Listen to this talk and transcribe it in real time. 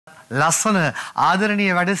ලස්සන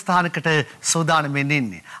ආදරණීය වැඩසටහනකට සූදානම්ෙන්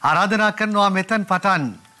ඉන්නේ. ආරාධනා කරනවා මෙතෙන් පටන්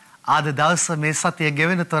ආද දවස් මේ සතිය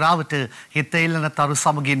ගෙවෙන තොරාවට හිත ඉල්ලන තරු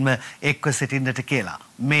සමගින්ම එක්ව සිටින්නට කියලා.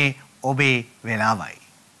 මේ ඔබේ වෙලාවයි.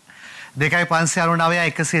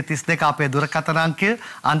 2599 අපේ දුරකථන අංකය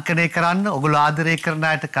අංකණය කරන්න, ඔගොල්ලෝ ආදරය කරන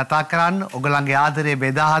අයට කතා කරන්න, ඔයගලගේ ආදරය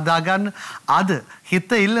බෙදා හදා ගන්න. අද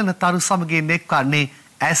හිත ඉල්ලන තරු සමගින් එක්වන්නේ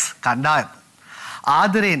ඇස් කණ්ඩායම.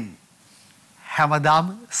 ආදරෙන් හැමදාම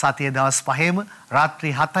සතිය දවස් 5ම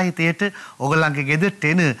රාත්‍රී 7:30ට ඔයගලගේ ගෙදරට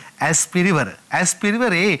එන ඇස් පිරිවර. ඇස්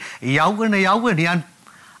පිරිවරේ යෞවනයන්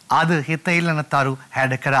අද හිත ඉල්ලන තරු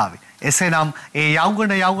හැඩ කරાવી. එසේනම් ඒ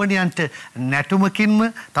යෞවනයන්ට නැටුමකින්ම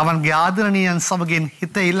තමන්ගේ ආදරණීයන් සමගින්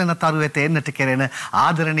හිත ඉල්ලන තරු වෙත එන්නට කෙරෙන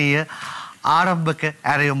ආදරණීය ආරම්භක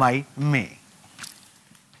ඇරයුමයි මේ.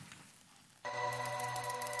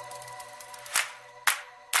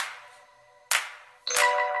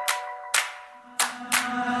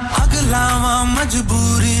 अगलावा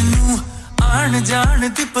मजबूरी नू आन जान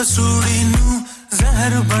दी पसूड़ी नू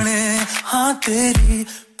जहर बने हाँ तेरी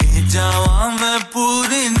जावा मैं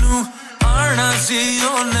पूरी नू आना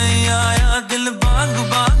सीओ नहीं आया दिल बाग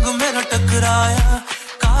बाग मेरा टकराया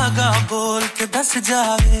कागा बोल के दस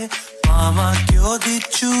जावे पावा क्यों दी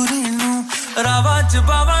चूरी नू रावाच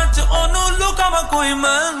बावाच ओनू लुकावा कोई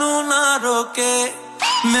मैनू ना रोके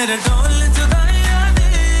मेरे ढोल जुदाइया दी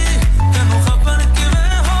तेनू खबर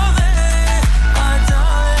किवें होवे आ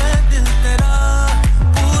जाए दिल तेरा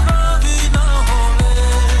पूरा भी ना होवे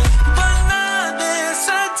बना दे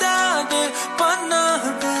सजा दे बना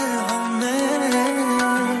दे हमें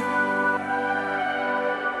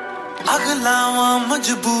अगलावा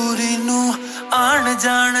मजबूरी नू आन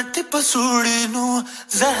जान ती पसूड़ी नू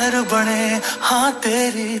जहर बने हाँ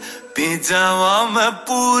तेरी पी जावा मैं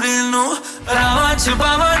पूरी नू रावाच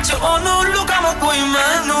बावाच ओनू लुकावा कोई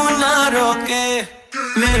मैनू ना रोके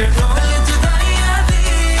मेरे ढोल जुदाइया दी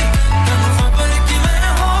तेनू खबर किवें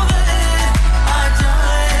होवे आ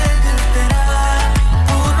जाए दिल तेरा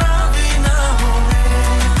पूरा भी ना होवे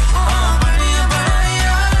हाँ बड़ी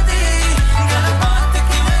बड़ाइया दी गल बात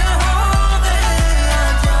किवें होवे आ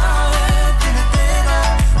जाए दिल तेरा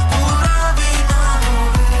पूरा भी ना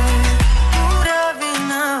होवे पूरा भी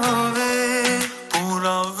ना होवे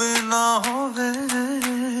पूरा भी ना होवे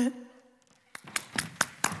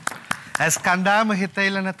ඇස් කණ්ඩායම හිත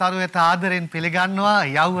ඉල්ලන තරු වෙත ආදරෙන් පිළිගන්නවා.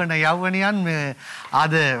 යෞවනයන්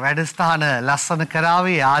ආද වැඩසටහන ලස්සන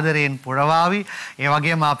කරાવી, ආදරෙන් පුරවාවි. ඒ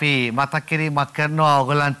වගේම අපි මතක් කිරීමක් කරනවා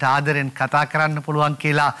ඔයගලන්ට ආදරෙන් කතා කරන්න පුළුවන්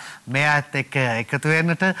කියලා මෙයාත් එක්ක එකතු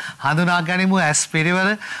වෙන්නට. හඳුනා ගනිමු ඇස් පිරිවර.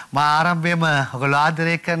 මා ආරම්භයේම ඔයගොල්ලෝ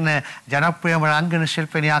ආදරය කරන ජනප්‍රියම රංගන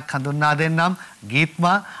ශිල්පිනියක් හඳුන්වා දෙන්නම්.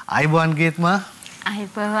 ගීත්මා. අයිබෝන් ගීත්මා.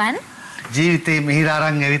 අයිබෝන්. ජීවිතේ මිහිර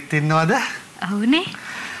අරන් ඇවිත් ඉන්නවද? ඔව්නේ.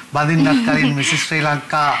 බදින්නත් කලින් මිසිස් ශ්‍රී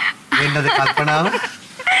ලංකා වෙන්නද කල්පනාව?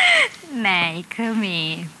 නෑ ඒක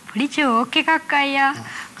මේ පොඩි ජෝක් එකක් අයියා.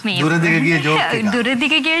 මේ දුරදිග ගිය ජෝක් එකක්.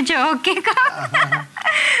 දුරදිග ගිය ජෝක් එකක්.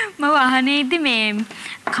 මම වාහනේදී මේ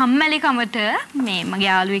කම්මැලිකමට මේ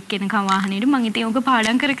මගේ යාළුවෙක් කෙනෙක්ම වාහනේදී මම ඉතින් උග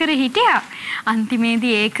පාඩම් කර කර හිටියා.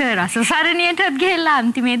 අන්තිමේදී ඒක රසසරණියටත් ගිහලා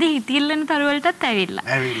අන්තිමේදී හිත ඉල්ලන තරු වලටත් ඇවිල්ලා.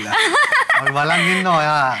 අපි බලන් ඉන්නවා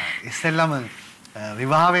ඔයා ඉස්සෙල්ලම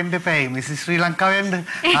විවාහ වෙන්න එපැයි මිසිස් ශ්‍රී ලංකා වෙන්න.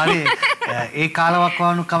 හරි ඒ කාලවක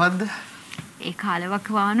වවුණු කවද්ද? ඒ කාලවක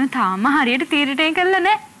වවුණු තාම හරියට තීරණය කළා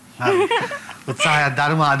නැහැ. හරි. උත්සාහයක්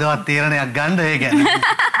ධර්ම අදවත් තීරණයක් ගන්න ඒ ගැන.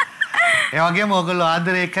 ඒ වගේම ඔයගොල්ලෝ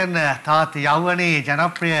ආදරය කරන තවත් යෞවනී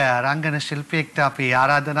ජනප්‍රිය රංගන ශිල්පියෙක්ට අපි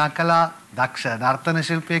ආරාධනා කළා. දක්ෂ නර්තන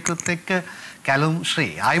ශිල්පියෙකුත් එක්ක කැලුම්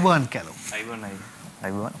ශ්‍රී. අයිබෝන් කැලුම්.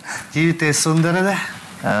 අයිබෝන්. ජීවිතේ සුන්දරද?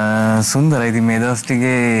 සුන්දරයි. ඉතින් මේ දවස්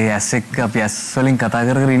ටිකේ ඇස් එක්ක අපි ඇස් වලින් කතා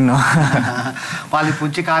කර කර ඉන්නවා. පාලි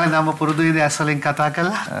පුංචි කාලේ නම් පුරුදුයිද ඇස් වලින් කතා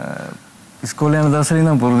කළා? ඉස්කෝලේ යන දවස් වලින්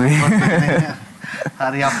නම් පුරුදුයි.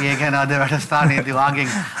 හරි අපි ඒ ගැන අද වැඩසටහනේදී වාගෙන්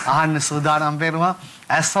අහන්න සූදානම් වෙනවා.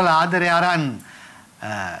 ඇස් වල ආදරය අරන්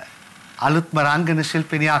අලුත්ම රංගන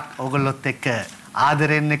ශිල්පිනියක් ඕගොල්ලොත් එක්ක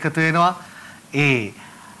ආදරෙන් එකතු වෙනවා. ඒ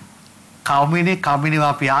කවමිනිව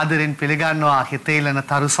අපි ආදරෙන් පිළිගන්නවා හිත ඉල්ලන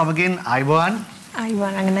තරු සමගින්. අයිබෝන්.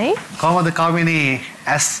 අයිබෝන් අගනයි. කොහොමද කවමිනි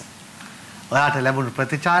ඇස් ඔයාට ලැබුණු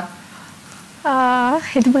ප්‍රතිචාර?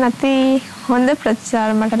 හිතපු හොඳ ප්‍රතිචාර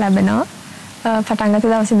මට ලැබෙනවා. පටන් ගත්ත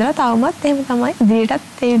දවසේ ඉඳලා තවමත් එහෙම තමයි.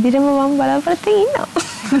 ඉදිරියටත් ඒ විදිහම මම බලාපොරොත්තු ඉන්නවා.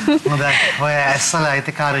 හොඳයි. ඔය ඇස් වල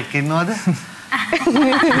අයිතිකාරයෙක් ඉන්නවද?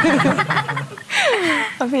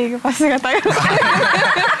 අපි ඒක පස්සේ කතා කරමු.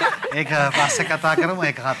 ඒක පස්සේ කතා කරමු.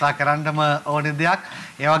 ඒක කතා කරන්නම ඕනේ දෙයක්.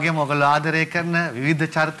 ඒ වගේම ඔයගොල්ලෝ ආදරය කරන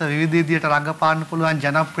විවිධ චරිත විවිධ විදියට රංගපාන්න පුළුවන්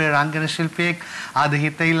ජනප්‍රිය රංගන ශිල්පියෙක් ආද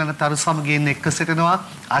හිත ඉල්ලන තරු සමගින් එක්ක සිටිනවා.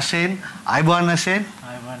 අශේන්. අයිබෝන් අශේන්.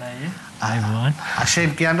 අයිබෝන් අයියේ. අයවන්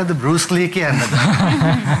අශේන් කියන්නද බෲස් ලී කියන්නද?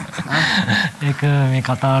 ඒක මේ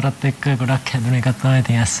කතාවටත් එක්ක ගොඩක් හැදුන එකක් තමයි.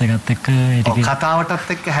 ඉතින් ඇස් එකත් එක්ක ඒ ටික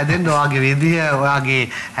කතාවටත් එක්ක හැදෙන්න ඔයාගේ විදිය, ඔයාගේ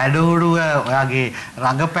හැඩහුරුව, ඔයාගේ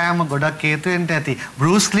රංගපෑම ගොඩක් හේතු වෙන්න ඇති.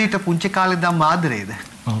 බෲස් ලීට පුංචි කාලේ ඉඳන් ආදරේද?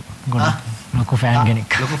 ඔව් ගොඩක් ලොකු ෆෑන්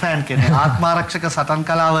කෙනෙක්. ලොකු ෆෑන් කෙනෙක්. ආත්මාරක්ෂක සටන්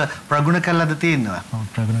කලාව ප්‍රගුණ කළාද තියෙනවා? ඔව්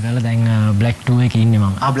ප්‍රගුණ කළා. දැන් බ්ලැක් 2 එකේ ඉන්නේ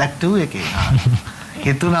මම. බ්ලැක් 2 එකේ.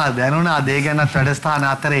 හිතුණා දැනුණා දේ ගැනත් වැඩස්ථාන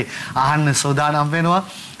අතරේ අහන්න සෝදානම් වෙනවා.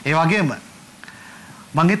 ඒ වගේම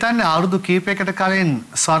මං හිතන්නේ අවුරුදු කීපයකට කලින්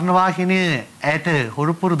ස්වර්ණවාහිනියේ ඇයට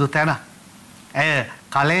හුරු පුරුදු තැන. ඇය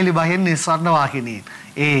කලෙලි බහින්නේ ස්වර්ණවාහිනියෙන්.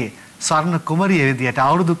 ඒ ස්වර්ණ කුමරිය විදියට,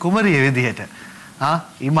 අවුරුදු කුමරිය විදියට.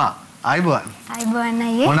 ඉමා අයිබෝන්. අයිබෝන්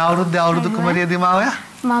අයියේ. මොන අවුරුද්ද කුමරියද ඉමා ඔයා?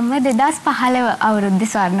 මම 2015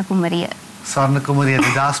 අවුරුද්දේ ස්වර්ණ කුමරිය. ස්වර්ණ කුමරිය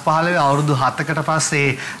 2015 අවුරුදු 7කට පස්සේ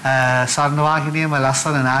ස්වර්ණවාහිනියේම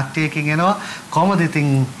ලස්සන නාට්‍යයකින් එනවා. කොහොමද ඉතින්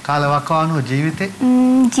කාලවකවානුව ජීවිතේ?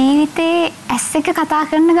 ජීවිතේ ඇස් එක කතා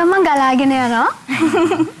කරන ගමන් ගලාගෙන යනවා.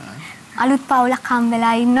 අලුත් පවුලක්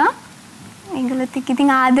හම්බෙලා ඉන්නවා. ඒගොල්ලොත්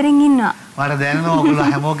ඉතින් ආදරෙන් ඉන්නවා. මට දැනෙනවා ඔයගොල්ලෝ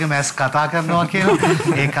හැමෝගෙම ඇස් කතා කරනවා කියලා.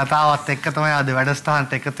 ඒ කතාවත් එක්ක තමයි අද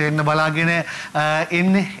වැඩසටහනට එකතු වෙන්න බලාගෙන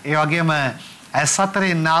ඉන්නේ. ඒ වගේම ඇස්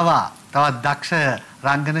අතරින් ආවා තවත් දක්ෂ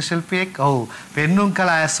රංගන ශිල්පියෙක්. ඔව් පෙන්눔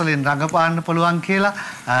කළ ඇස් වලින් රඟපාන්න පුළුවන් කියලා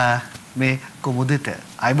මේ කුමුදිත.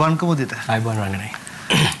 අයිබෝන් කුමුදිත. අයවන් රංගනයි.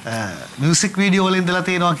 මියුසික් වීඩියෝ වල ඉඳලා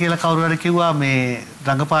තියෙනවා කියලා කවුරු හරි කිව්වා මේ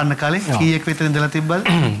රඟපාන්න කලින්. කීයක් විතර ඉඳලා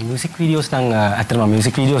තිබ්බද? මියුසික් වීඩියෝස් නම් ඇත්තටම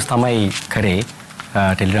මියුසික් වීඩියෝස් තමයි කරේ.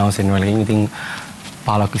 ටෙලිග්‍රාම් සෙන් වලින් ඉතින්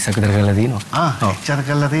 15ක් 20ක් විතර කරලා තියෙනවා. එච්චර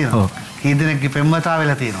කරලා තියෙනවා. කී දෙනෙක්ගේ පෙම්වතා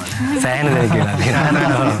වෙලා තියෙනවද? සෑහෙන දෙනෙක් කියලා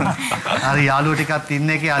තියෙනවා. හරි යාළුවෝ ටිකක්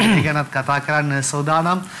ඉන්නේ කී අද ගැනත් කතා කරන්න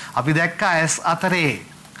සෝදානම්. අපි දැක්කා ඇස් අතරේ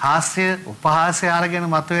හාස්‍ය උපහාසය අරගෙන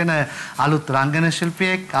මතුවෙන අලුත් රංගන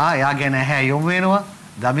ශිල්පියෙක්. එයා ගැන ඇහැ යොමු වෙනවා.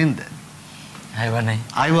 දමින්ද. අයවනයි.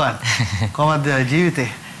 අයිවන්. කොහමද ජීවිතේ?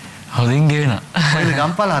 හොඳින් ගෙවන. කොහෙද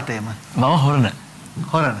ගම්පලාතේම? මම හොරණ.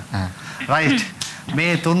 හොරණ. රයිට්.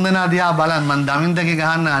 මේ තුන්දෙනා දිහා බලන්න මම දමින්දගේ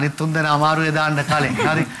ගහන්න අනිත් තුන්දෙනා අමාරුවේ දාන්න කලින්.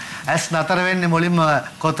 හරි. ඇස් නතර වෙන්නේ මුලින්ම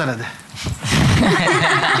කොතනද?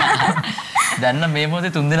 දැන් මේ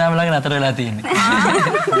මොහොතේ තුන්දෙනාම ළඟ නතර වෙලා තියෙන්නේ.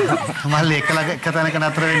 මල්ලි එක තැනක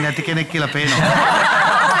නතර වෙන්නේ නැති කෙනෙක් කියලා පේනවා.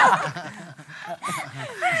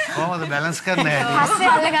 කොහොමද බැලන්ස් කරන්නේ? පස්සේ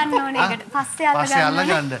අල්ල ගන්න ඕනේ ඒකට. පස්සේ අල්ල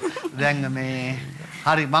ගන්න. දැන් මේ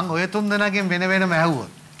හරි මම ඔය තුන්දෙනාගෙන් වෙන වෙනම ඇහුවොත්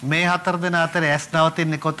මේ හතර දෙනා අතර ඇස්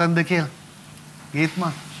නවතින්නේ කොතනද කියලා?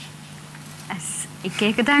 ගීත්මා එක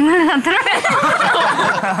එක තැන්වල නතර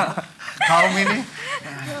වෙනවා. කවුමිනේ?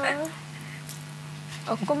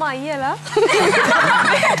 ඔක්කොම අයියලා.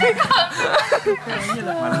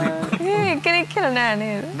 කෙනෙක් කියලා නෑ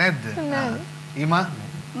නේද? නැද්ද? ඉමා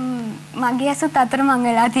මගේ ඇසුත් අතර මං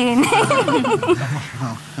වෙලා තියෙන්නේ.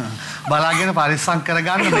 බලාගෙන පරිස්සම්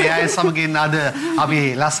කරගන්න. මේ අය සමග ඉන්න අද අපි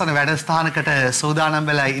ලස්සන වැඩසටහනකට සූදානම්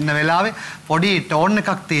වෙලා ඉන්න වෙලාවේ පොඩි ටෝන්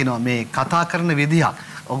එකක් තියෙනවා මේ කතා කරන විදිහක්.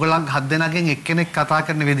 ඔයගොල්ලන් හත් දෙනාගෙන් එක්කෙනෙක් කතා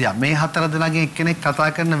කරන විදිහක්. මේ හතර දෙනාගෙන් එක්කෙනෙක් කතා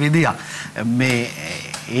කරන විදිහක්. මේ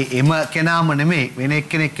එම කෙනාම නෙමෙයි වෙන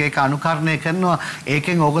එක්කෙනෙක් ඒක අනුකරණය කරනවා.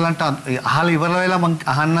 ඒකෙන් ඕගලන්ට අහලා ඉවර වෙලා මම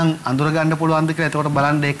අහන්නම් අඳුර ගන්න පුළුවන්ද කියලා. එතකොට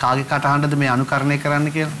බලන්න ඒ කාගේ කටහඬද මේ අනුකරණය කරන්න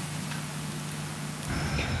කියලා.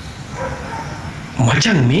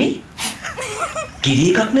 මචං මේ කිරි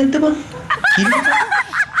එකක් නැද්ද බං? කිරි එකක්.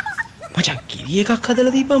 මචං කිරි එකක්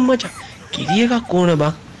හදලා දීපන් මචං. කිරි එකක් ඕන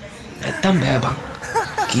බං. නැත්තම් බෑ බං.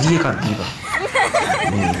 කිරි එකක් දීපන්.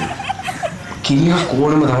 කිරි එකක්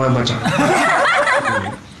ඕනම තමයි මචං.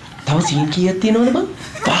 තව සීන් කීයක් තියෙනවද බං?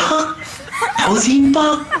 5. තව සීන් 5.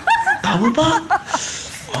 තව 5.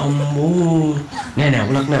 අම්මෝ. නෑ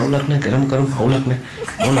උලක් නෑ කරමු පවුලක් නෑ.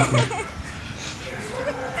 ඕලක් නෑ.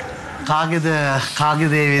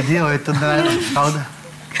 කාගේද ඒ විදිය ඔය තුන් දෙනා කවුද?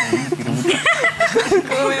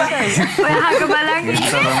 ඔයාක බලන්න.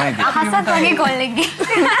 අහසක් වගේ කොල්ලෙක්ගේ.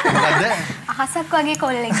 මොකද්ද? අහසක් වගේ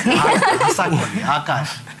කොල්ලෙක්ගේ. අහසක් වගේ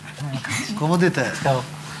ආකාශ. කොමුදිත?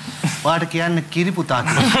 ඔයාට කියන්නේ කිරි පුතා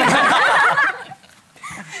කියලා.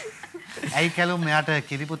 ඇයි කැලුම් මෙයාට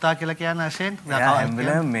කිරි පුතා කියලා කියන්නේ අශෙන්?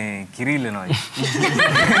 හැම්බෙලා මේ කිරිල්ලනවා.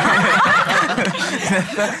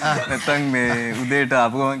 නැත්තම් මේ උදේට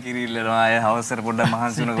ආපු ගමන් කිරිල්ලනවා. ආය හවසට පොඩ්ඩක්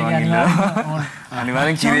මහන්සි වුණ ගමන් ඉන්නවා.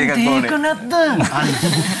 අනිවාර්යෙන් කිරි එකක් ඕනේ. ඒක නැද්ද?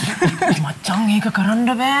 මචං ඒක කරන්න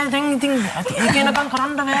බෑ. දැන් ඉතින් ඒක එනකම්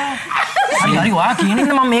කරන්න බෑ. හරි වා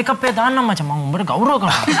කියනින්න මම මේකප් එක දාන්නම් මචං. මම උඹට ගෞරව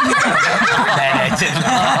කරනවා.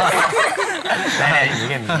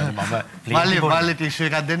 මල්ලි ටිෂු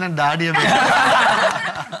එකක් දෙන්න දාඩිය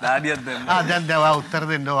දාඩියක් දෙන්න. දැන් දැන් උත්තර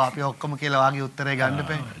දෙන්න අපි ඔක්කොම කියලා වාගේ උත්තරේ ගන්න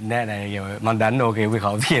එපා. නෑ මම දන්න ඕකේ උගේ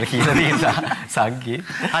කවුද කියලා තියෙන සංකේ.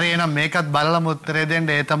 හරි එහෙනම් මේකත් බලලම උත්තරේ දෙන්න.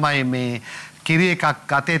 ඒ තමයි මේ කිරි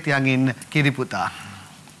එකක් අතේ තියන් ඉන්න කිරි පුතා.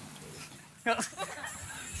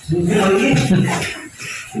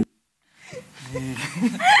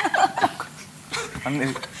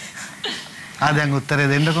 දැන් උත්තරේ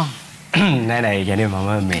දෙන්නකෝ. නෑ ඒ කියන්නේ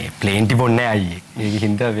මම මේ ප්ලේන් ටි බොන්නේ අයියේ. ඒක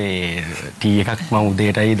හින්දා මේ ටී එකක් මම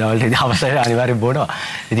උදේටයි දවල්ට අවශ්‍යයි අනිවාර්යෙන් බොනවා.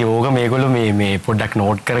 ඉතින් ඕක මේගොල්ලෝ මේ පොඩ්ඩක්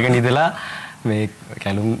නෝට් කරගෙන ඉඳලා මේ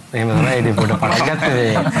කැලුම් එහෙම තමයි ඉතින් පොඩ්ඩක් පටන් ගත්තේ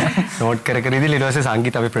මේ නෝට් කර ඉඳලා ඊට පස්සේ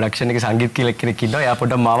සංගීත අපි ප්‍රොඩක්ෂන් එකේ සංගීත කියලා කෙනෙක් ඉන්නවා. එයා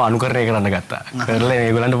පොඩ්ඩක් මාව අනුකරණය කරන්න ගත්තා. කරලා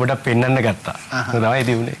මේගොල්ලන්ට පොඩ්ඩක් පෙන්වන්න ගත්තා. ඒක තමයි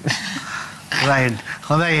ඉතින් උනේ. රයිට්.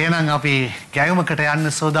 හොඳයි එහෙනම් අපි ගැයුමකට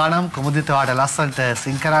යන්න සූදානම්. කුමුදිත ඔයාට ලස්සනට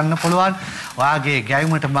සිං කරන්න පුළුවන්. ඔයාගේ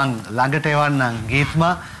ගැයුමට මං ළඟට එවන්නම්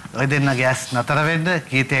ගීත්මා. ඔය දෙන්නගේ ඇස් නතර වෙන්න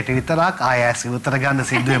ගීතයට විතරක් ආය ඇස් උත්තර ගන්න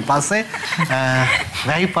සිද්ධුවෙන් පස්සේ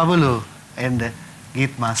රයි පබලු එන්න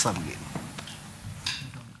ගීත්මා සමගින්.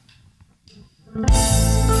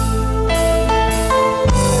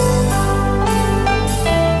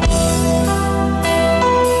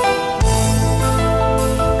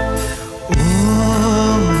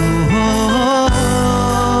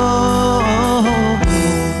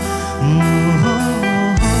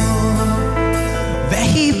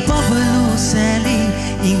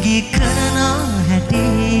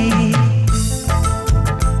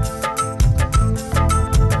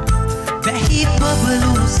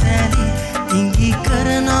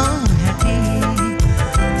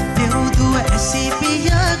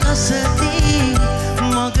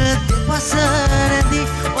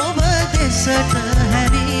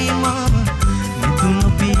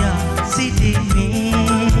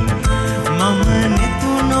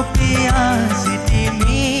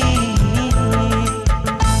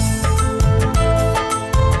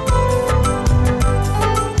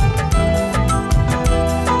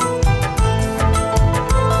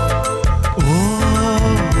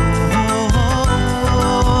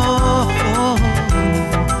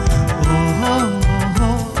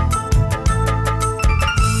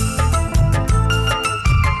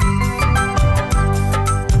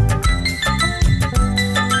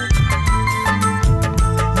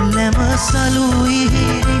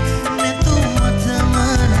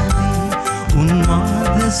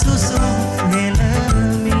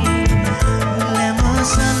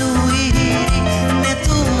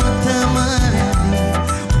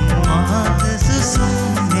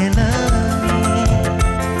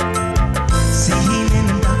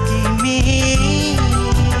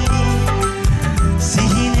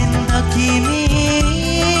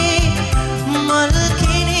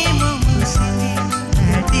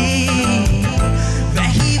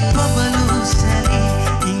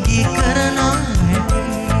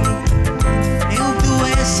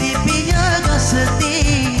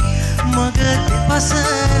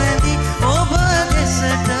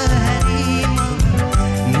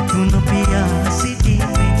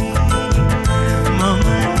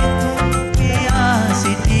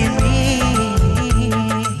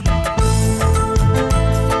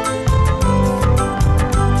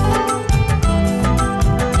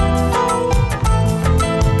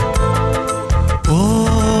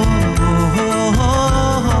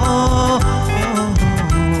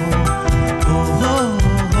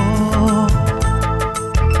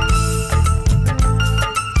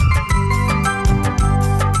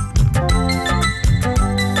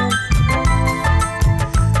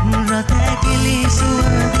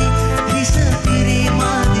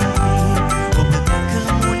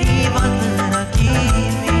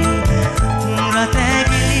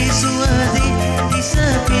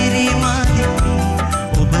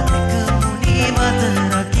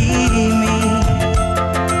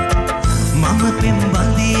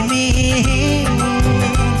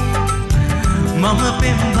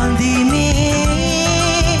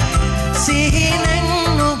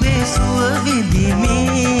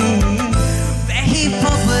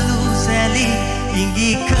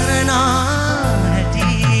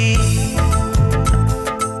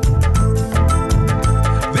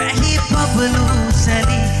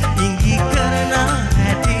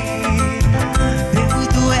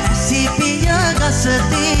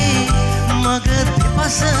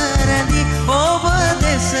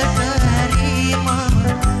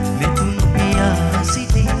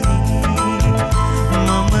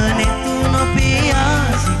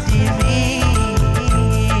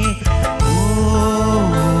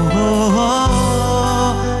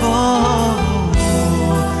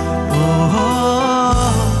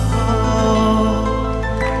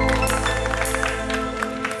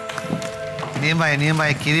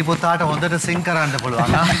 නියමයි කිරි පුතාට හොඳට සිං කරන්න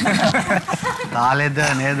පුළුවන් තාලෙද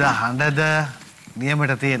නේද හඬද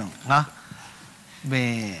නියමයට තියෙනවා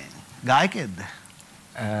මේ ගායකයෙක්ද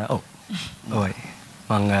ඔව් ඔය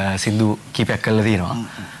මං සින්දු කීපයක් කරලා තියෙනවා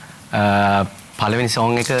පළවෙනි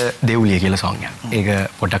සෝන් එක දෙව්ලිය කියලා සෝන් එකක් ඒක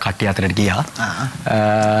පොඩ්ඩක් කට්ටිය අතරට ගියා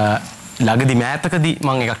ළඟදි මෑතකදී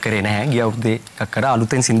මං එකක් කරේ නැහැ ගිය අවුරුද්දේ එකක් කරා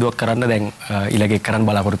අලුතෙන් සින්දුවක් කරන්න දැන් ඊළඟ එක කරන්න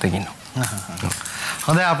බලාපොරොත්තු වෙමින් ඉන්නවා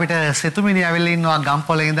හොඳයි අපිට සිතුමිනි ඇවිල්ලා ඉන්නවා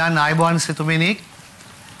ගම්පොලේ ඉඳන් ආයිබෝන් සිතුමිනි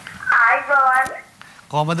ආයිබෝන්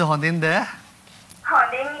කොහමද හොඳින්ද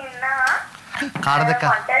හොඳින් ඉන්නවා කාටද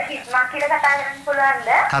මට කිස්මක් කියලා කතා කරන්න පුළුවන්ද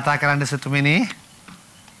කතා කරන්න සිතුමිනි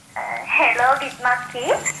හෙලෝ කිස්මක්කි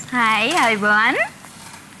හයි ආයිබෝන්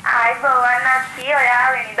ආයිබෝන් අක්කි ඔයා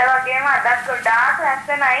වෙනද වගේම අදත් ගොඩාක්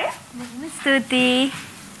ලස්සනයි ස්තුතියි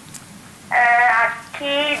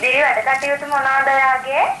අක්කි ඉදිරි වැඩ කටයුතු මොනවද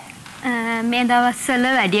ඔයාගේ මේ දවස්වල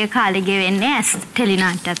වැඩි කාලෙ ගෙවෙන්නේ ඇස්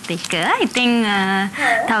ටෙලිනාට්‍යත් එක්ක. ඉතින්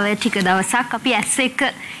තව ටික දවසක් අපි ඇස් එක්ක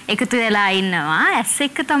එකතු වෙලා ඉන්නවා. ඇස්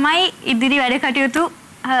එක්ක තමයි ඉදිරි වැඩ කටයුතු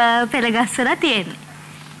පෙළගස්සලා තියෙන්නේ.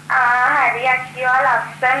 හරි අක්කි ඔයා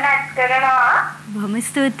ලස්සන ඇක්ට් කරනවා. බොහොම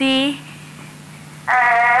ස්තුතියි.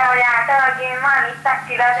 ඔයාට වගේම අනිත්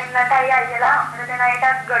අක්කිලා දෙන්නටයි අයියලා අපිට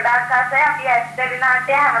දෙනයිටත් ගොඩාක් ආසයි. අපි ඇස්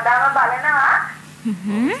ටෙලිනාට්‍ය හැමදාම බලනවා.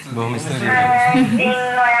 බොහොම ස්තුතියි.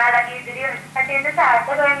 ඉතින් ඔයාලගේ ඉදිරි කටයුතු සාර්ථක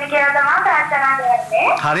වෙන්න කියලා තමයි ප්‍රාර්ථනා කරන්නේ.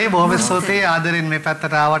 හරි බොහොම ස්තුතියි ආදරෙන් මේ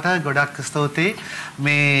පැත්තට ආවට ගොඩක් ස්තුතියි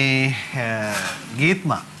මේ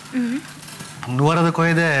ගීත්ම නුවරද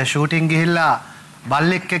කොහෙද ෂූටින් ගිහිල්ලා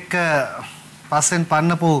බල්ලෙක් එක්ක පස්සෙන්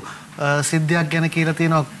පන්නපු සිද්ධියක් ගැන කියලා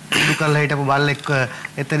තියෙනවා කුඩු කරලා හිටපු බල්ලෙක්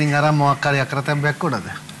එතනින් අරන් මොකක් හරි අකරතැබ්බයක් උඩද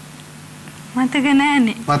මතක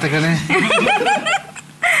නෑනේ මතක නෑ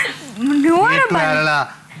නුවර බලලා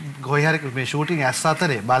ගොයි හරි මේ ෂූටින් ඇස්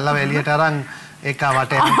අතරේ බල්ලව එළියට අරන් ඒක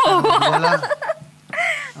වටේ බලලා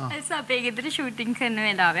එස අපේ ගෙදර ෂූටින් කරන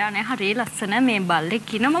වෙලාවේ අනේ හරිය ලස්සන මේ බල්ලෙක්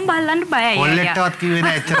ඉන්න මම බල්ලන්ට බයයි. කොල්ලෙක්ටවත් කිව්වේ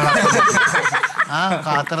නෑ එච්චර ලස්සන.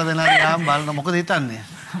 කාතර දෙනා ගියාම බලන මොකද හිතන්නේ?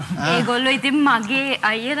 ඒගොල්ලෝ ඉතින් මගේ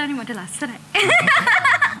අයියලානේ මට ලස්සනයි.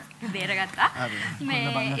 බේරගත්තා.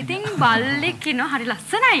 මේ ඉතින් බල්ලෙක් ඉන්න හරිය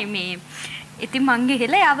ලස්සනයි මේ ඉතින් මං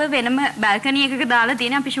ගිහලා යව වෙනම බල්කනි එකක දාලා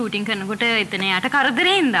තියෙන අපි ෂූටින් කරනකොට එතන යට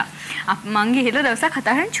කරදරේ ඉඳා. මං ගිහලා දවසක්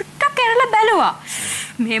කතා කරන් චුට්ටක් කරලා බැලුවා.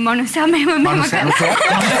 මේ මනුස්සයා මෙහෙම කරලා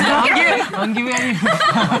මං කිව්වේ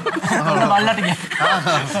බල්ලට ගියා.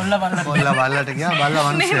 කොල්ලා බල්ලට ගියා බල්ලා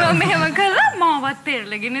මනුස්සයා. මෙහෙම කරලා මාවත්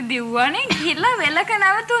පෙරලගෙන දිව්වානේ ගිහලා වෙලක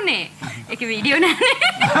නැවතුනේ. ඒක වීඩියෝ නෑනේ.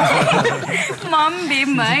 මම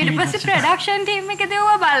බිම ඊට පස්සේ ප්‍රොඩක්ෂන් ටීම් එක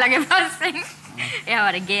දෙවුවා බල්ලගේ පස්සෙන්. එයා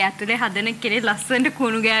වරගේ ඇතුලේ හදන කෙනෙක් ලස්සනට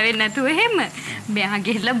කුණු ගෑවෙන්නේ නැතුව එහෙම. මෙයා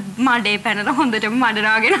ගිහලා මඩේ පැනලා හොඳටම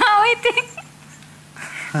මඩරාගෙන ආවා ඉතින්.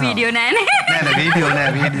 වීඩියෝ නෑනේ. නෑ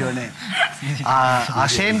වීඩියෝ නෑ.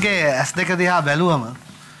 ආශේන්ගේ S2 දිහා බැලුවම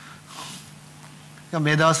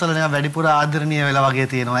මේ දවස්වල නිකන් වැඩිපුර ආදරණීය වෙලා වගේ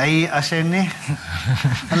තියෙනවා. ඇයි ආශේන්නේ?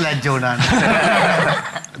 ලැජ්ජ වුණානේ.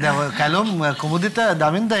 දැන් කලොම් කුමුදිත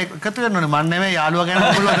දමින්ද එකතු වෙනවනේ මම නෙමෙයි යාළුවා ගැන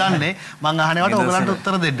ඔයගොල්ලෝ දන්නේ මම අහනවට ඔයගලන්ට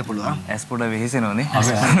උත්තර දෙන්න පුළුවන් ඇස් පොඩ වෙහෙසෙනවනේ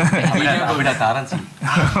අපිට තාරංචි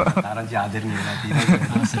ආදරණීය වෙලා තියෙනවා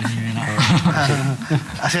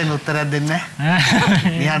අශෙන් උත්තරයක් දෙන්නේ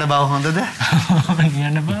නැහැ නිහඬ බව හොඳද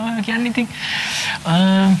නිහඬ බව කියන්නේ ඉතින්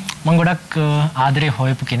මම ගොඩක් ආදරේ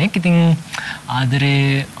හොයපු කෙනෙක් ඉතින් ආදරේ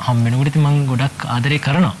හම් වෙනකොට ඉතින් මම ගොඩක් ආදරේ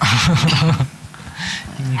කරනවා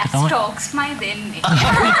ස්ටෝක්ස් මයි දෙන්නේ.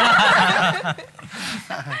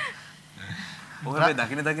 ඔය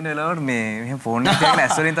දකින්න වෙලාවට මේ මෙහෙම ෆෝන් එකේ තියෙන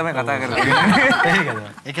ඇස් වලින් තමයි කතා කරන්නේ. ඒකද?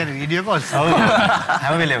 ඒ කියන්නේ වීඩියෝ කෝල්ස්. ඔව්.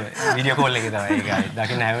 හැම වෙලේම වීඩියෝ කෝල් එකේ තමයි ඒකයි.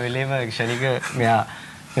 දකින්න හැම වෙලේම ක්ෂණික මෙයා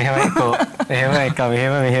මෙහෙම එක්කෝ එහෙම එක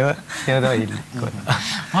මෙහෙම තමයි ඉන්නේ.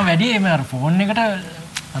 මම වැඩි මේ අර ෆෝන් එකට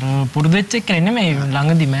අර පුරුදු වෙච්ච එක නෙමෙයි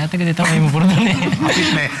ළඟදී මෑතකදී තමයි මම පුරුදුනේ. අපිත්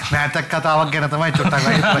මේ මෑතක කතාවක් ගැන තමයි චුට්ටක්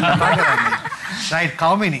වැඩි කතා කරන්නේ. රයිට්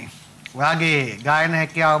කවුමිනි ඔයාගේ ගායන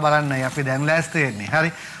හැකියාව බලන්නයි අපි දැන් ලෑස්ති වෙන්නේ. හරි.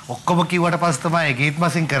 ඔක්කොම කිව්වට පස්සේ තමයි ගීත්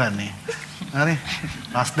මසින් කරන්නේ. හරි.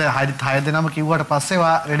 රස්ද හය දෙනාම කිව්වට පස්සේ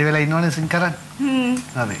වා රෙඩි වෙලා ඉන්නවනේ සින් කරන්න.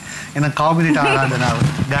 හරි. එහෙනම් කවුමිනිට ආරාධනාව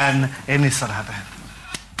ගන්න එන්න ඉස්සරහට.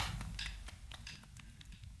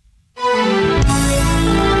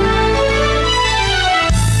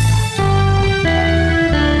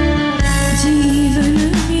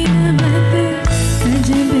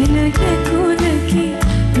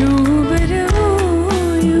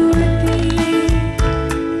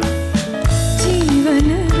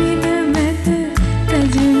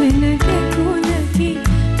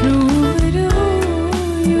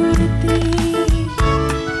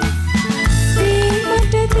 Be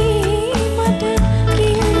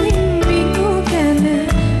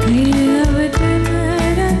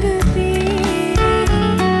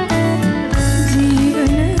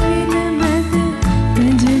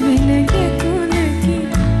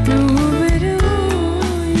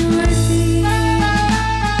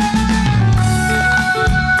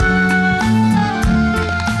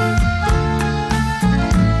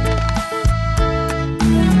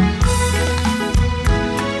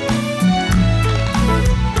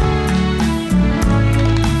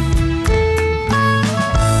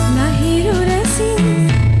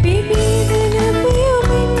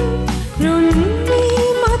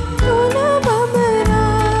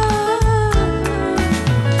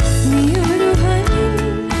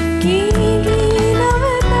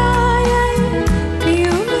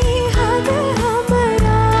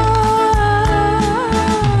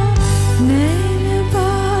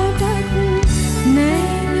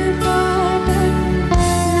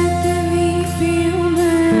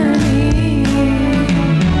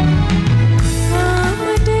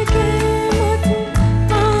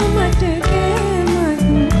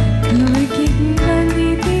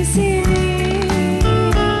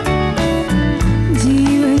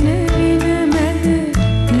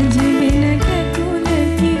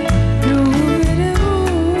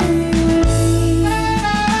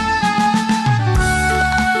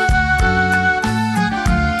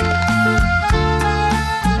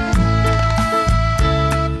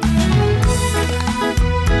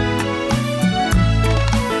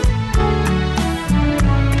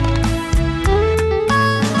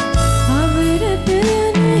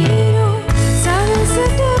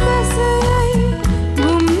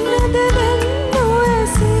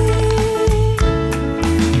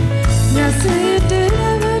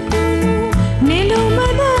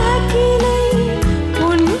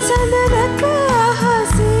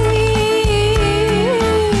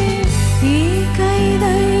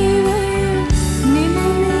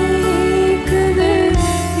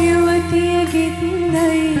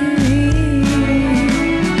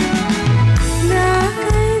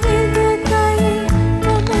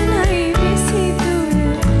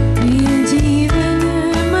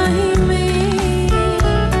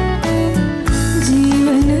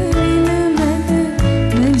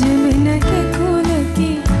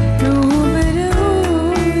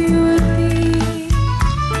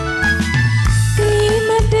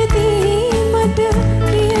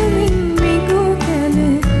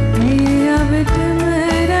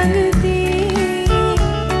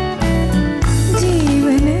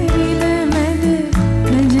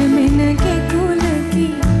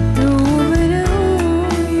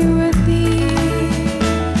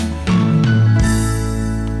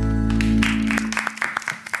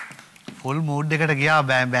ක්ලබ් එකට ගියා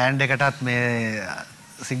බෑන්ඩ් එකටත් මේ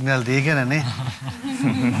සිග්නල් දීගෙනනේ.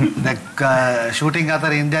 දැන් ෂූටින්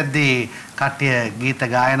අතර ඉඳද්දී කට්ටිය ගීත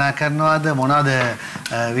ගායනා කරනවාද මොනවද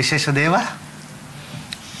විශේෂ දේවල්?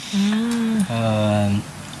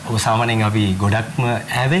 ඔය සාමාන්‍යයෙන් අපි ගොඩක්ම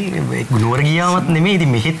හැබැයි නුවර ගියාමත් නෙමෙයි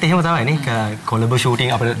ඉතින් මෙහෙත් එහෙම තමයි නේ. කොළඹ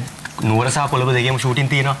ෂූටින් අපේ නුවර සහ කොළඹ දෙකේම ෂූටින්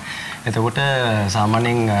තියෙනවා. එතකොට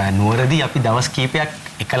සාමාන්‍යයෙන් නුවරදී අපි දවස් කීපයක්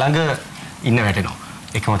එක ළඟ ඉන්න වැටෙනවා.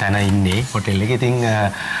 එකම තැන ඉන්නේ හොටෙල් එකේ. ඉතින්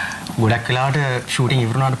ගොඩක් වෙලාවට ෂූටින්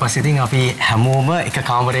ඉවරුනාට පස්සේ ඉතින් අපි හැමෝම එක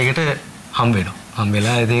කාමරයකට හම් වෙනවා. හම්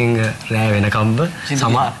වෙලා ඉතින් රෑ වෙනකම්ම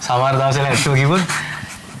සමහර දවස්වල ඇත්තෝ කිව්වොත්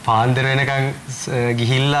පාන්දර වෙනකන්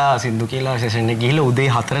ගිහිල්ලා සින්දු කියලා සෙෂන් එක ගිහිල්ලා උදේ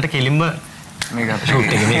 4ට කෙලින්ම මේකප්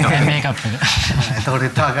ෂූට් එක මේකප් එක. එතකොට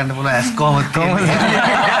හිතා ගන්න පුළුවන් ඇස් කොහොමද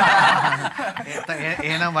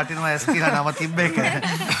එහෙනම් වටිනවා ඇස් කියලා නම තිබ්බ එක.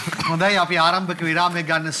 හොඳයි අපි ආරම්භක විරාමයක්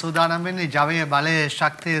ගන්න සූදානම් වෙන්නේ. ජවයේ බලයේ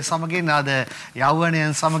ශක්තිය සමගින් අද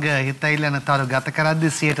යෞවනයන් සමග හිත ඉල්ලන තරු ගත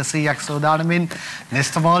කරද්දී 100% සූදානමින්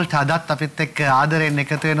නෙස්ටමෝල්ට් අදත් අපිත් එක්ක ආදරෙන්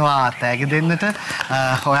එකතු වෙනවා තෑගි දෙන්නට.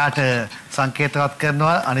 ඔයාට සංකේතවත්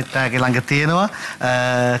කරනවා අනිත් අයගේ ළඟ තියෙනවා.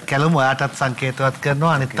 කැලුම් ඔයාටත් සංකේතවත්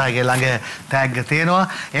කරනවා අනිත් අයගේ ළඟ තෑග්ග තියෙනවා.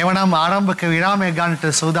 එවනම් ආරම්භක විරාමයක්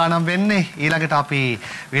ගන්නට සූදානම් වෙන්නේ. ඊළඟට අපි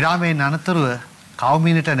විරාමයෙන් අනතුරුව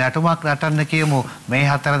කවුමිනට නැටුමක් නටන්න කියමු. මේ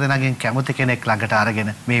 4 දෙනාගෙන් කැමති කෙනෙක් ළඟට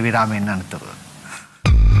අරගෙන මේ විරාමයෙන් අනතුරුව.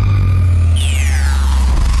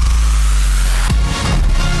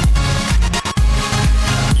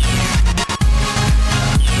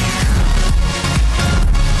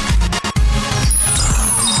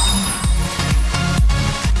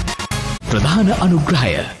 ප්‍රධාන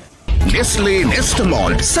අනුග්‍රහය නෙස්ලේ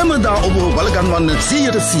නෙස්ටමෝල්ට් සමදා ඔබ බලගන්වන්න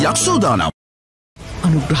 100% සූදානම්.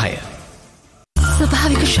 අනුග්‍රහය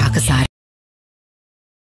ස්වභාවික ශාකසාර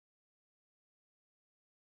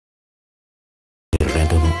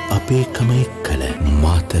රැඳුණු අපේ කමයි කල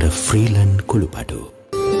මාතර ෆ්‍රීලන් කුළුපඩු.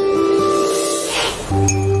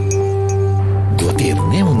 දුව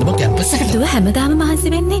තේරුණේ හොඳම කැම්පස් එකට. දුව හැමදාම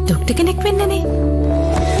මහන්සි වෙන්නේ ડોක්ටර් කෙනෙක් වෙන්නනේ.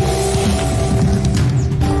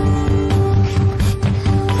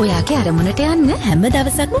 ඔයාගේ අරමුණට යන්න හැම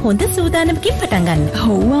දවසක්ම හොඳ සූදානමකින් පටන් ගන්න.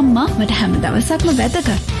 ඔව් අම්මා මට හැම දවසක්ම වැදගත්.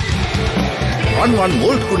 රන්වන්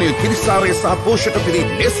මෝල්ට් කුණේ කිරිසාරය සහ පෝෂක පිරි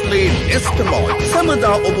නෙස්ලේ නෙස්ටමෝල්ට්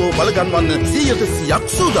සමදා ඔබ බලගන්වන්න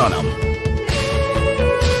 100% සූදානම්.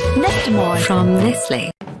 Nestomalt from Nestle.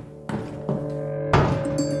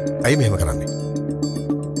 ඇයි මෙහෙම කරන්නේ?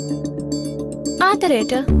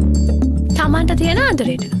 ආදරේට. තමන්ට තියෙන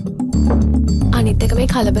ආදරේට. අනිත් එක මේ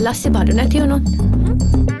කලබලස්සේ බඩු නැති වුණොත්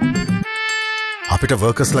අපිට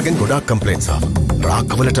වර්කර්ස් ලගෙන් ගොඩාක් කම්ප්ලේන්ට්ස් ආවා.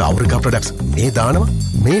 රාක්කවලට අවුරිකා ප්‍රොඩක්ට්ස් මේ දානවා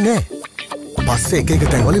මේ නෑ. පස්සේ එක එක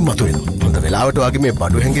තැන් වලින් මතුවෙනවා. හොඳ වෙලාවට වගේ මේ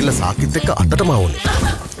බඩු හැංගිල්ල සාකිත් එක්ක අතටම ආවනේ.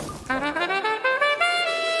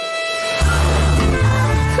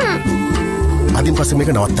 අදින් පස්සේ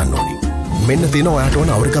මේක නවත්තන්න ඕනේ. මෙන්න තියෙනවා ඔයාට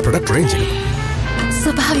ඕන අවුරිකා ප්‍රොඩක්ට් රේන්ජ් එක.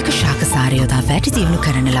 ස්වභාවික ශාකසාරය යොදා වැඩි දියුණු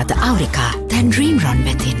කරන ලද අවුරිකා දැන් ඩ්‍රීම් රන්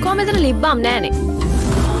වෙතින්. කොහමද ලිප් බාම් නෑනේ.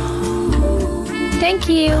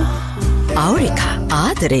 Thank you. අවුරිකා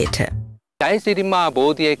ආදරේට. ජයසිරිමා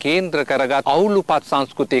බෝධිය කේන්ද්‍ර කරගත් අවුලුපත්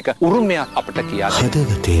සංස්කෘතියක උරුමයක් අපට කියා දෙන්න.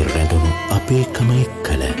 හදවතේ රැඳුණු අපේ කමයි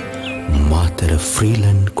කල මාතර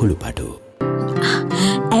ෆ්‍රීලන් කුළුපඩු.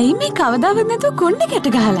 ඇයි මේ කවදාවත් නැතුව කොණ්ඩේ කැට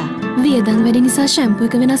ගහලා? වියදම් වැඩි නිසා ෂැම්පූ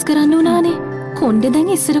එක වෙනස් කරන්න උනානේ. කොණ්ඩේ දැන්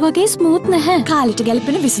ඉස්සර වගේ ස්මූත් නැහැ. කාලෙට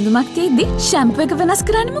ගැලපෙන විසඳුමක් තියෙද්දි ෂැම්පූ එක වෙනස්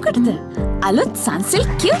කරන්නේ මොකටද? අලුත්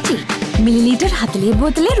සන්සිල්ක් කියුටි. මිලිලීටර් 40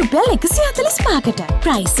 බෝතලේ රුපියල් 145කට.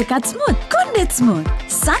 ප්‍රයිස් එකත් ස්මූත්, කොණ්ඩෙත් ස්මූත්.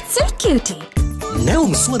 සන්සිල්ක් කියුටි.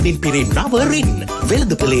 නැවුම් සුවඳින් පිරි නව රින්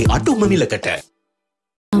වෙළඳපොලේ අඩුම මිලකට.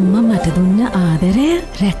 අම්මා මට දුන්න ආදරය,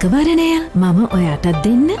 රැකවරණය මම ඔයාටත්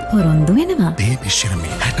දෙන්න පොරොන්දු වෙනවා. බේබි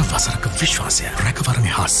ශිරමි 60 වසරක විශ්වාසය,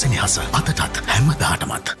 රැකවරණය හා සෙනෙහස අදටත්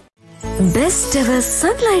හැමදාටමත්. Best ever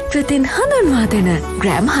sunlight within හඳුන්වා දෙන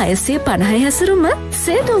ග්‍රෑම් 650 හැසරුම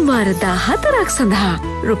සේදුම් වාර 14ක් සඳහා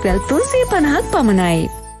රුපියල් 350ක් පමණයි.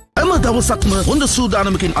 හැම දවසක්ම හොඳ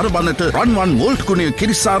සූදානමකින් අරබන්නට රන්වන් මෝල්ට් කුණේ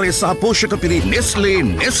කිරිසාරය සහ පෝෂක පිරි නෙස්ලේ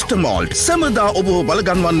නෙස්ටමෝල්ට් සමදා ඔබ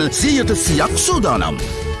බලගන්වන්න 100% සූදානම්.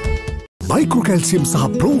 මයික්‍රෝ කැල්සියම් සහ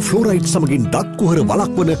ප්‍රෝ ෆ්ලෝරයිඩ් සමගින් දත් කුහර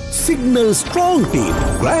වළක්වන signal strong T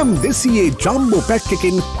gram 200 ජම්බෝ pack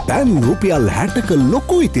එකකින් දැන් රුපියල් 60ක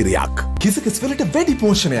ලොකු ඉතිරියක්. කිසිකස් වලට වැඩි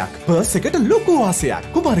පෝෂණයක්, පර්ස් එකට ලොකු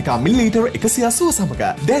වාසියක්. කුමාරිකා මිලිලීටර් 180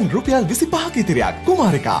 සමග දැන් රුපියල් 25ක ඉතිරියක්.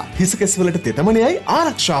 කුමාරිකා හිසකස් වලට තෙතමනයයි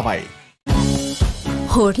ආරක්ෂාවයි.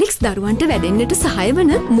 හෝර්ලික්ස් දරුවන්ට වැඩෙන්නට සහාය වන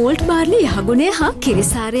මෝල්ට් බාර්ලි යහගුණය හා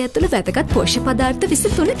කිරිසාරය ඇතුළු වැදගත් පෝෂ්‍ය පදාර්ථ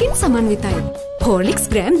 23කින් සමන්විතයි. හෝර්ලික්ස්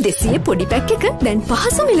ග්‍රෑම් 200 පොඩි පැක් එක දැන්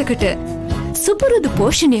පහසු මිලකට. සුපුරුදු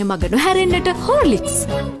පෝෂණය මග නොහැරෙන්නට හෝර්ලික්ස්.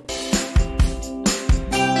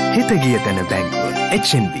 හෙට ගිය තැන බැංකුව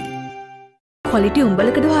HNB. ක්වොලිටි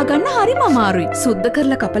උඹලකඩ හොයාගන්න හරිම අමාරුයි. සුද්ධ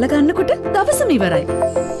කරලා කපලා ගන්නකොට දවසම ඉවරයි.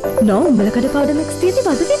 නෝ උඹලකඩ පවුඩර් මික්ස් තියෙදි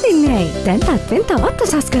වද දෙන්නේ ඇයි? දැන් තත්වෙන් තවත්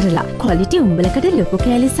උසස් කරලා. ක්වොලිටි උඹලකඩ ලොකු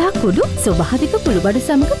කෑලි සහ කුඩු ස්වභාවික කුළුබඩු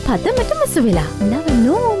සමග පදමට මුසු වෙලා. නව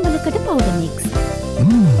නෝ උඹලකඩ පවුඩර් මික්ස්.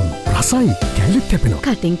 රසයි කැලිත් කැපෙනවා.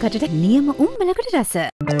 කටින් කටට නියම උඹලකඩ රස.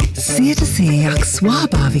 100%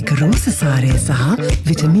 ස්වාභාවික රෝසසාරය සහ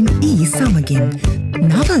විටමින් E සමගින්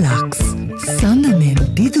නවලක්ස් සඳමෙන්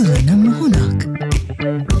දිදුලන මුහුණක්.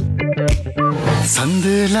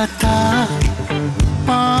 සඳලතා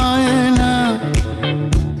පායන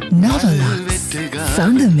නවලක්ස්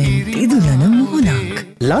සඳමෙන් දිදුලන මුහුණක්.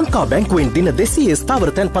 ලංකා බැංකුවෙන් දින 200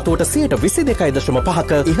 ස්ථාවර තැන්පතුවට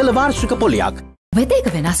 22.5% ඉහළ වාර්ෂික පොලියක්. වෙදේක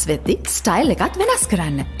වෙනස් වෙද්දි ස්ටයිල් එකත් වෙනස්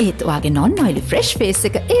කරන්න. ඒත් ඔයාගේ non oily fresh face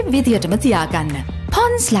එක ඒ විදියටම තියාගන්න.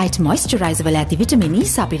 Pond's Light Moisturizer වල ඇති විටමින් E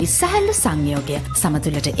සපිරි සැහැල්ලු සංයෝගය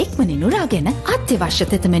සමතුලට ඉක්මනින් උරාගෙන අත්‍යවශ්‍ය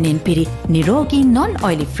තෙතමනින් පිරි නිරෝගී non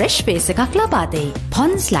oily fresh face එකක් ලබා දෙයි.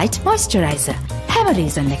 Pond's Light Moisturizer හැම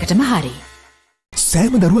රීසන් එකටම හරි.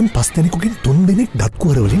 සෑම දරුවන් 5 දෙනෙකුගෙන් 3 දෙනෙක්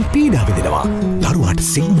දත්කුවර වලින් පීඩා විඳිනවා. දරුවාට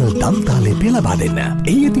සිග්නල් දන්තාලේපය ලබා දෙන්න.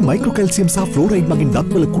 එහි ඇති මයික්‍රෝ කැල්සියම් සහ ෆ්ලෝරයිඩ් මගින්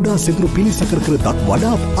දත්වල කුඩා සිදුරු පිළිසකර කර දත්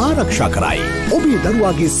වඩා ආරක්ෂා කරයි. ඔබේ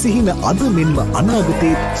දරුවාගේ සිහින අද මෙන්ම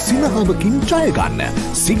අනාගතයේ සිනහවකින් ජය ගන්න.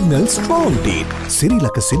 සිග්නල් ස්ට්‍රෝං ටීත්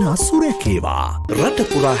සිරිලක සිනා සුරැකේවා. රට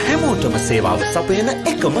පුරා හැමෝටම සේවාව සපයන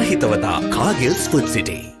එකම හිතවතා කාගිල්ස් ෆුඩ්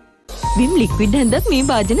සිටි. විම් ලික්විඩ් හැන්දත් මේ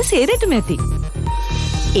වාජන සේරේටම ඇති.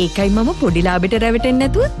 ඒකයි මම පොඩි ලාභෙට රැවටෙන්නේ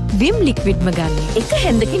නැතුව විම් ලික්විඩ්ම ගන්න. එක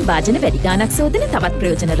හැන්දකින් වාජන වැඩි ගාණක් සෝදන තවත්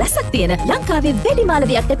ප්‍රයෝජන රැසක් තියෙන ලංකාවේ වැඩි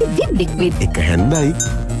මාළවියක් ඇති විම් ලික්විඩ්. එක හැන්දයි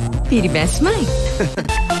පිරිබැස්මයි.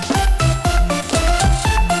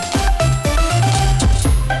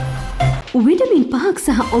 විටමින් 5ක්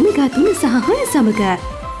සහ ඔමෙගා 3 සහ 6 සමග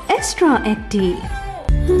extra active.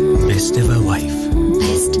 Best ever wife.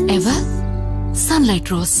 Best ever sunlight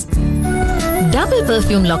rose. Double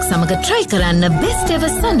perfume lock සමග try කරන්න best ever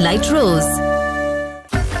sunlight rose.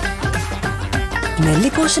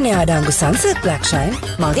 මැල්ලි පෝෂණය ආඩාංගු සන්සර්ට් බ්ලැක් ෂයින්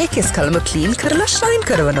මගේ කෙස් කලම ක්ලීන් කරලා ෂයින්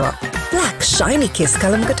කරවනවා. බ්ලැක් ෂයිනි කෙස්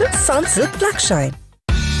කලමකට සන්සර්ට් බ්ලැක් ෂයින්.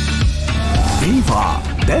 වීවා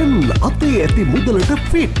දැන් අපේ ඇති මුදලට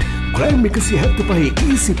ෆිට්. ග්‍රෑම් 175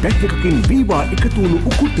 ඊසි පැක් එකකින් වීවා එකතු වුණු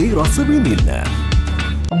උකුතේ රස විඳින්න.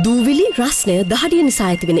 දූවිලි රස්නය දහඩිය නිසා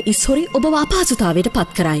ඇතිවෙන ඉස්හොරි ඔබ අපහසුතාවයට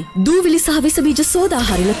පත් කරයි. දූවිලි සහ විසබීජ සෝදා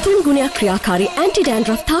හරින 3 ගුණයක් ක්‍රියාකාරී ඇන්ටි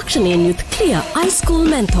ඩෑන්ඩ්‍රෆ් තාක්ෂණයෙන් යුත් ක්ලියර් අයිස් කූල්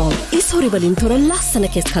මෙන්තෝල් ඉස්හොරි වලින් තොර ලස්සන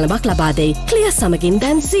කෙස් කලබක් ලබා දෙයි. ක්ලියර් සමගින්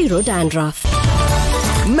දැන් 0 ඩෑන්ඩ්‍රෆ්.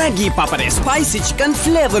 Maggi Papare Spicy Chicken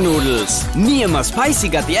Flavor Noodles. නියම ස්පයිසි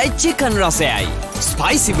ගතියයි චිකන් රසයයි.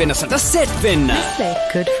 ස්පයිසි වෙනසට සෙට් වෙන්න.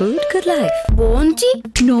 Good food, good life. බෝන්චි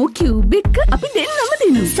no cube එක අපි දෙන්නම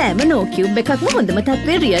දෙනු. සෑම no cube එකක්ම හොඳම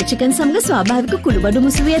තත්ත්වයේ real chicken සමග ස්වාභාවික කුළුබඩු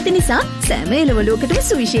මුසුවී ඇති නිසා සෑම එළවලුවකටම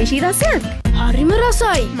සුවිශේෂී රසයක්. හරිම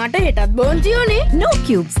රසයි. මට හෙටත් බෝන්චි ඕනේ. No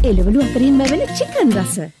cubes එළවලු අතරින් ලැබෙන chicken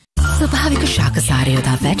රස. ස්වභාවික ශාකසාරය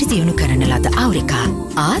යොදා වැඩි දියුණු කරන ලද ආවරිකා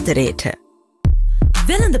ආදරේට.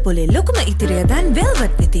 වෙළඳ පොලේ ලොකුම ඉතිරිය දැන්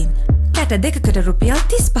වෙල්වට් වෙතින්. කැට දෙකකට රුපියල්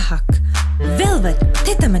 35ක්. වෙල්වට්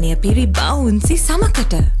තෙතමනිය පිරි බවුන්සි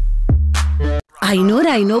සමකට.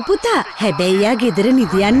 අයිනෝ පුතා හැබැයි යා ගෙදර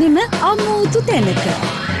නිදියන්නෙම අමෝතු තැනක.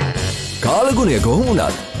 කාලගුණය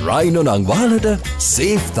කොහොමුණත් රයිනෝ නං වාලට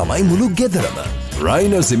සේෆ් තමයි මුළු ගෙදරම.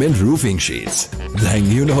 Rhino cement රූෆිං sheets.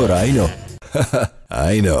 දැන් you know Rhino.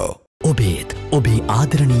 I know. ඔබේත් ඔබේ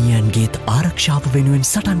ආදරණීයන්ගේත් ආරක්ෂාව වෙනුවෙන්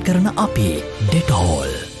සටන් කරන අපේ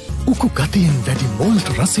ඩෙටෝල්. උකු ගතියෙන් වැඩි මොල්ට්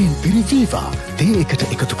රසයෙන් පිරිවීවා තේ එකට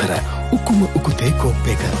එකතු කර උකුම උකුතේ කෝප්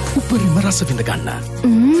එක උපරිම රස විඳ ගන්න.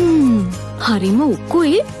 හරිම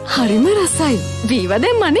උකුයි හරිම රසයි. වීවා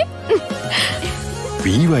දැම්මනේ.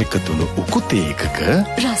 වීවා එකතුණු උකුතේ එකක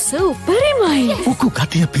රස උපරිමයි. උකු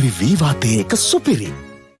ගතිය පිරිවීවා තේ එක සුපිරි.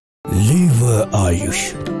 ලීවර් ආයුෂ්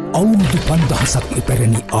අවුරුදු 5000ක්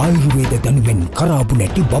ඉපැරණි ආයුර්වේද දැනුමෙන් කරාබු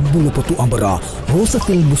නැටි බබ්බුල පොතු අඹරා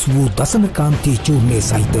රෝසතෙල් මුසු වූ දසනකාන්තී චූර්ණය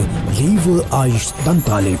සහිත ලීවර් ආයුෂ්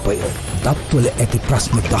දන්තාලේපය දත්වල ඇති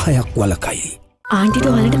ප්‍රශ්න 10ක් වළකයි. ආන්ටිට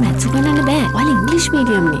ඔයාලට මැත්ස් උගන්වන්න බෑ. ඔයාලා ඉංග්‍රීසි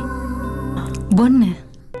මීඩියම්නේ. බොන්න.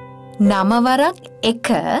 9 වරක්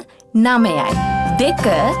 1 9යි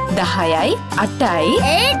 2 10යි 8යි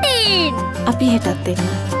 18. අපි හෙටත් එන්න.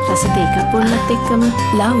 රස දෙකක් බොන්නත් එක්කම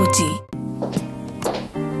ලාවෝචි.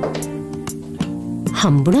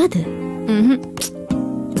 හම්බුණාද?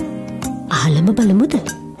 අහලම බලමුද?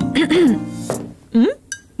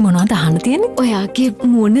 මොනවද අහන්න තියෙන්නේ? ඔයාගේ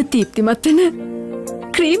මොන දීප්තිමත් වෙන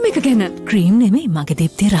ක්‍රීම් එක ගැන. ක්‍රීම් නෙමේ මගේ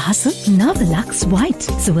දීප්තිය රහස. නව ලක්ස් වයිට්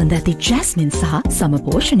සුවඳ ඇති ජැස්මින් සහ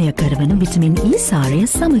සමපෝෂණය කරවන විටමින් E සාරය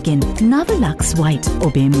සමගින් නව ලක්ස් වයිට්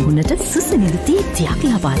ඔබේ මුහුණට සුසිනිඳ දීප්තියක්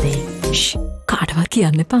ලබා දෙයි. කාටවත්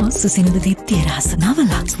කියන්න එපා සුසිනිඳ දීප්තිය රහස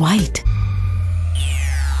නව ලක්ස් වයිට්.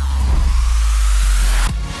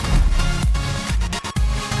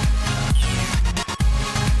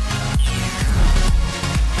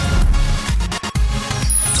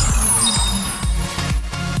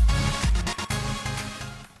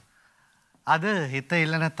 අද හිත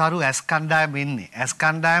ඉල්ලන තරු ඇස් කණ්ඩායම ඉන්නේ. ඇස්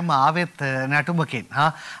කණ්ඩායම ආවෙත් නැටුමකින්.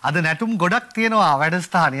 අද නැටුම් ගොඩක් තියෙනවා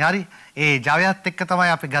වැඩසටහනේ. හරි. ඒ ජවයත් එක්ක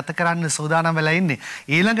තමයි අපි ගත කරන්න සූදානම් වෙලා ඉන්නේ.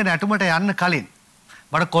 ඊළඟ නැටුමට යන්න කලින්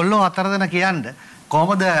මට කොල්ලෝ හතර දෙනා කියන්න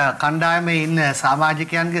කොහොමද කණ්ඩායමේ ඉන්න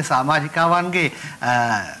සමාජිකයන්ගේ සමාජිකාවන්ගේ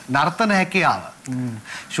නර්තන හැකියාව?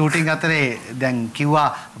 ෂූටින් අතරේ දැන් කිව්වා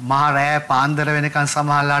මහා රෑ පාන්දර වෙනකන්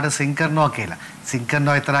සමහරලාට සිං කරනවා කියලා. සිං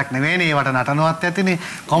කරනවා විතරක් නෙවෙයිනේ ඒවට නටනවත් ඇතිනේ.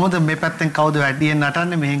 කොහොමද මේ පැත්තෙන් කවුද වැඩියෙන්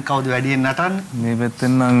නටන්නේ? මෙහෙන් කවුද වැඩියෙන් නටන්නේ? මේ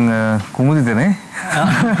පැත්තෙන් නම් කුමුදිතනේ.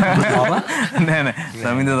 නෑ නෑ.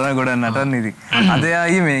 සමින්ද තමයි ගොඩක් නටන්නේ ඉතින්. අද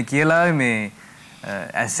ආයේ මේ කියලා මේ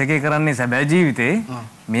ඇස් එකේ කරන්නේ සැබෑ ජීවිතේ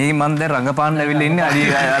මේ මන් දැන් රංගපාන්න ඇවිල්ලා ඉන්නේ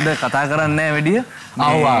අද කතා කරන්නේ නැහැ වැඩිය.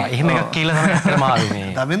 ආවා එහෙම එකක් කියලා තමයි කරමාවි මේ.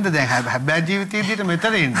 දමින්ද දැන් හැබැයි ජීවිතේ විදිහට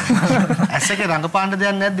මෙතන ඉන්නේ. ඇස් එකේ රංගපාන්න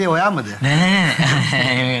දෙයක් නැද්ද ඔයාමද?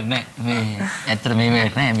 නෑ මේ ඇත්තට මේ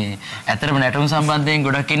නෑ මේ ඇත්තටම නැටුම් සම්බන්ධයෙන්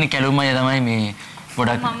ගොඩක් ඉන්නේ කැලුම් අය තමයි මේ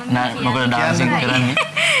ගොඩක් මොකද ඩාන්සින් කරන්නේ.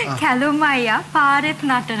 කැලුම් අයියා පාරෙත්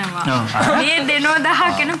නටනවා. මේ දෙනෝ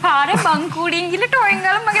දහගෙන පාරේ බංකුඩින් ගිල ටොයින්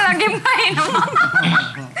ගාලා මගේ ළඟින්ම එනවා.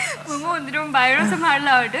 මම උන්දරම් බයිරෝ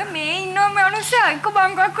සමහරලාවට මේ ඉන්නෝ මනුස්සය එක්ක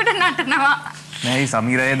බංකුවක් උඩ නටනවා. නෑ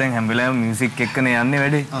සමීරය දැන් හැම වෙලාවෙම මියුසික් එක්කනේ යන්නේ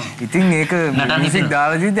වැඩේ. ඉතින් ඒක මියුසික්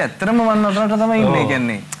දාලා දීද්දි ඇත්තටම මම නටනට තමයි ඉන්නේ.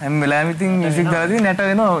 කියන්නේ හැම වෙලාවෙම ඉතින් මියුසික් දාලා දීද්දි නැට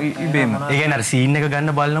වෙනවා ඉබේම. ඒ කියන්නේ අර සීන් එක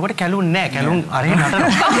ගන්න බලනකොට කැලුම් නෑ. කැලුම් අරේ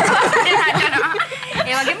නටනවා.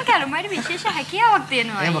 ඒ වගේම කැලුමයිට විශේෂ හැකියාවක්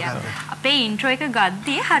තියෙනවා අයියා. අපේ ඉන්ට්‍රෝ එක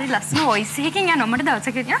ගද්දී හරි ලස්සන වොයිස් එකකින් යනවා. මට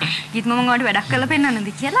දවසක ගීත මම ඔයාලට වැඩක් කරලා පෙන්නන්නද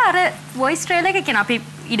කියලා අර වොයිස් ට්‍රේලර් එක කියන අපි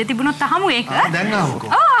ඉඩ තිබුණොත් අහමු ඒක. දැන් අහමුකෝ.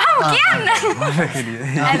 අහමු කියන්න.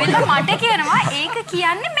 ඇවිල්ලා මට කියනවා ඒක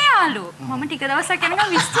කියන්නේ මෙයාලු. මම ටික දවසක් යනකම්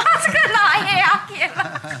විශ්වාස කරලා ආයේ යා කියලා.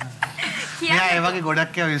 මෙයා ඒ වගේ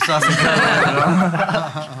ගොඩක් ඒවා විශ්වාස කරනවා.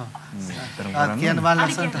 කියන්න බලන්න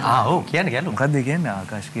ලස්සනට. ඔව් කියන්න කියන්න. මොකද්ද කියන්නේ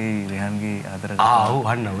ආකාශ්ගේ රෙහන්ගේ ආදර කතාව. ඔව්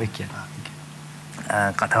අන්න ඔය කියන්නේ.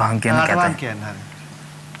 කතාවන් කියන්නේ කතාවන් කියන්නේ හරි.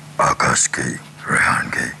 ආකාශ්ගේ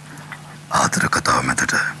රෙහන්ගේ ආදර කතාව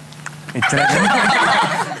මැදට එච්චරයි.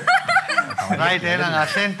 රයිට් එහෙනම්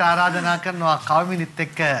අශෙන්ට ආරාධනා කරනවා කවමිනිත්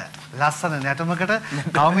එක්ක ලස්සන නැටුමකට.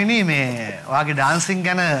 කවමිනි මේ ඔයාගේ ඩාන්සින්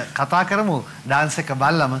ගැන කතා කරමු. ඩාන්ස් එක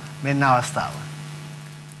බලලම මෙන්න අවස්ථාව.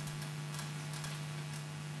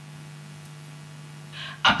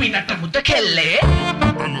 අපි නටමුද කෙල්ලේ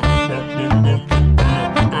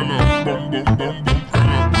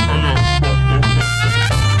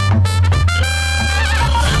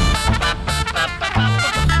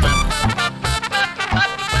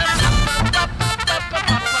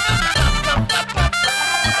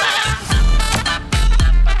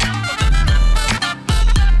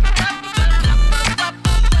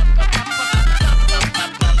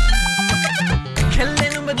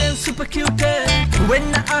super cute when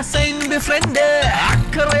I sign be friend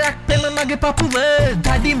akkaroyak pema mage papuwa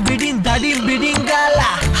dadin bidin gala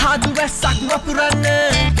hadu wasak wapuranna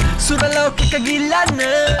suralokika gillanna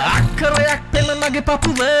akkaroyak pema mage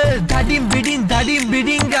papuwa dadin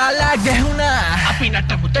bidin gala gehuna api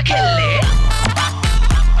natamuta kelle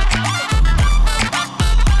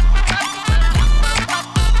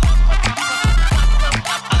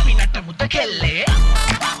api natamuta kelle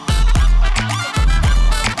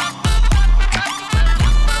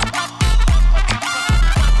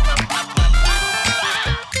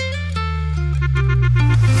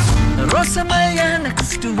Rosamaya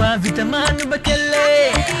nakstuwa vitamanu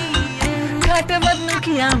bakelle Katawad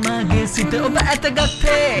kiyamage sita oba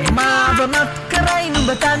atagatte Maawamat karay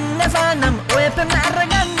nubatanne fanam oya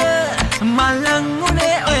pemaraganna Malangune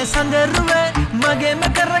oya sandaruwe mage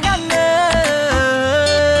makaraganna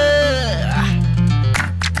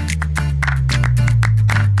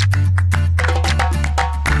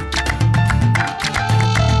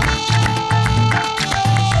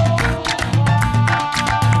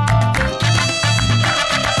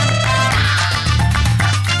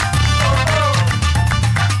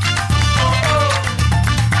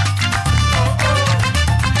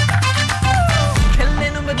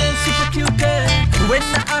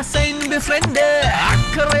friend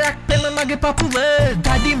akkaroyak pema mage papuwa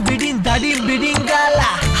dadin bidin gala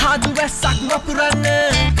hadu wasak wapuranna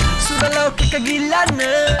ලෝකෙක ගිල්ලන්න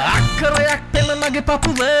අක්කරයක් තෙම මගේ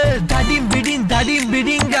පපුව දඩින්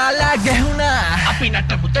බිඩින් ගාලා ගැහුණා අපි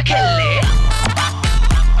නටමුද කෙල්ලේ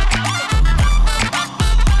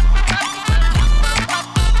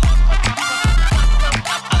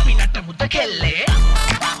අපි නටමුද කෙල්ලේ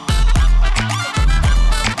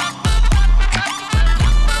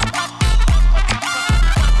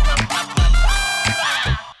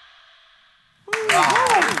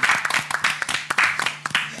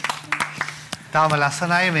තාම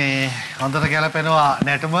ලස්සනයි මේ හොඳට ගැලපෙනවා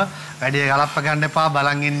නැටුම වැඩි ගලප්ප ගන්න එපා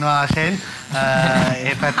බලන් ඉන්නවා ආශෙන්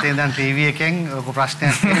ඒ පැත්තේ ඉඳන් ටීවී එකෙන් ලොකු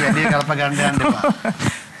ප්‍රශ්නයක් තියෙන වැඩි ගලප්ප ගන්න යන්න එපා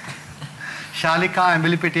ශාලිකා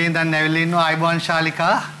ඇඹිලි පිටියේ ඉඳන් ඇවිල්ලා ඉන්නවා අයබෝන්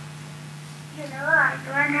ශාලිකා හෙලෝ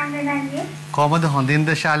අයිබෝන් හම්බෙන්නේ කොහමද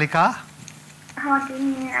හොඳින්ද ශාලිකා හොඳින්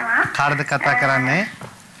ඉන්නවා කාටද කතා කරන්නේ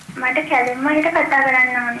මට කැලෙම්ම හිට කතා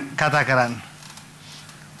කරන්න ඕනේ කතා කරන්න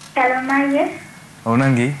කැලෙම්ම අයියේ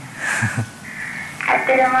ඕනංගි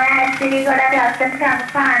ඇත්තටම ඇත්තටි ගොඩක් ලස්සනට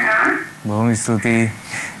රඟපානවා. බොහොම ස්තුතියි.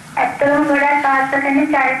 ඇත්තටම ගොඩක් ආස කරන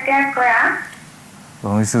චරිතයක් ඔයා.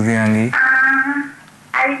 බොහොම ස්තුතියි අංගි.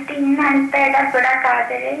 අනිත් ඉන්න අනිත් අයට ගොඩක්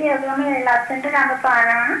ආදරේ. ඒගොල්ලෝ ලස්සනට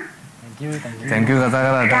රඟපානවා. thank you කතා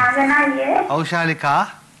කරාට. රාගනායේ. ඔව් ශාලිකා.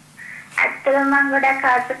 ඇත්තටම මම ගොඩක්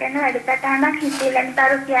ආස කරන වැඩසටහනක් Hitha Illana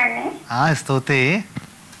Tharu කියන්නේ. ස්තුතියි.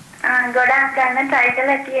 ගොඩක් ගන්න try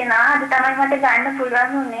කරලා තියෙනවා. අද තමයි මට ගන්න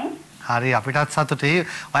පුළුවන් වුනේ. හරි අපිටත් සතුටුයි.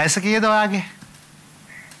 වයස කීයද ඔයාගේ?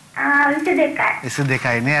 22යි.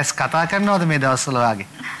 22යි නේ. ඇස් කතා කරනවද මේ දවස්වල ඔයාගේ?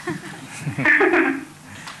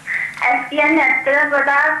 ඇස් කියන්නේ ඇත්තට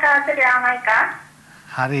ගොඩාක් ආස ඩ්‍රාමා එකක්.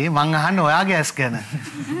 හරි මං අහන්නේ ඔයාගේ ඇස් ගැන.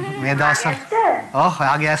 මේ දවස්වල ඔව්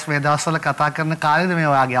ඔයාගේ ඇස් මේ දවස්වල කතා කරන කාලේද මේ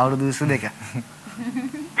ඔයාගේ අවුරුදු 22?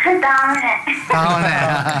 තාම නෑ.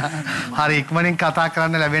 හරි ඉක්මනින් කතා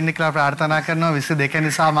කරන්න ලැබෙන්න කියලා ප්‍රාර්ථනා කරනවා 22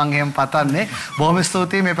 නිසා මම එහෙම පතන්නේ. බොහොම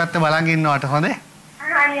ස්තුතියි මේ පැත්ත බලන් ඉන්නවට හොඳේ.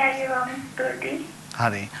 හරි බොහොම ස්තුතියි.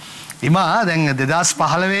 හරි. ඉමා දැන්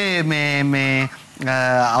 2015 මේ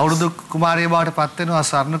අවුරුදු කුමාරිය බවට පත් වෙනවා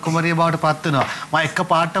ස්වර්ණ කුමාරිය බවට පත් වෙනවා. මම එක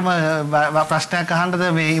පාටම ප්‍රශ්නයක් අහන්නද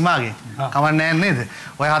මේ ඉමාගේ? කවන්නේ නැහැ නේද?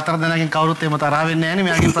 ඔය හතර දෙනාගෙන් කවුරුත් එහෙම තරහ වෙන්නේ නැහැ නේ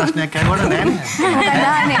මෙයාගෙන් ප්‍රශ්නයක් ඇහුවට නැහැ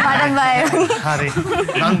නේ. හරි.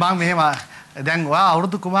 මම මෙහෙම දැන් ඔයා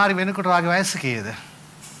අවුරුදු කුමාරි වෙනකොට ඔයාගේ වයස කීයද?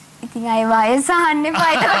 ඉතින් අය වයස අහන්න එපා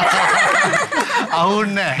ඒක.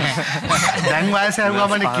 අවුන්නේ. දැන් වයස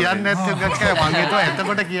අරුවමනේ කියන්නේ නැත්නම් ගක්ක මං හිතුවා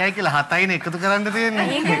එතකොට කියයි කියලා 7යිනේ එකතු කරන්න තියෙන්නේ.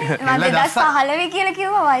 මම 2015 කියලා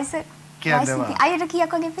කිව්වා වයස. කියන්නේවා. අයියට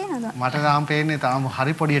කීයක් වගේ පේනවද? මට තාම පේන්නේ තාම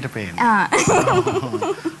හරි පොඩියට පේන්නේ.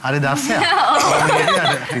 හරි දස්සයක්.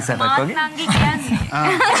 රිසටක් වගේ. නංගි කියන්නේ.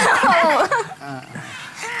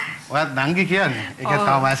 ඔයත් නංගි කියන්නේ. ඒක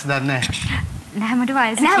තාම වයස දන්නේ නැහැ. නෑ මට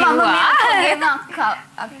වයස කිව්වා.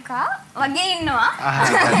 අක්කා වගේ ඉන්නවා.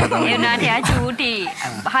 ඒ වුණාට යා චූටි.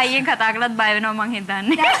 හයියෙන් කතා කළත් බය වෙනවා මං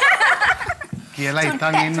හිතන්නේ. කියලා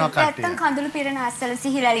හිතන් ඉන්නවා කට්ටිය. නැත්තම් කඳුළු පිරෙන ඇස්සල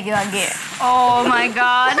සිහිලලිගේ වගේ. Oh my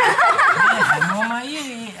god.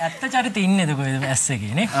 මොමයි ඇත්ත චරිත ඉන්නේද කොහෙද ඇස්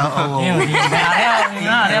එකේ නේ? ඔව්.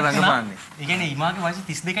 ඒ රංගපාන්නේ. කියන්නේ ඉමාගේ වයස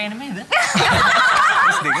 32යි නෙමෙයිද?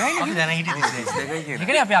 32යි. අපි දැන හිටියේ 32යි කියලා. ඒ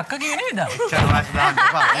කියන්නේ අපි අක්කා කියේ නේද? චරවාස් දාන්න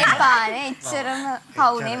එපා. එපානේ එච්චරම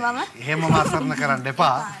පවුනේ මම. එහෙම මාසරණ කරන්න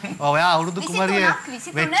එපා. ඔයා අවුරුදු කුමාරිය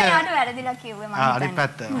වෙච්ච යාට වැරදිලා කිව්වේ මම. අනිත්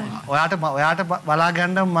පැත්ත. ඔයාට බලා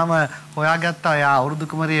ගන්න මම හොයාගත්තා ඔයා අවුරුදු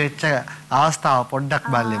කුමාරිය වෙච්ච අවස්ථාව පොඩ්ඩක්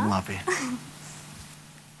බලමු අපි.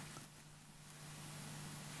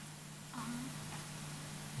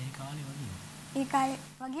 ඒ කාලේ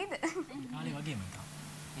වගේද? කාලේ වගේම තමයි.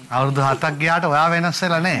 අවුරුදු 7ක් ගියාට ඔයා වෙනස්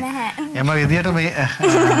වෙලා නැහැ. එම විදියට මේ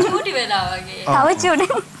චූටි වෙලා වගේ. තව චූටි.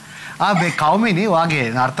 මේ කවුමිනි ඔයාගේ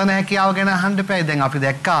නර්තන හැකියාව ගැන අහන්න එපා. දැන් අපි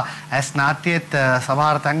දැක්කා ඇස් නාට්‍යයේත්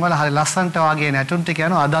සමහර තැන්වල හරි ලස්සනට ඔයාගේ නැටුම් ටික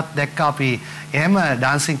යනවා. අදත් දැක්කා අපි එහෙම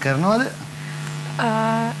ඩාන්සින් කරනවද?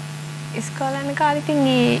 ඉස්කෝලේ යන කාලේ ඉතින්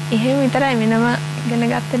එහෙම විතරයි වෙනම ඉගෙන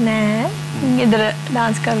ගත්තේ නෑ. ගෙදර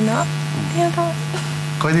ඩාන්ස් කරනවා. ඒක තමයි.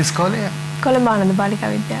 කොයිද ඉස්කෝලේ? කොළඹ ආනන්ද බාලිකා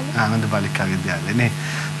විද්‍යාලය. ආනන්ද බාලිකා විද්‍යාලය නේ.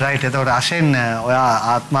 රයිට්. එතකොට ආශෙන් ඔයා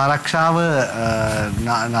ආත්ම ආරක්ෂාව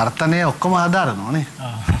නර්තනය ඔක්කොම හදාරනවා නේ.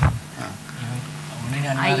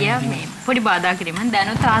 අයියා මේ පොඩි බාධා කිරීමෙන්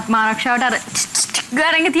දැනුත් ආත්ම ආරක්ෂාවට අර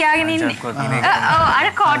ගරංග තියාගෙන ඉන්නේ. ඔව් අර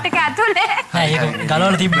කෝට් එක ඇතුලේ. නෑ ඒක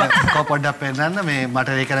ගලවලා තිබ්බා. කො පොඩ්ඩක් පෙන්නන්න මේ මට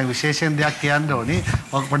ඒක නම් විශේෂයෙන් දෙයක් කියන්න ඕනි.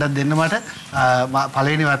 ඔක පොඩ්ඩක් දෙන්න මට.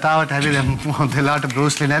 පළවෙනි වතාවට හැබැයි දැන් මොදලාට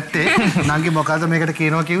බෲස්ලි නැත්තේ. නංගි මොකද්ද මේකට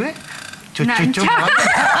කියනවා කිව්වේ? චුචුචු.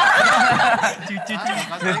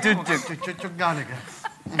 චුචුචු ගානක.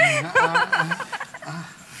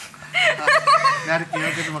 යාර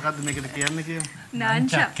කියනකොට මොකද්ද මේකට කියන්නේ කියමු.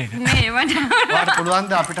 නාන්චා. මේ මට. ඔයාලට පුළුවන්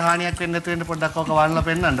ද අපිට හානියක් වෙන්නේ නැතු වෙන්න පොඩ්ඩක් ඔක වන්නලා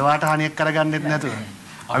පෙන්නන්න. ඔයාලට හානියක් කරගන්නෙත් නැතුව.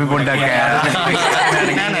 අපි පොඩ්ඩක්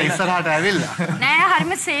නෑ ඉස්සරහට ඇවිල්ලා. නෑ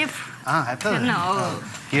හරිම සේෆ්. ඇත්තද?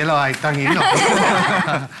 කියලා හිතන් ඉන්නවා.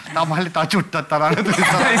 තමයිලි තා චුට්ටක් තරන්න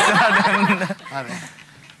ඉස්සරහට යන්න. හරි.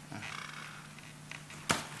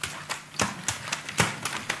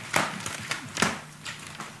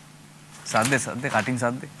 සද්දේ කටින්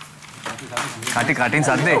සද්දේ. කටින්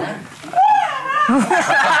සද්දේ.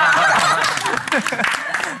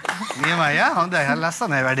 නියමයි හොඳයි හරි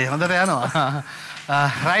ලස්සනයි වැඩේ හොඳට යනවා.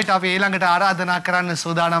 රයිට් අපි ඊළඟට ආරාධනා කරන්න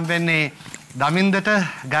සූදානම් වෙන්නේ දමින්දට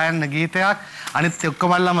ගයන්න ගීතයක්. අනිත්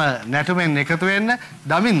ඔක්කොමල්ලම නැටුමෙන් එකතු වෙන්න.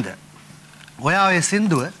 දමින්ද ඔයා ඔය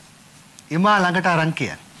සින්දුව ඉමා ළඟට අරන්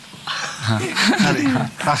කියන්න. හරි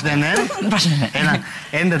ප්‍රශ්න නැහැ. ප්‍රශ්න නැහැ. එහෙනම්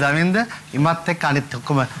එන්න දමින්ද ඉමත් එක්ක අනිත්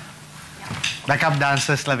ඔක්කොම backup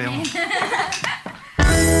dancers ලැබෙමු.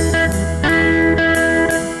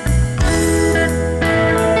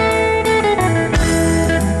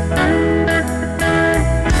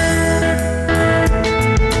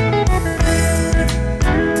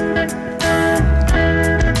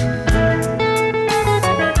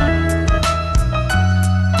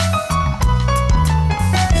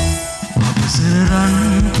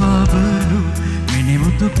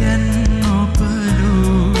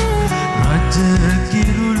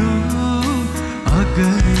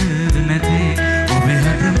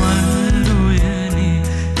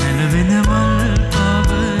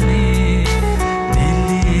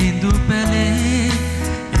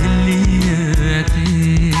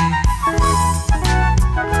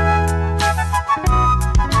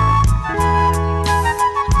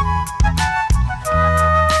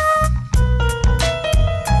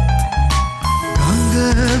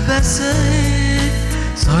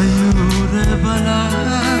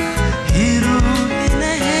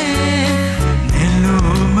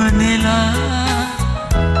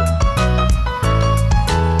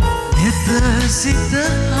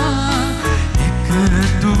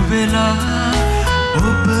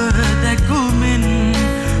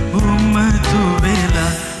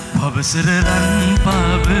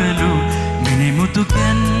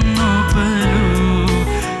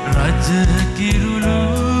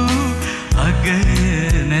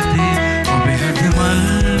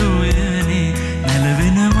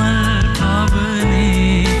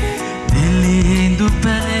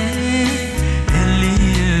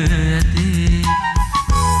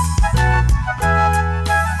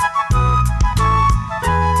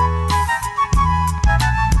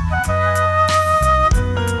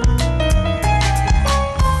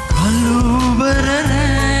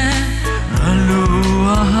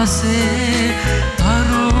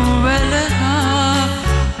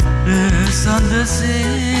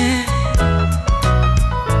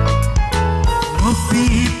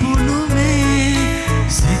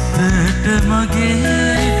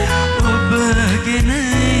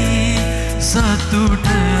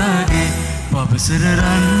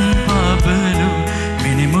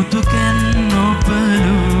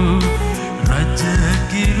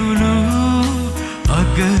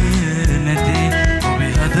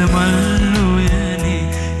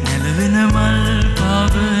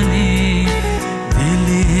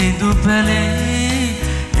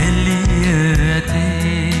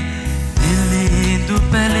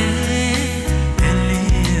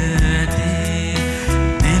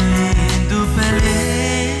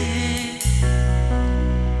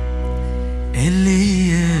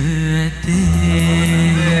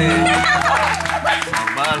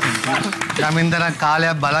 දමින්දරන්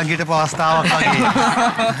කාලයක් බලන් හිටපු අවස්ථාවක් වගේ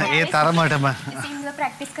ඒ තරමටම සින්දුව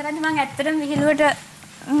ප්‍රැක්ටිස් කරද්දි මම ඇත්තටම විහිළුවට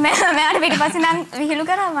මෑට පිටිපස්සේ නම් විහිළු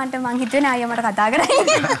කරා මම හිතුවේ අයියා මට කතා කරයි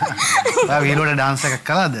කියලා. ඔයා විහිළුවට ඩාන්ස් එකක්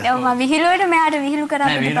කළාද? ඔව් මම විහිළුවට මෑට විහිළු කරා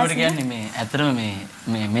පිටිපස්සේ. විහිළුවට කියන්නේ මේ ඇත්තටම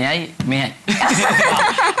මෙයයි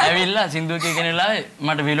ඇවිල්ලා සින්දුව කියන වෙලාවේ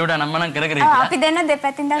මට විහිළුවට අනම්මනම් කර හිටියා. අපි දෙන්න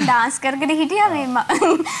දෙපැත්තෙන් දැන් ඩාන්ස් කරගෙන හිටියා මේ මම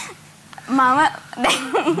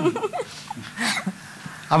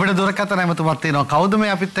අපිට දුරකථන ඇමතුමක් තියෙනවා. කවුද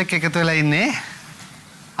මේ අපිත් එක්ක එකතු වෙලා ඉන්නේ?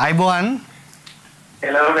 අයිබෝන්.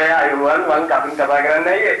 හෙලෝ මේ අයිබෝන් මං කසුන් කතා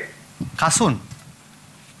කරන්නේ අයියේ. කසුන්.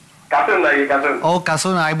 කසුන් අයියේ කසුන්. ඔව්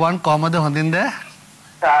කසුන් අයිබෝන් කොහමද හොඳින්ද?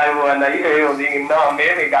 අයිබෝන් අයියේ හොඳින් ඉන්නවා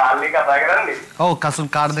මේ ගාල්ලි කතා කරන්නේ. ඔව් කසුන්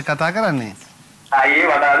කාටද කතා කරන්නේ? අයියේ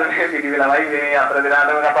වඩාද මේ පිටිවිලමයි මේ අතර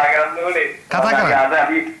දිනාටම කතා කරන්න ඕනේ. කතා කරන්න.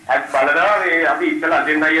 අපි බලනවා මේ අපි ඉස්සලා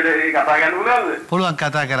අදින්න අයියේ කතා කරන්න පුළුවන්ද? පුළුවන්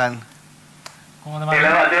කතා කරන්න. කොහොමද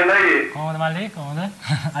මල්ලි? කොහොමද මල්ලි? කොහොමද?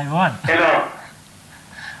 අයිබෝන්. හෙලෝ.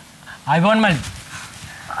 අයිබෝන් මල්ලි.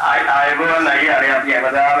 අයිබෝන් අයියේ අර අපි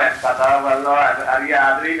හැමදාම කතා කරනවා. හරි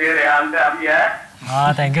ආදරේ මේ රයන්ට අපි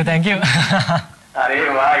thank you.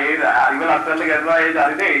 අරේ වා ඒ හරිම ලස්සනට කරනවා ඒ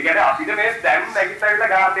චරිතේ. ඒ කියන්නේ අපිට මේ දැන් නැගිටලා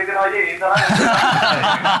ගාත් දෙනවා ඒ තරම්.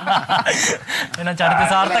 එහෙනම් චරිත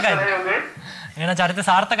සාර්ථකයිද? එහෙනම් චරිත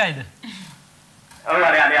සාර්ථකයිද? ඔව්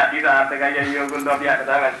අර අති සාර්ථකයි අයියෝ ඔයගොල්ලෝ අපි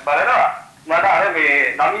අකටා බලනවා. මට අර මේ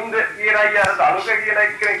නමින්ද කියන අයියා අර අනුක කියන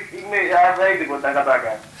එක්කෙනෙක් ඉන්නේ යාසයිද පොඩ්ඩක්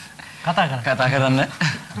කතා කරන්න.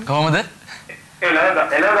 කොහොමද? හෙලෝ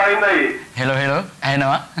නමින්දයි. හෙලෝ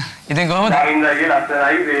ඇහෙනවා. ඉතින් කොහොමද? නමින්දයි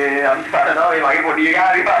ලස්සනයි මේ අපි පාඩනවා මේ මගේ පොඩි එකා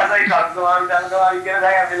හරි පාසයි සංගවාමි කියන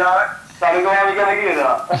දැන් අපිලා සංගවාමි කියන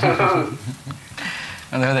කියනවා.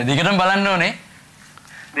 හොඳයි දිගටම බලන්න ඕනේ.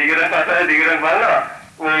 දිගටම බලනවා.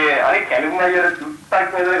 මේ අනිත් කැලුම් අයියර දුක්ටක්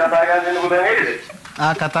නේද කතා කරන්න දෙන්න පුළුවන් නේද?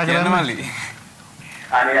 කතා කරන්න මල්ලි.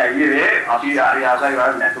 අනේ අයියේ අපි හරි ආසයි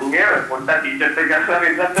වань නැතුන්ගේ පොඩ්ඩක් ටීචර්ස් එක ගස්සා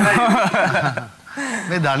වෙන්නත් තමයි.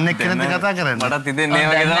 මේ දන්නේ කෙනෙක්ද කතා කරන්නේ? මටත් හිතෙන්නේ ඒ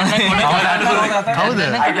වගේ තමයි. කවුද?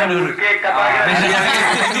 අයියා මුරුකේ කතා කරන්නේ.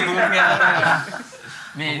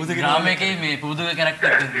 මේ ග්‍රාමයේ මේ පුදුගේ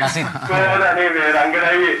කැරක්ටර් ලසින්. කොහොමද මේ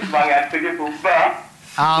රංගනයි මම ඇත්තටම පුබ්බා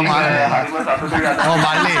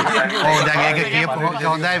මල්ලි දැන් ඒක කියපු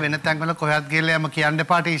හොඳයි වෙන තැන්වල කොහෙවත් ගිහලා යම කියන්න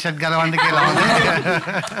එපා ටී-ෂර්ට් ගලවන්න කියලා හොඳයි.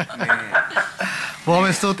 බොහොම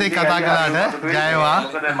ස්තුතියි කතා කළාට. ජයවා.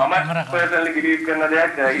 මොකද මම පර්සනලි බිලීව් කරන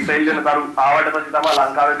දෙයක් Hitha Illana Tharu ආවට පස්සේ තමයි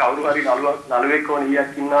ලංකාවේ කවුරු හරි නළුවෙක් ඕන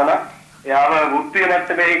ඊයක් ඉන්නවා නම් එයාම වෘත්තීය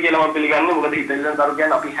මට්ටමේ කියලා මම පිළිගන්නවා. මොකද Hitha Illana Tharu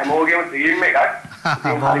කියන්නේ අපි හැමෝගෙම ටීම් එකක්.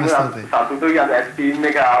 සතුටුයි අද ටීම්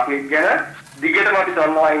එක ආපු එක ගැන දිගටම අපි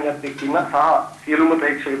සොන්නායින්වත් එක්ක ඉන්න සහ සියලුම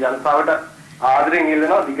ප්‍රේක්ෂක ජනතාවට ආදරෙන්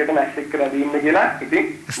ඉල්ලනවා දිගටම ඇක්සෙප්ට් කරලා දෙන්න කියලා. ඉතින්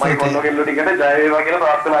මම කොන්නෝගෙල්ලෝ ටිකට ජය වේවා කියලා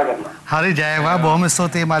ප්‍රාර්ථනා කරනවා. හරි ජය වේවා. බොහොම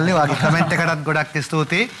ස්තුතියි මල්ලි. වාගේ කමෙන්ට් එකටත් ගොඩක්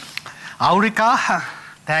ස්තුතියි. අවුරිකා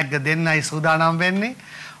ටැග් දෙන්නයි සූදානම් වෙන්නේ.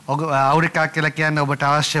 අවුරිකා කියලා කියන්නේ ඔබට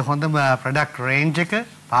අවශ්‍ය හොඳම ප්‍රොඩක්ට් රේන්ජ් එක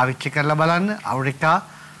පාවිච්චි කරලා බලන්න. අවුරිකා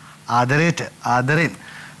ආදරෙන්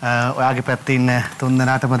ඔයාගේ පැත්තේ ඉන්න තුන්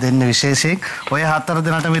දෙනාටම දෙන්න විශේෂයෙන්. ඔය හතර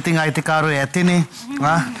දෙනාටම ඉතින් අයිතිකාරයෝ ඇතිනේ.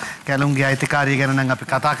 කැලුම්ගේ අයිතිකාරිය ගැන නම් අපි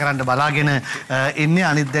කතා කරන්න බලාගෙන ඉන්නේ.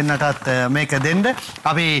 අනිත් දෙන්නටත් මේක දෙන්න.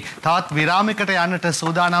 අපි තවත් විරාමයකට යන්නට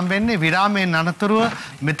සූදානම් වෙන්නේ. විරාමයෙන් අනතුරුව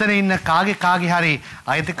මෙතන ඉන්න කාගේ හරි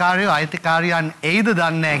අයිතිකාරයන් එයිද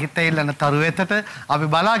දන්නේ Hitha Illana Tharu වෙතට අපි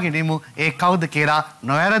බලාගෙන ඉමු. ඒ කවුද කියලා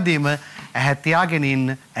නොවැරදීම ඇහැ තියාගෙන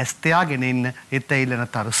ඉන්න, ඇස් තියාගෙන ඉන්න Hitha Illana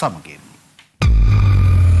Tharu සමගින්.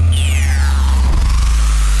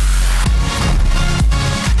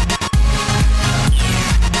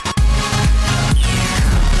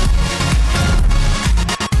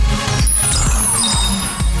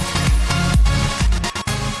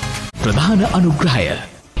 ප්‍රධාන අනුග්‍රහය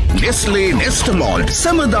Nestle Nestamalt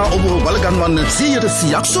සමදා ඔබ බලගන්වන්න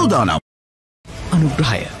 100% සූදානම්.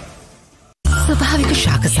 අනුග්‍රහය ස්වභාවික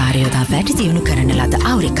ශාකසාරයෝදා වැඩි දියුණු කරන ලද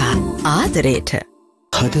අවරිකා ආදරයට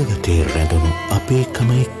හදවතේ රැඳුණු අපේකම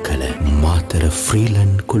එක්කල මාතර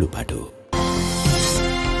ෆ්‍රීලන් කුළුපඩු.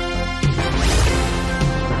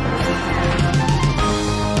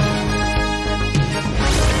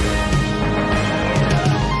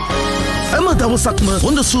 දවසක්ම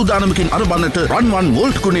හොඳ සූදානමකින් අරබන්නට රන්වන්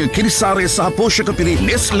මෝල්ට් කුණේ කිරිසාරය සහ පෝෂක පිරි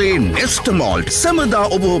Nestle Nestamalt සමදා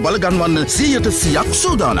ඔබ බලගන්වන්න 100%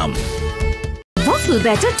 සූදානම්. Waffle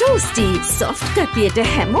batter toasty soft කපියට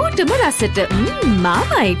හැමෝටම රසට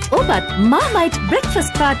Marmite ඔබත් Marmite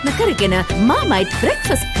breakfast partner කරගෙන Marmite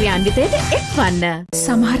breakfast ක්‍රියාන්විතයට එක්වන්න.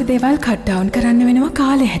 සමහර දේවල් කට් ඩවුන් කරන්න වෙනවා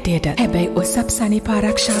කාලේ හැටියට. හැබැයි ඔසප් සනීප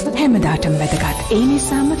ආරක්ෂාව හැමදාටම වැදගත්. ඒ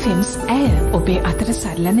නිසාම ෆිම්ස් ඇය ඔබේ අතට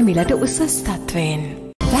සරලන මිලට උසස් තත්වයෙන්.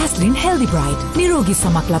 Vaseline Healthy Bright නිරෝගී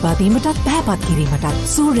සමක් ලබා දීමටත් පැහැපත් කිරීමටත්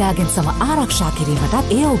සූර්යාගෙන් සම ආරක්ෂා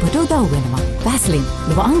කිරීමටත් එය ඔබට උදව් වෙනවා. Vaseline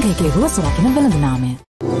නව අංගයේ රුවසුරකින වෙළඳ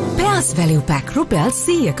පෑස් වැලියු පැක් රුපියල්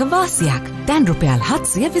 100ක වාසියක්. දැන් රුපියල්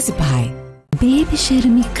 725යි. බේබි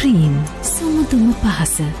ෂර්මි ක්‍රීම් සුමුදුම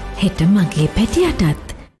පහස හෙට මගේ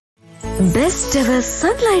පැටියටත්. Best ever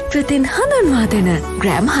sunlight වෙතින් හඳුන්වා දෙන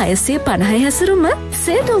ග්‍රෑම් 650 හැසරුම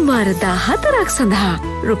සේතුම් වාර 14ක් සඳහා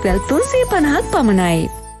රුපියල් 350ක් පමණයි.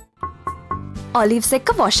 ඔලිව්ස් එක්ක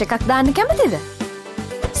වොෂ් එකක් දාන්න කැමතිද?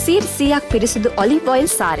 100ක් පිරිසිදු ඔලිව් ඔයිල්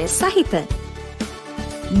සාරය සහිත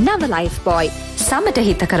නව ලයිෆ් බොයි සමට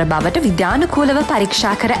හිතකර බවට විද්‍යානුකූලව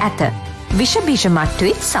පරීක්ෂා කර ඇත. විෂ බීජ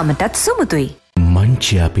මට්ටුයි සමටත් සුමුදුයි.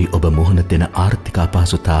 මංචි අපි ඔබ මුහුණ දෙන ආර්ථික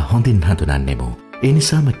අපහසුතා හොඳින් හඳුනන්නෙමු. ඒ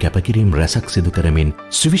නිසාම කැපකිරීම් රැසක් සිදු කරමින්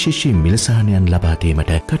සුවිශේෂී මිලසහනයන් ලබා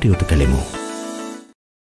දීමට කටයුතු කළෙමු.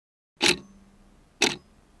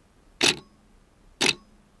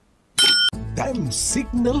 දැන්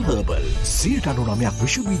සිග්නල් හර්බල් 99ක්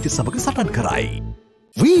විශ්ව බීජ සමග සටන් කරයි.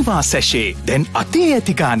 වීවා සැෂේ දැන් අතේ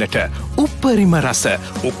ඇති ගානට උප්පරිම රස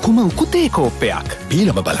ඔක්කොම උකුතේ කෝප්පයක්.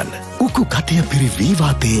 පීලම බලන්න. උකු කටය පිරි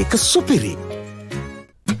වීවා තේ එක සුපිරි.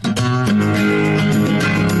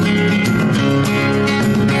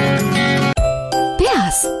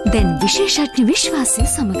 දැන් විශේෂඥ විශ්වාසය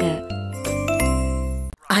සමග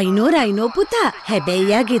අයිනෝ පුතා හැබැයි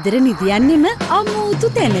යා ගෙදර නිදියන්නෙම අමුතු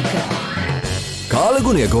තැනක.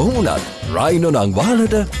 කාලගුණය කොහොමුණත් රයිනෝ නං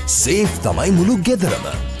වාලට සේෆ් තමයි මුළු ගෙදරම.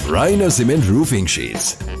 Rhino Cement Roofing Sheets.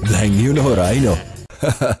 Then you know Rhino.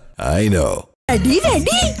 I know.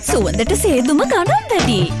 වැඩි සුවඳට සේදුම ගණන්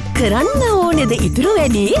වැඩි. කරන්න ඕනෙද ඉතුරු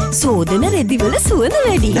වැඩි සෝදන රෙදිවල සුවඳ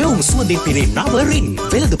වැඩි. නැවුම් සුවඳින් පිරේ නව රින්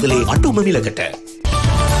වෙළඳපොලේ අඩුම මිලකට.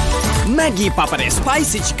 Maggi Papare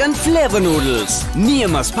Spicy Chicken Flavor Noodles.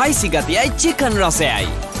 නියම ස්පයිසි ගතියයි chicken රසයයි.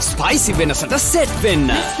 ස්පයිසි වෙනසට සෙට්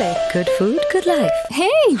වෙන්න. Good food, good life.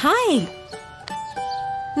 Hey, hi.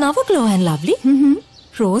 නව Glow and Lovely.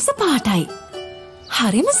 රෝස පාටයි.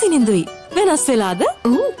 හරිම සිනිඳුයි. වෙනස් වෙලාද?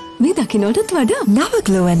 මේ දකින්නටත් වඩා නව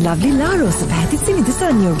Glow and Lovely ලා රෝස පැහැති සිනිඳු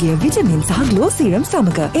සංයෝගය විටමින් සහ ග්ලෝ සීරම්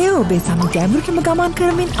සමග එය ඔබේ සම ගැඹුරටම ගමන්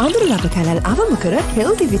කරමින් අඳුරු ලබ කැලල් අවම කර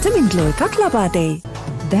හෙල්ති විටමින් ග්ලෝ එකක් ලබා දෙයි.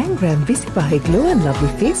 දැන් gram 25 Glow and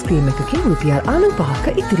Lovely face cream එකකින් රුපියල්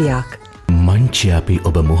 95ක ඉතිරියක්. මංචි අපි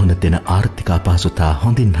ඔබ මුහුණ දෙන ආර්ථික අපහසුතා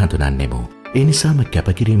හොඳින් හඳුනන්නෙමු. ඒ නිසාම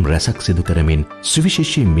කැපකිරීම් රැසක් සිදු කරමින්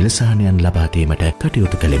සුවිශේෂී මිලසහනයන් ලබා දීමට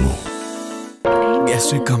කටයුතු කළෙමු.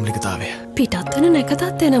 ගැස්ට්‍රික් කම්ලිකතාවය පිටත් වෙන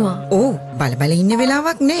නැකතත් එනවා. ඕ බල ඉන්න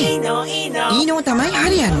වෙලාවක් නෑ. ඊනෝ තමයි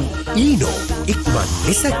හරියන්නේ. ඊනෝ ඉක්මන්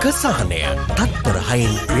නිසක සහනය තත්පර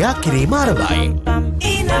 6න් ක්‍රියා කිරීම ආරම්භයි.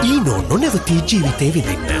 ඊනෝ නොනවති ජීවිතේ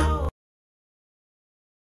විඳින්න.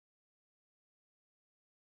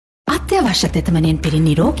 අත්‍යවශ්‍ය තෙතමනෙන් පිරි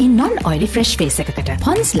නිරෝගී non oily fresh face එකකට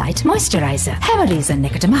Pond's Light Moisturizer have a reason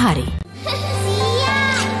එකටම හරි.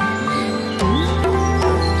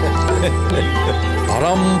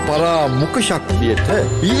 පරම්පරා මුඛ ශක්තියට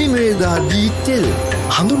ඉරිමේදාදී තෙල්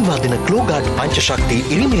හඳුන්වා දෙන ග්ලෝගාඩ් පංචශක්ති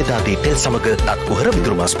ඉරිමේදාදී තෙල් සමග දත් කුහර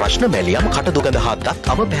විදුරුමස් ප්‍රශ්න මැලියම් කටදුගඳ හා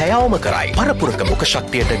දත් අම භෑයාවම කරයි. පරපුරක මුඛ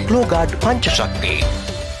ශක්තියට ග්ලෝගාඩ් පංචශක්ති.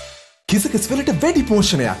 කිසකස් වලට වැඩි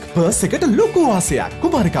පෝෂණයක් පර්ස් එකට ලොකු වාසියක්.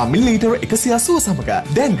 කුමාරිකා මිලිලීටර් 180 සමග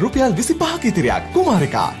දැන් රුපියල් 25ක ඉතිරියක්.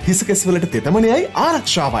 කුමාරිකා හිසකස් වලට තෙතමනයයි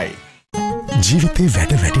ආරක්ෂාවයි. ජීවිතේ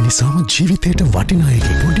වැඩ වැඩි නිසාම ජීවිතයට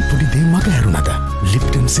වටිනායකි පොඩි දේ මග හැරුණද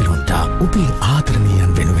ලිප්ටන් සිලොන්ටා ඔබේ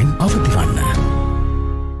ආදරණීයන් වෙනුවෙන් අවදිවන්න.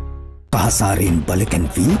 පහසාරයෙන් බලකැන්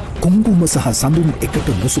වී කුංකුම සහ සඳුන්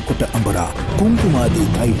එකට මුසුකොට අඹරා කුංකුමාදී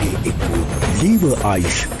තෛලයේ එක් වූ ලීවර්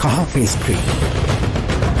ආයුෂ් කහ ෆේස් ක්‍රීම්.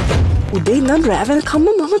 උදේ ඉඳන් රැවල්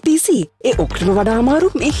කම්ම මම බිසි. ඒ ඔක්ටම වඩා අමාරු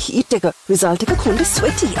මේ හීට් එක. රිසල්ට් එක කොණ්ඩේ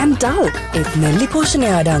ස්වෙටි and dull. ඒත් නෙල්ලි පෝෂණය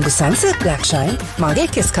ආඩාංගු සන්සෙට් බ්ලැක් ෂයින් මගේ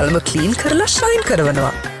කෙස් කලම ක්ලීන් කරලා ෂයින්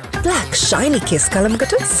කරවනවා. බ්ලැක් ෂයිනි කෙස්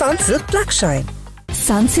කලමකට සන්සිල්ක් බ්ලැක් ෂයින්.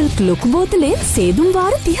 සන්සිල්ක් ලොකු බෝතලේ සේදුම්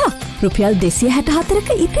වාර 30ක්. රුපියල් 264ක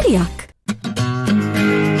ඉතිරියක්.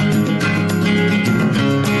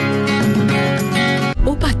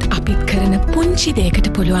 ඔබත් අපිත් කරන පුංචි දෙයකට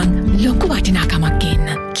පුළුවන් ලොකු වටිනාකමක්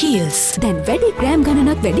ගන්න. කීල්ස් දැන් වැඩි ග්‍රෑම්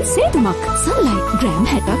ගණනක් වැඩි සේදුමක්. සන්ලයිට් ග්‍රෑම්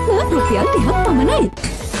 60ක් රුපියල් 30ක් පමණයි.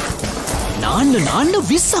 නාන්න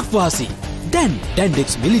 20ක් වාසි. දැන්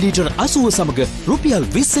ඩැන්ඩෙක්ස් මිලිලීටර් 80 සමග රුපියල්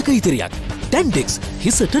 20ක ඉතිරියක්. ඩැන්ඩෙක්ස්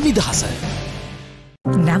හිසට නිදහස.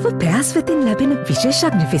 නව පෑස් වෙතින් ලැබෙන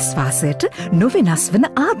විශේෂඥ විශ්වාසයට නොවෙනස් වන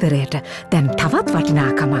ආදරයට දැන් තවත්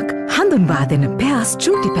වටිනාකමක් හඳුන්වා දෙන පෑස්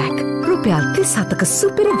චූටි පැක් රුපියල් 37ක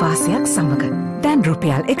සුපිරි වාසියක් සමග දැන්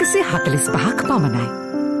රුපියල් 145ක් පමණයි.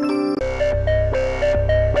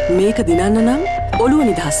 මේක දිනන්න නම් ඔළුව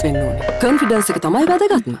නිදහස් වෙන්න ඕනේ. කොන්ෆිඩන්ස් එක තමයි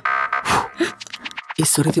වැදගත්ම.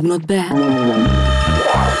 ඉස්සර තිබුණොත් බෑ.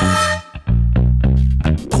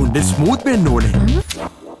 කොණ්ඩේ ස්මූත් වෙන්න ඕනේ.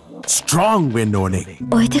 ස්ට්‍රෝං වෙන්න ඕනේ.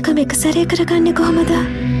 ඔය දෙකම එක සැරේ කරගන්නේ කොහමද?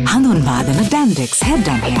 හඳුන්වා දෙන ඩැන්ඩෙක්ස්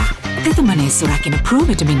head and hair. තෙතමනේ සුරකින pro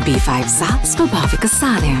vitamin B5 සහ ස්වභාවික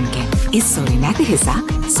සාරයන්ගෙන්. ඉස්සොරි නැති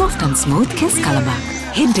හිසක් soft and smooth කෙස් කලබක්.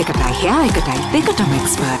 හෙඩ් එකටයි හෙයා එකටයි දෙකටම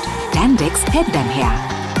එක්ස්පර්ට්. ඩැන්ඩෙක්ස් head and hair.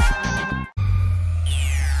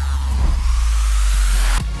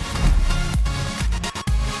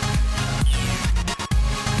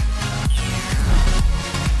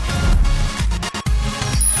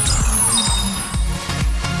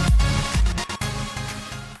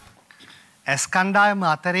 ඇස් කණ්ඩායම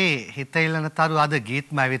අතරේ හිත ඉල්ලන තරු අද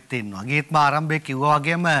ගීත්ම ඇවිත් ඉන්නවා. ගීත්ම ආරම්භයේ කිව්වා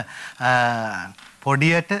වගේම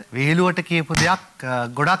පොඩියට විහිළුවට කියපු දෙයක්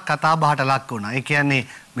ගොඩක් කතා බහට ලක් වුණා. ඒ කියන්නේ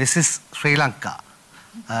මිසිස් ශ්‍රී ලංකා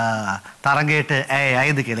තරගයට ඇයි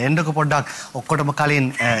ඇයිද කියලා. එන්නකො පොඩ්ඩක් ඔක්කොටම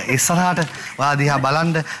කලින් ඉස්සරහට ඔයා දිහා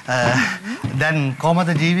බලන්න. දැන්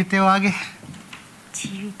කොහමද ජීවිතේ වාගේ?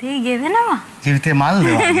 ජීවිතේ ගෙවෙනවා. ජීවිතේ මල්ද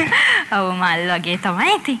වගේ. ඔව් මල් වගේ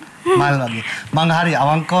තමයි ඉතින්. මල් වගේ. මං හරි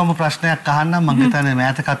අවංකවම ප්‍රශ්නයක් අහන්නම්. මං හිතන්නේ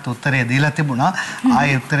මෑතකත් උත්තරේ දීලා තිබුණා.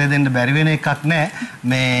 ආයේ උත්තරේ දෙන්න බැරි වෙන එකක් නෑ.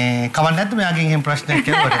 මේ කවන්න නැද්ද මෙයාගෙන් එහෙම ප්‍රශ්නයක්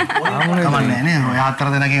කෙරුවට? කවන්නේ නෑ. ඔය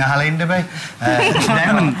හතර දෙනාගෙන් අහලා ඉන්න බෑ.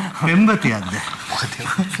 දැන් පෙම්වතියක්ද?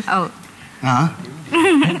 ඔව්.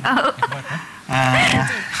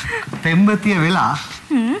 පෙම්වතිය වෙලා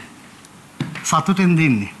සතුටෙන්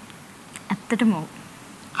දින්නේ. ඇත්තටම ඔව්.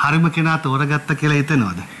 හරිම කෙනා තෝරගත්ත කියලා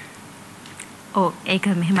හිතනවද? ඔව් ඒක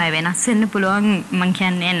මෙහෙමයි වෙනස් වෙන්න පුළුවන් මං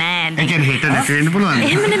කියන්නේ නෑ. ඒ කියන්නේ හිත නැති වෙන්න පුළුවන්.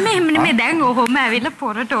 එහෙම නෙමෙයි දැන් ඔහොම ඇවිල්ලා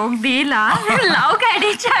පොර ටෝක් දීලා ලව්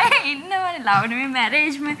කැඩිච්චා ඉන්නවනේ ලව් නෙමෙයි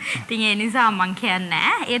මැරේජ්ම. ඉතින් ඒ නිසා මං කියන්නේ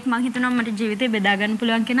නෑ. ඒත් මං හිතනවා මට ජීවිතේ බෙදා ගන්න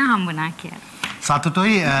පුළුවන් කෙනා හම්බුණා කියලා.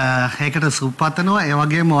 සතුටුයි ඒකට සුපපතනවා. ඒ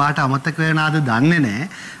වගේම ඔයාට අමතක වෙනාද දන්නේ නෑ.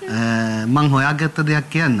 මං හොයාගත්ත දෙයක්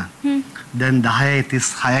කියන්න. දැන්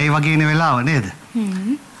 10:36යි වගේනේ වෙලාව නේද?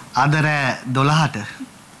 අද රෑ 12ට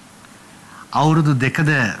අවුරුදු දෙකද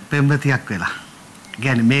පෙම්වතියක් වෙලා.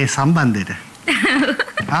 කියන්නේ මේ සම්බන්ධෙට.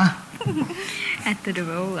 ඇත්තටම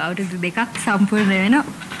අවුරුදු දෙකක් සම්පූර්ණ වෙනවා.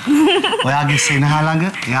 ඔයාගේ සෙනහ ළඟ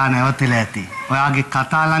එයා නැවතිලා ඇති. ඔයාගේ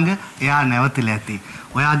කතා ළඟ එයා නැවතිලා ඇති.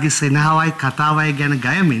 ඔයාගේ සෙනහවයි කතාවයි ගැන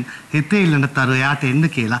ගයමින් හිත ඉල්ලන තරු එයාට එන්න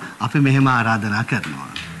කියලා අපි මෙහෙම ආරාධනා කරනවා.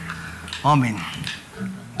 ආමෙන්.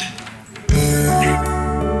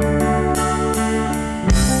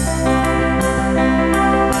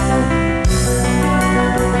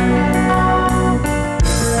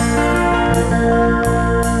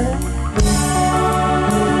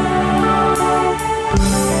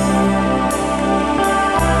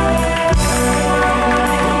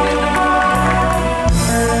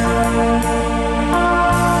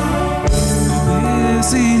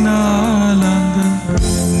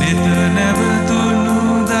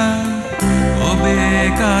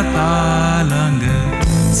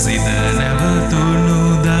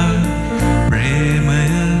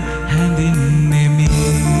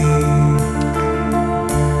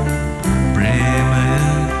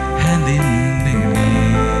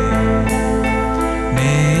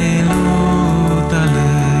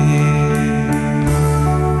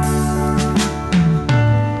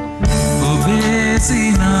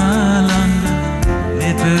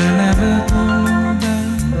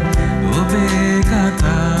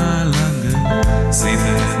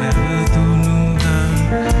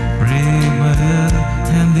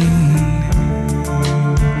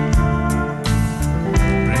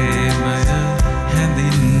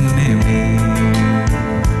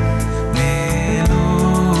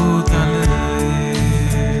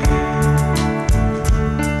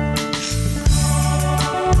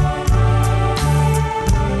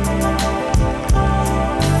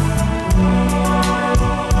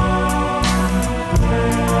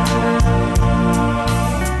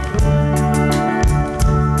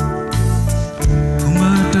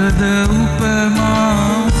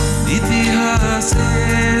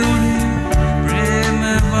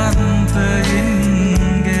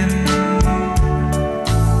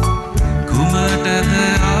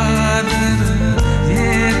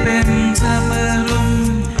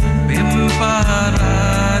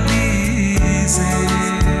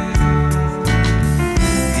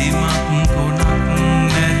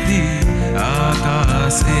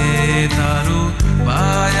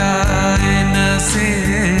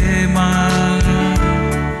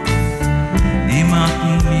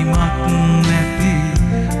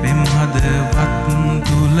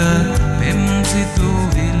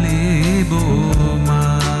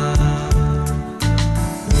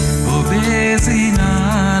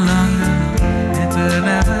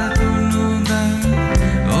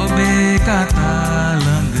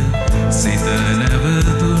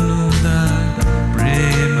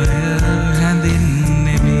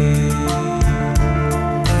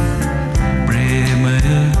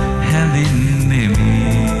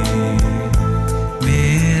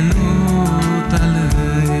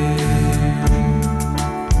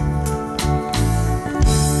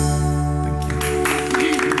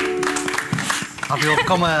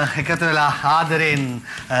 එකතු වෙලා ආදරෙන්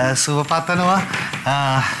සුවපතනවා.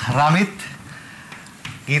 රමිත්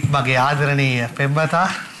ගීත් මගේ ආදරණීය පෙම්වතා.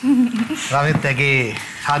 රමිත්ගේ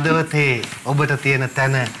හදවතේ ඔබට තියෙන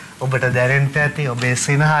තැන ඔබට දැනෙන්න ඇති. ඔබේ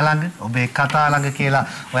සිනහ ළඟ ඔබේ කතා ළඟ කියලා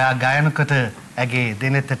ඔයා ගයනකොට ඇගේ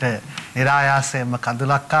දෙනෙතට નિરાයාසයෙන්ම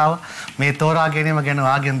කඳුලක් ආවා. මේ තෝරා ගැනීම ගැන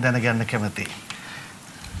ඔයාගෙන් දැනගන්න කැමතියි.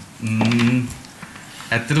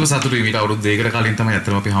 ඇත්තටම සතුටුයි. මීට අවුරුදු 2කට කලින් තමයි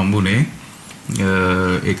ඇත්තටම අපි හම්බුනේ.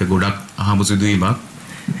 ඒක ගොඩක් අහඹු සිදුවීමක්.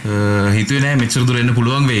 හිතුවේ නෑ මෙච්චර දුර එන්න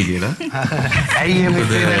පුළුවන් වෙයි කියලා. ඇයි එහෙම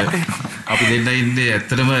හිතුවේ නැත්තේ? අපි දෙන්න ඉන්නේ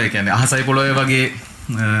ඇත්තටම ඒ කියන්නේ අහසයි පොළොවේ වගේ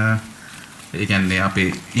ඒ කියන්නේ අපේ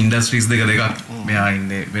ඉන්ඩස්ට්‍රීස් දෙක මෙයා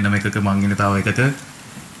ඉන්නේ වෙනම එකක මං ඉන්නේ තව එකක.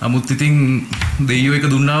 නමුත් ඉතින් දෙයියෝ එක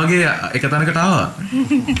දුන්නා වගේ එක තැනකට ආවා.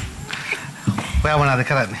 ඔයා මොනවද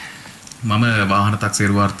කරන්නේ? මම වාහන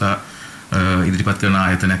තාක්ෂේරු වාර්තා ඉදිරිපත් කරන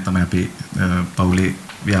ආයතනයක් තමයි අපේ පවුලේ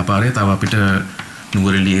ව්‍යාපාරය. තව අපිට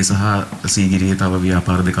නුවරඑළියේ සහ සීගිරියේ තව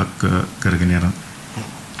ව්‍යාපාර දෙකක් කරගෙන යනවා.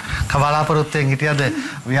 කවලාපොරොත්තුෙන් හිටියද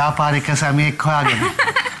ව්‍යාපාරික සැමියෙක් හොයාගෙන?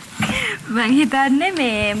 මං හිතන්නේ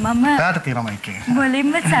මේ මම කාට තියෙනවයි කියන්නේ.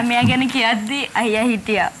 මුලින්ම සැමියා ගැන කියද්දි අයියා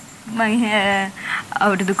හිටියා. මං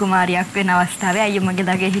අවුරුදු කුමාරියක් වෙන අවස්ථාවේ අයියා මගේ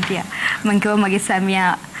ළඟ හිටියා. මං කිව්වා මගේ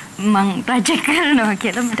සැමියා මං රජ කරනවා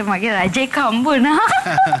කියලා. මට මගේ රජෙක් හම්බුණා.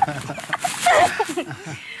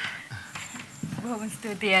 බොහොම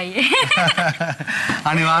ස්තුතියි අයියේ.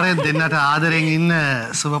 අනිවාර්යෙන් දෙන්නට ආදරෙන් ඉන්න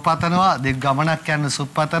සුබ පතනවා. දෙක් ගමනක් යන්න සුබ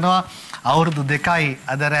පතනවා. අවුරුදු 2යි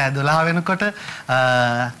අද රෑ 12 වෙනකොට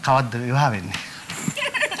කවද්ද විවාහ වෙන්නේ?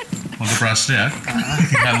 හොඳ ප්‍රශ්නයක්.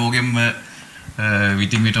 හැමෝගෙම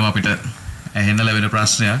විටින් විටම අපිට ඇහෙන්න ලැබෙන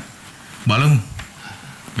ප්‍රශ්නයක්. බලමු.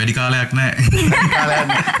 වැඩි කාලයක් නැහැ.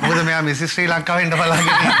 මොකද මෙයා මිසිස් ශ්‍රී ලංකාවෙන් ඉඳ බලාගෙන.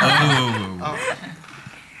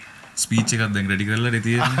 ස්පීච් එකක් දැන් රෙඩි කරලා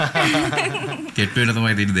තියෙන්නේ. කෙට් වෙන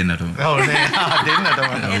තමයි දෙන්නටම. ඔව් දෙන්නටම.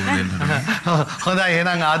 හොඳයි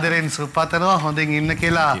එහෙනම් ආදරෙන් සුපපතනවා. හොඳින් ඉන්න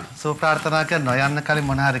කියලා සුව ප්‍රාර්ථනා කරනවා. යන්න කලින්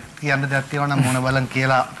මොන හරි කියන්න දෙයක් තියෙනවා නම් මොන බලන්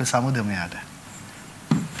කියලා අපි සමුදෙමු යාට.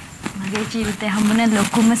 මගේ ජීවිතේ හම්බුනේ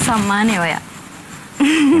ලොකුම සම්මානය ඔයා.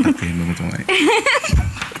 තේන්නම තමයි.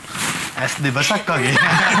 ඇස් දෙබසක් වගේ.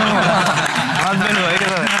 ආත් බැලුවා ඒක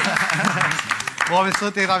තමයි. බොහොම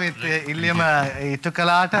ස්තුතියි රමිත් ඉල්ලියම ඉටු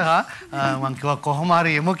කළාට මම කිව්වා කොහොම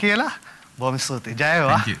හරි යමු කියලා. බොහොම ස්තුතියි. ජය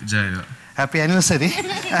වේවා. ජය වේවා. Happy anniversary.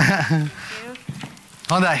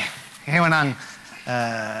 හොඳයි. එහෙමනම්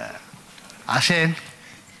ආශෙන්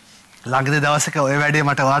ළඟදී දවසක ඔය වැඩේ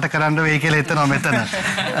මට වාට කරන්න වෙයි කියලා හිතනවා මෙතන.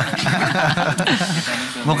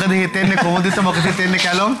 මොකද හිතෙන්නේ කොහොමද මොකද හිතෙන්නේ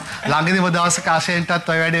කැලොම් ළඟදීම දවසක ආශයෙන්ටත්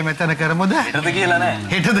ඔය වැඩේ මෙතන කරමුද? හෙටද කියලා නෑ.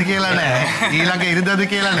 හෙටද කියලා නෑ. ඊළඟ ඉරිදාද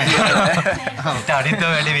කියලා නෑ. හෙට අනිත්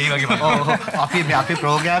වැඩේ වෙයි වගේ මම. ඔව් අපි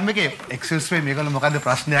ප්‍රෝග්‍රෑම් එකේ එක්ස්කියුස් මේ මේගොල්ලෝ මොකද්ද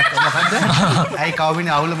ප්‍රශ්නයක් මොකද්ද? ඇයි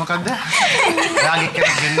කවුමිනේ අවුල මොකද්ද? එයාගේ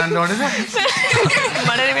කෙනෙක් ගෙන්නන්න ඕනේද?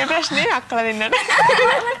 මට මේ ප්‍රශ්නේ අක්කලා දෙන්නට.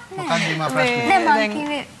 මොකක්ද මේ ප්‍රශ්නේ? නෑ මං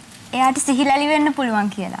කිව්වේ එයාට සිහිලලි වෙන්න පුළුවන්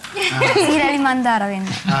කියලා. සිහිලලි මන්දාර වෙන්න.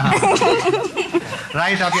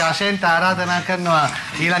 රයිට් අපි ආශෙන්ට ආරාධනා කරනවා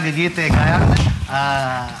ඊළඟ ගීතේ ගයන්න.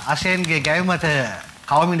 ආශෙන්ගේ ගැයුමට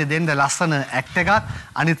කවමිනේ දෙන්න ලස්සන ඇක්ට් එකක්.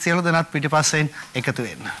 අනිත් සියලු දෙනාත් පිටිපස්සෙන් එකතු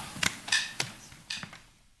වෙන්න.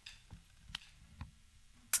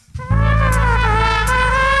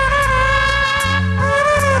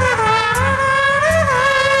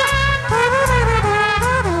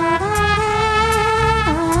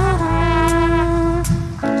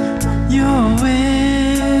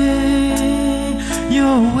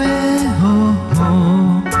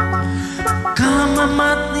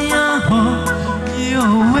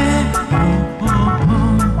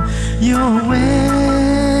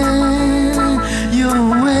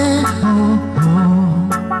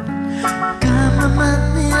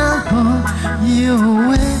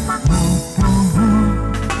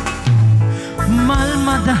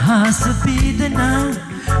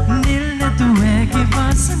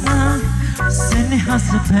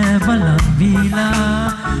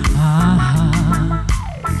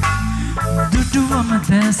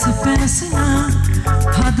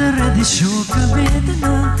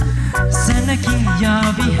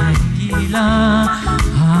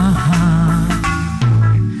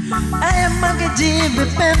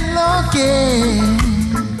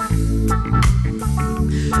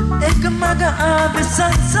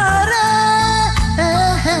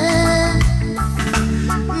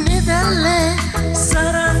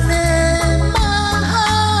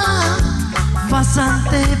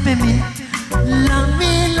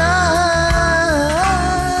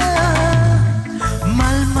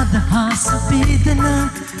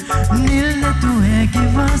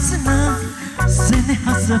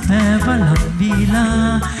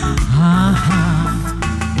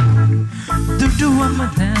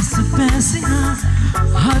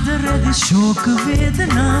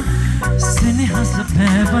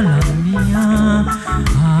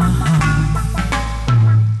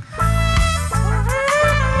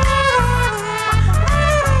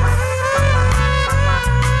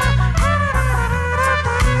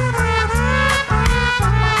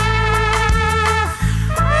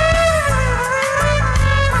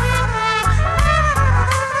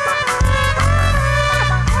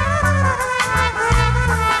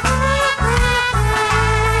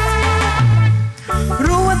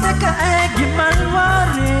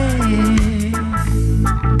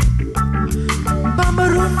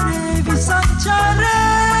 යන්නේ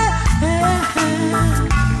විසංචාරේ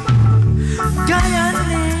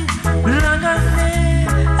ගයන්නේ රඟන්නේ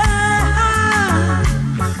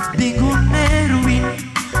දිගුන්නේ රුවින්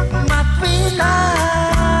මත්විලා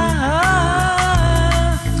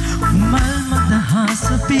මල් මත හාස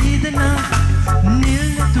පීදනා නිල්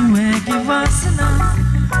නතුවැගේ වාසනා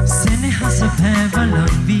සෙනෙහස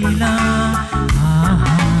පැවලම් වීලා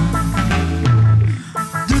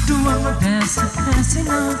දුටුවම දැස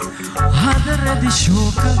පැසිනා හදරදි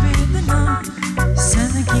ශෝක වේදනා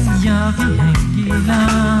සැනකින් යාවි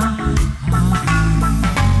හැංගිලා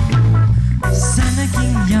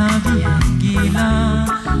සැනකින් යාවි හැංගිලා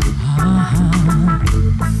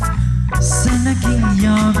සැනකින්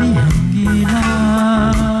යාවි හැංගිලා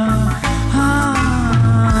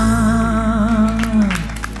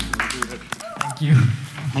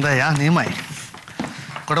හොඳයි යා නියමයි.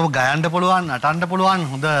 කොටම ගයන්න පුළුවන් නටන්න පුළුවන්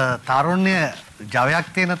හොඳ තාරුණ්‍ය ජවයක්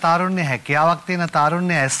තියෙන තාරුණ්‍ය හැකියාවක් තියෙන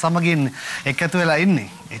තාරුණ්‍ය ඇස් සමගින් එකතු වෙලා ඉන්නේ.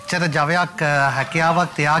 එච්චර ජවයක් හැකියාවක්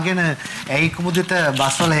තියාගෙන ඇයි කුමුදිත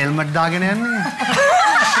බස්වල හෙල්මට් දාගෙන යන්නේ?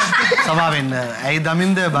 සමාවෙන්න. ඇයි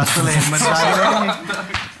දමින්ද බස්වල හෙල්මට් දාගෙන යන්නේ?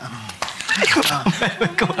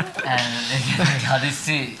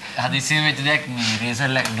 හදිස්සියෙන් වෙච්ච දෙයක් මේ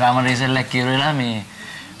රේසල් එක ඩ්‍රාමා රේසල් එක කියලා මේ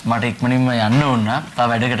මට ඉක්මනින්ම යන්න වුණා තව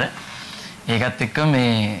වැඩකට. ඒකත් එක්ක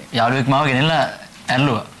මේ යාළුවෙක් මාව ගෙනල්ලා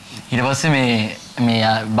ඇල්ලුවා. ඊට පස්සේ මේ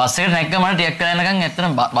බස් එකට නැග්ග මට ටිකක් කරලා යනකම්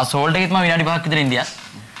ඇත්තටම බස් හෝල්ට් එකෙත් මම විනාඩි 5ක් විතර ඉඳියා.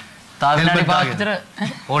 තාම විනාඩි 5ක් විතර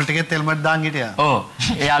හෝල්ට් එකෙත් හෙල්මට් දාන් හිටියා. ඔව්.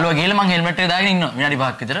 ඒ යාළුවා ගිහලා මං හෙල්මට් එක දාගෙන ඉන්නවා විනාඩි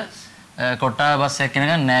 5ක් විතර. කොට්ටා බස් එකක්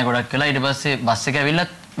එනකම් නෑ ගොඩක් වෙලා. ඊට පස්සේ බස් එක ඇවිල්ලා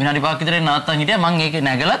විනාඩි 5ක් විතර නවත්තන් හිටියා. මං ඒකේ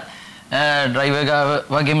නැගලත් ඩ්‍රයිවර් ගාව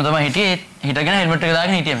වගේම තමයි හිටියේ. හිටගෙන හෙල්මට් එක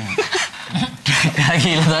දාගෙන හිටියා මම.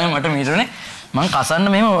 කියලා තමයි මට මීටරනේ මං කසන්න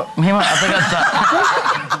මෙහෙම අත ගත්තා.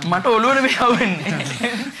 මට ඔළුවනේ මෙහවෙන්නේ.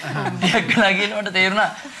 ටිකක් කළා කියලා මට තේරුණා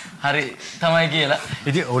හරි තමයි කියලා.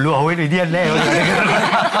 ඉතින් ඔළුව අහුවෙන්න විදියක් නැහැ.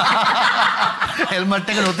 හෙල්මට්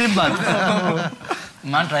එක නොතිබ්බත්.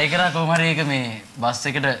 මම try කරා කොහොම හරි ඒක මේ බස්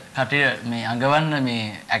එකට කටිය මේ අඟවන්න මේ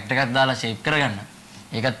ඇක්ට් එකක් දාලා ෂේප් කරගන්න.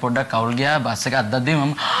 ඒකත් පොඩ්ඩක් අවුල් ගියා. බස් එක අද්දද්දී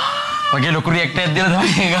මම වගේ ලොකු රියැක්ට් එකක් දීලා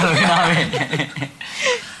තමයි ඒක ලෝකේ ආවේ.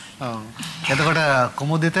 එතකොට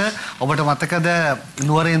කුමුදිත ඔබට මතකද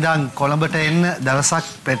නුවරින් ඉඳන් කොළඹට එන්න දවසක්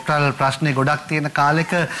පෙට්‍රල් ප්‍රශ්නේ ගොඩක් තියෙන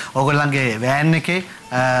කාලෙක ඕගොල්ලන්ගේ වෑන් එකේ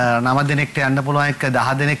 9 දෙනෙක්ට යන්න පුළුවන් එක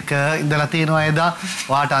 10 දෙනෙක් ඉඳලා තියෙනවා එදා.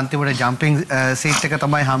 ඔයාට අන්තිමට ජම්පින් සීට් එක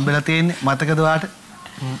තමයි හම්බෙලා තියෙන්නේ. මතකද ඔයාට?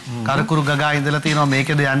 කරකුරු ගගා ඉඳලා තියෙනවා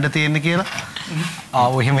මේකද යන්න තියෙන්නේ කියලා.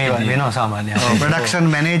 ඔව් එහෙම වෙනවා සාමාන්‍යයෙන්. ප්‍රොඩක්ෂන්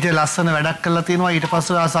මැනේජර් ලස්සන වැඩක් කරලා තියෙනවා. ඊට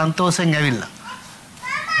පස්සේ ඔයා සන්තෝෂෙන් ඇවිල්ලා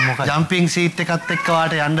ජම්පින් සීට් එකත් එක්ක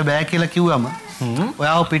වාට යන්න බෑ කියලා කිව්වම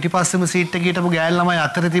ඔයාව පිටිපස්සෙම සීට් එකේ හිටපු ගෑල් ළමයි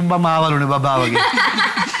අතර තිබ්බම ආවලුනේ බබා වගේ.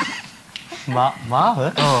 මාව?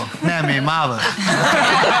 ඔව් නෑ මේ මාව.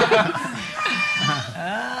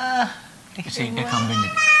 සීට් එක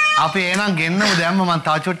හම්බෙන්නේ. අපි එහෙනම් ගෙන්නමු දැම්ම මම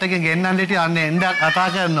තව චුට්ටකින් ගෙන්නන්න හිටියා. අන්න එන්න කතා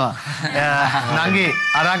කරනවා. නංගි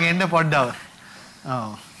අරන් එන්න පොඩ්ඩව.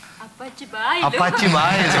 ඔව්. අපච්චි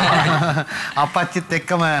බායි. අපච්චිත්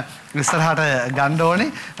එක්කම ඉස්සරහට ගන්න ඕනේ.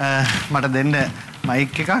 මට දෙන්න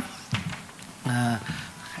මයික් එකක්.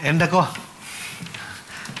 එන්නකෝ.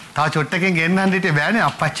 තව චොට්ටකින් ගෙන්නන්න හිටියේ බෑනේ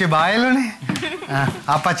අපච්චි බායලනේ.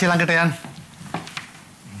 අපච්චි ළඟට යන්න.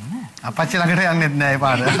 අපච්චි ළඟට යන්නෙත් නෑ ඒ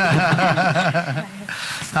පාර.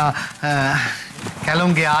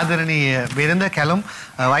 කැලුම්ගේ ආදරණීය බිරිඳ කැලුම්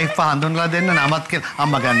වයිෆ් හඳුන්වලා දෙන්න නමත් කියලා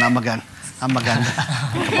අම්මා ගන්න.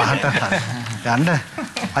 පහට ගන්න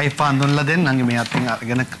වයිෆ් හඳුන්වලා දෙන්න නංගි මේ අතින්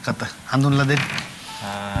අරගෙන කත හඳුන්වලා දෙන්න.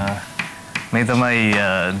 මේ තමයි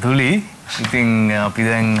දුලි. ඉතින් අපි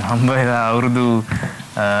දැන් හම්බ වෙලා අවුරුදු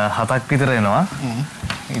 7ක් විතර වෙනවා.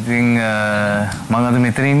 ඉතින් මම අද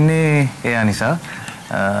මෙතන ඉන්නේ එයා නිසා.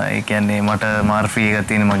 ඒ කියන්නේ මට මාර්ෆී එකක්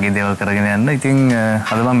තියෙන මගේ දේවල් කරගෙන යන්න. ඉතින්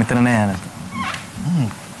අද මම මෙතන නෑ යන්න.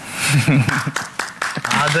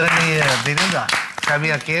 ආදරණීය බිරිඳ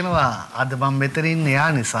කවියා කියනවා අද මම මෙතන ඉන්නේ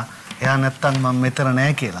එයා නිසා. එයා නැත්තම් මම මෙතන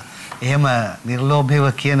නෑ කියලා. එහෙම නිර්ලෝභීව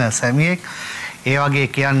කියන සැමියෙක් ඒ වගේ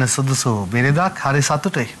කියන්න සුදුසු බිරිඳක් හරි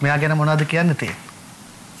සතුටුයි. මෙයා ගැන මොනවද කියන්න තියෙන්නේ?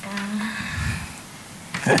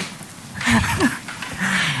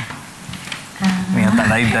 මෙයා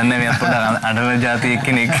තමයි දන්නේ මෙයා පොඩ්ඩක් අඬන જાති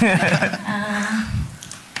එක්කෙනෙක්.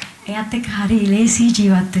 එයාත් එක්ක හරි ලේසි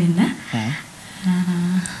ජීවත් වෙන්න.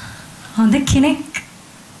 හොඳ කෙනෙක්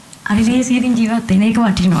හරි ලේසියෙන් ජීවත් වෙන එක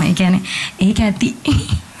වටිනවා. ඒ කියන්නේ ඒක ඇති.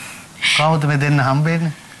 කවුද මේ දෙන්න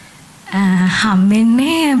හම්බෙන්නේ?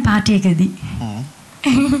 හම්බෙන්නේ පාටි එකදී.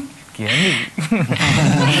 කියන්නේ.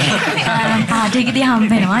 පාටිකදී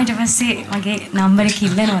හම්බ වෙනවා. ඊට පස්සේ මගේ නම්බර එක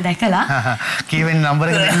ඉල්ලනවා දැකලා. කීවෙන් නම්බර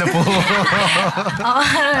එක ඉල්ලපෝ.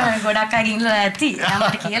 ගොඩක් අය ඉල්ලලා ඇති.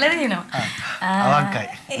 මට කියලා දෙනවා. අවංකයි.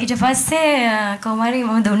 ඊට පස්සේ කොහොම හරි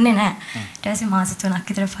මම දුන්නේ නැහැ. ඊට පස්සේ මාස 3ක්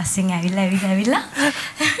විතර පස්සෙන් ඇවිල්ලා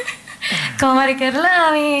කොහොම හරි කරලා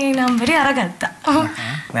මේ නම්බරේ අරගත්තා.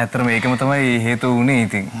 නැත්තරම ඒකම තමයි හේතු වුණේ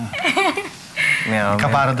ඉතින්.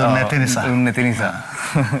 එකපාර දුන්නේ නැති නිසා. දුන්නේ නැති නිසා.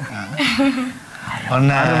 ඔන්න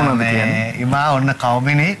ඉමා ඔන්න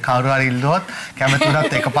කවුමිනි කවුරු හරි ඉල්ලුවොත් කැමති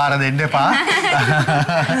වුණත් එකපාර දෙන්න එපා.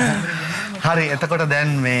 හරි එතකොට දැන්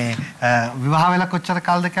මේ විවාහ වෙලා කොච්චර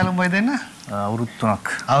කාලද කැලුම් ඔය දෙන්න? අවුරුදු 3ක්.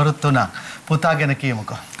 අවුරුදු 3ක්. පුතා ගැන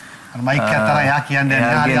කියමුකෝ. අර මයික් අතර යා කියන්නේ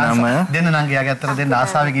නැහැ. දෙන්න නම් ගියාගේ අතර දෙන්න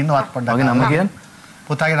ආසාවෙක ඉන්නවත් පොඩ්ඩක්. ඔගේ නම කියන්නේ?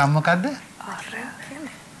 පුතාගේ නම මොකද්ද?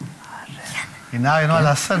 ඉනා වෙනවා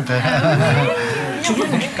ලස්සන්ට.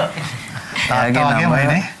 තාත්තා වගේ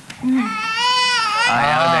වයිනේ.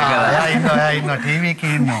 ආයෙත් දැකලා. එයා ඉන්නවා ටීවී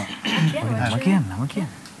එකේ ඉන්නවා. නම කියන්නේ.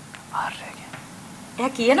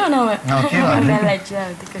 එයා කියනවා නම.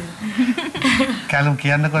 කැලුම්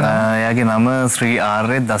කියන්නකො. එයාගේ නම ශ්‍රී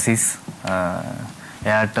ආර්ය දසිස්.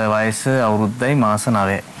 එයාට වයස අවුරුද්දයි මාස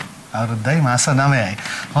 9යි. අවුරුද්දයි මාස 9යි.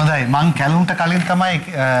 හොඳයි මං කැලුම්ට කලින් තමයි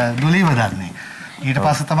දුලීව දන්නේ. ඊට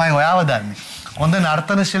පස්සේ තමයි ඔයාව දන්නේ. හොඳ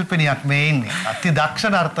නර්තන ශිල්පිනියක් මේ ඉන්නේ. අති දක්ෂ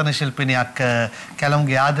නර්තන ශිල්පිනියක්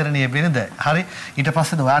කැලුම්ගේ ආදරණීය බිරිඳ. හරි ඊට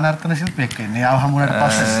පස්සේ ඔයා නර්තන ශිල්පියෙක් වෙන්නේ. යාව හමුුණාට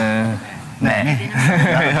පස්සේ නෑ.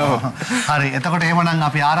 හරි එතකොට එහෙමනම්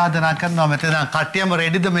අපි ආරාධනා කරනවා මෙතන කට්ටියම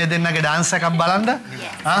රෙඩිද මේ දෙන්නගේ ඩාන්ස් එකක් බලන්න?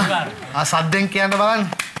 සද්දෙන් කියන්න බලන්න.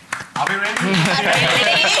 අපි රෙඩි.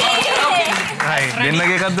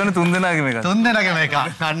 දෙන්නගේ එකක් දුන්නේ තුන් දෙනාගේම එකක්. තුන් දෙනාගේම එකක්.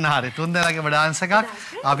 අන්න හරි. තුන් දෙනාගේම ඩාන්ස් එකක්.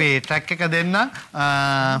 අපි ට්‍රැක් එක දෙන්න.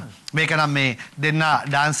 මේක නම් මේ දෙන්න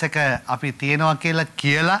ඩාන්ස් එක අපි තියනවා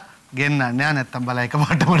කියලා ගෙන්නන්නේ නෑ නැත්තම් බලයි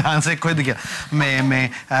එකපාරටම ඩාන්ස් එක කොයිද කියලා. මේ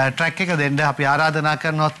ට්‍රැක් එක දෙන්න අපි ආරාධනා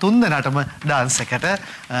කරනවා තුන් දෙනාටම ඩාන්ස් එකට.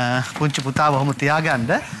 පුංචි පුතා වහම තියාගන්න.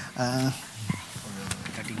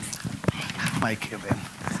 මයික් එක දෙන්න.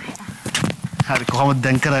 හරි කොහොමද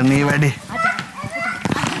දැන් කරන්නේ වැඩි?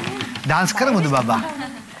 ඩාන්ස් කරමුද බබා?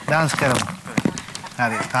 ඩාන්ස් කරමු.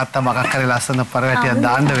 හරි තාත්තා මොකක් කරේ ලස්සන පරවැටියක්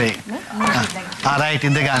දාන්න වෙයි. රයිට්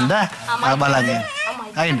ඉඳ ගන්න බලන්න.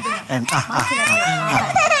 අයින්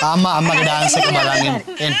අම්මගේ ඩාන්ස් එක බලන්න.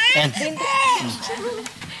 එන්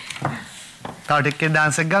තව ටිකක්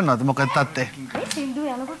ඩාන්ස් එක ගන්නවද මොකද තාත්තේ? සින්දු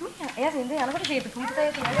යනකොට එයා සින්දු යනකොට ෂේප් එක පුතේ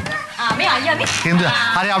තියෙනවා. මේ අයියා මේ සින්දු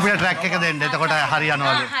හරි අපිට ට්‍රැක් එක දෙන්න. එතකොට හරි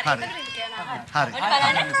යනවලු. හරි. හරි.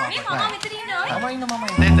 බලන්න මේ මම මෙතන ඉන්නවා. මම ඉන්න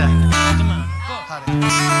දෙන්න. හරි.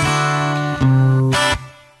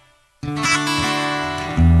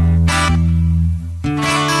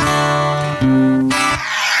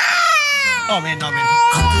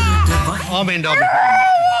 ඕමෙන්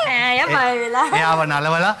එයාව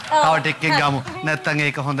නලවලා තව ටිකක් ගමු. නැත්තම්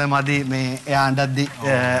ඒක හොඳ මදි මේ එයා අඬද්දි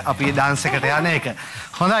අපි ඩාන්ස් එකට යන එක.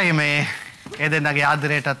 හොඳයි මේ ඒ දෙන්නගේ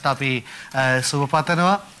ආදරයටත් අපි සුබ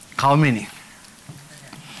පතනවා. කවුමිනි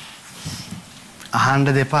අහන්න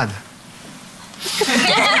දෙපාද?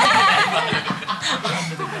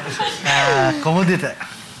 කොමුදිත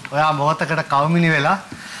ඔයා මොහොතකට කවුමිනි වෙලා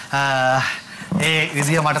ඒ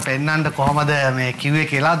විදිය මට පෙන්වන්න කොහමද මේ කිව්වේ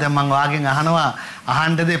කියලා දැන් මම වාගෙන් අහනවා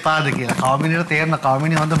අහන්න දෙපාද කියලා. කවුමිනිට තේරෙන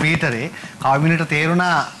කවුමිනි හොඳ බීටරේ. කවුමිනිට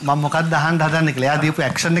තේරුණා මම මොකක්ද අහන්න හදන්නේ කියලා. එයා දීපු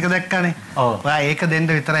ඇක්ෂන් එක දැක්කනේ. ඔයා ඒක දෙන්න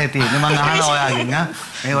විතරයි තියෙන්නේ. මම අහනවා ඔයාගෙන්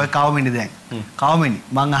මේ ඔය කවුමිනි දැන්. කවුමිනි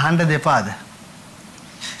මං අහන්න දෙපාද?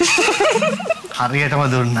 හරියටම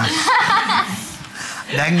දුන්නා.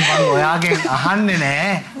 දැන් මම ඔයාගෙන් අහන්නේ නෑ.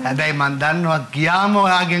 හැබැයි මම දන්නවා ගියාම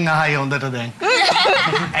ඔයාගෙන් අහයි හොඳට දැන්.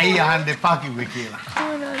 ඇයි අහන්න එපා කිව්වේ කියලා.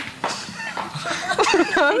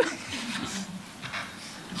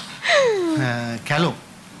 කැලෝ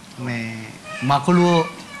මේ මකුළුව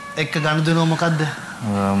එක්ක ගනුදෙනුව මොකද්ද?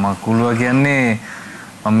 මකුළුව කියන්නේ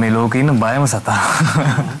මම මේ ලෝකේ ඉන්න බයම සතා.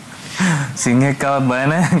 සිංහෙක්වත් බය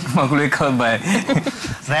නැහැ මකුළුවෙක්වත් බයයි.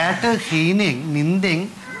 රැට හීනෙන් නිින්දෙන්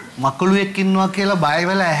මකුළුවෙක් ඉන්නවා කියලා බය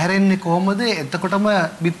වෙලා ඇහැරෙන්නේ කොහොමද? එතකොටම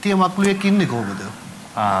බිත්තිය මකුළුවෙක් ඉන්නේ කොහොමද?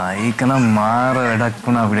 ඒක නම් මාර වැඩක්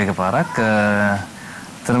වුණා අපිට එකපාරක්.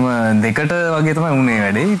 ඇත්තටම දෙකට වගේ තමයි වුණේ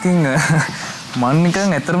වැඩේ. ඉතින් මම නිකන්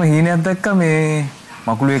ඇත්තටම හීනයක් දැක්කා මේ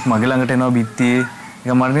මකුළුවෙක් මගේ ළඟට එනවා බිත්තියේ.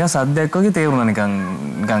 නිකන් මට නිකන් සද්දයක් වගේ තේරුණා නිකන්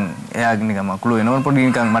එයා නිකන් මකුළුව එනවන පොඩි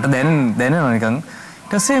නිකන් මට දැනෙනවා නිකන්.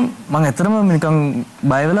 ඊට පස්සේ මම ඇත්තටම නිකන්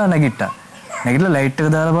බය වෙලා නැගිට්ටා. නැගිටලා ලයිට් එක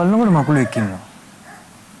දාලා බලනකොට මකුළුවෙක් ඉන්නවා.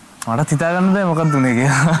 මට හිතා ගන්න බෑ මොකක්ද උනේ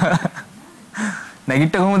කියලා.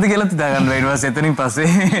 නැගිට කොහොමද කියලා හිතා ගන්න බෑ. ඊට පස්සේ එතනින් පස්සේ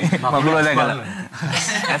මකුළුව දැකලා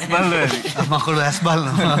ඇස් බලනවා. මකුළුව ඇස්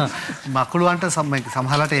බලනවා. මකුළුවන්ට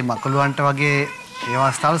සමහරවිට මේ මකුළුවන්ට වගේ ඒ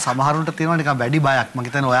අවස්ථාවල සමහරුන්ට තියෙනවා නිකන් වැඩි බයක්. මම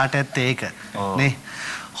හිතන්නේ ඔයාට ඇත්තේ ඒක. නේ.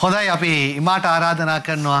 හොඳයි අපි ඉමාට ආරාධනා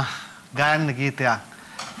කරනවා ගායන ගීතයක්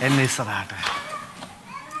එන්න ඉස්සරහට.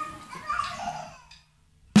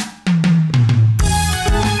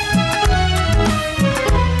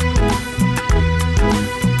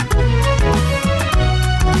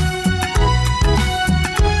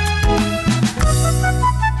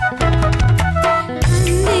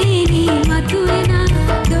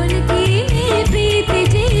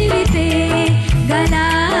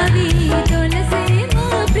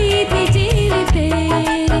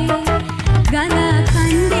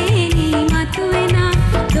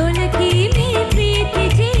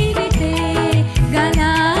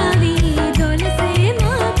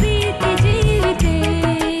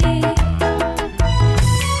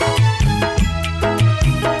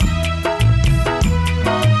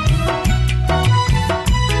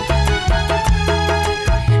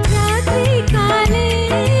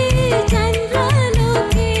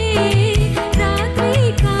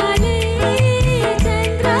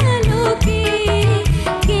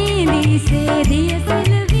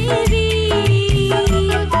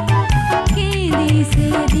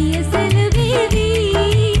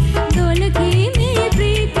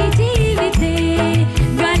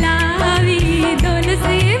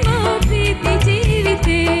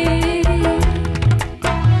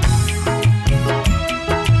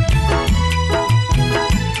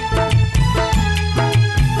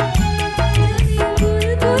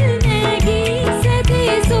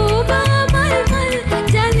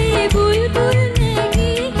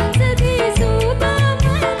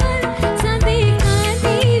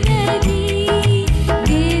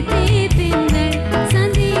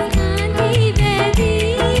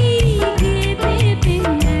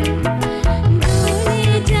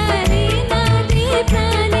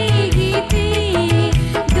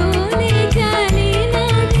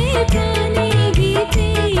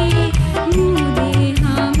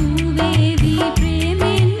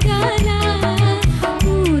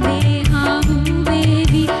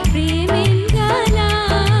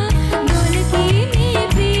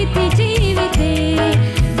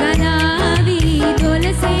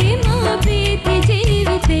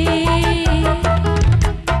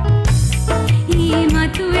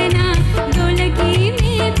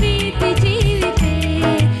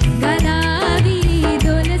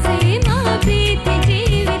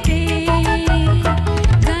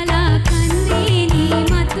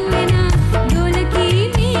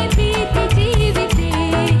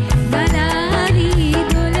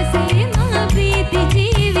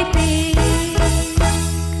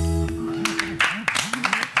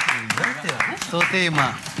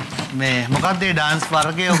 මේ මොකක්ද ඒ ඩාන්ස්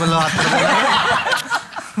වර්ගය ඔයගොල්ලෝ අතර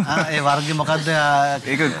ඒ වර්ගය මොකක්ද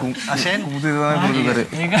ඒක අෂෙන් කුමුදේ තමයි පුරුදු කරේ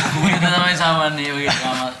ඒක කුමුදේ තමයි සාමාන්‍ය ඒ වගේ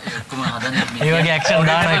ඔක්කොම හදන්නේ ඒ වගේ ඇක්ෂන්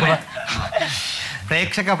දාන එක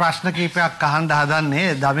ප්‍රේක්ෂක ප්‍රශ්න කීපයක් අහන්න හදන්නේ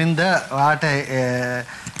දවින්ද ඔයාට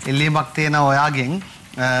ඉල්ලීමක් තියෙන ඔයාගෙන්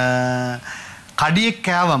කඩියෙක්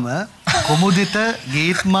කෑවම කුමුදිත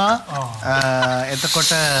ගීත්මා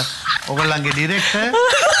එතකොට ඔයගොල්ලන්ගේ ඩිරෙක්ටර්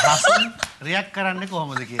රසන් රියැක්ට් කරන්නේ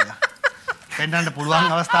කොහොමද කියලා පෙන්වන්න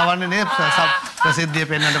පුළුවන් අවස්ථාවක් නේ ප්‍රසිද්ධිය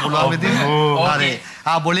පෙන්වන්න පුළුවන් විදිහ හරි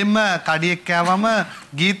බොලින්ම කඩියෙක් කෑවම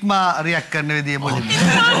ගීත්මා රියැක්ට් කරන විදිය බොලින්ම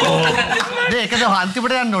ඒකද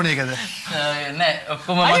අන්තිමට යන්න ඕනේ ඒකද නෑ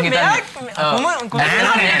ඔක්කොම මම හිතන්නේ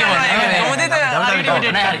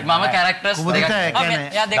මම කැරක්ටර්ස්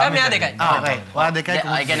දෙකයි මෙයා දෙකයි ඔයා දෙකයි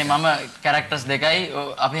ඒ කියන්නේ මම කැරක්ටර්ස් දෙකයි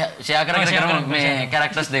අපි ෂෙයා කරගෙන කරමු මේ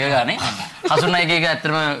කැරක්ටර්ස් දෙක ගානේ හසුන් අයගේ එක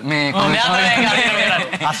ඇත්තටම මේ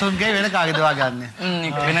හසුන්ගේ වෙන කාගේද ඔයා ගන්න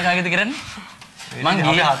වෙන කාගේද කරන්නේ මං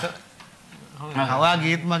ගියා ඔයා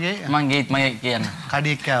ගීත් මගේ මං ගීත් මගේ කියන්න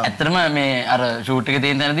කඩියෙක් කෑවා ඇත්තටම මේ අර ෂූට් එකේ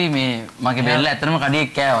තියෙන තැනදී මේ මගේ බෙල්ල ඇත්තටම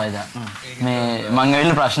කඩියෙක් කෑවා එදා මේ මං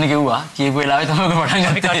ඇවිල්ලා ප්‍රශ්න කිව්වා කියපු වෙලාවේ තමයි පටන්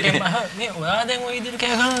ගත්තේ මේ ඔයා දැන් ওই විදිහට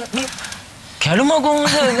කෑ ගන්න කැළුම කොහොමද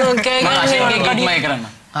කෑ ගන්නේ කඩියෙක් කරන්න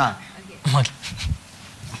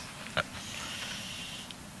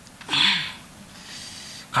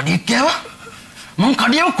කඩියෙක් කෑවා මං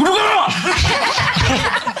කඩියව කුඩු කරනවා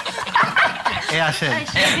ඒ ආශේ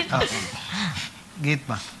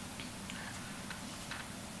ගීත්මා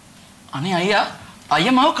අනේ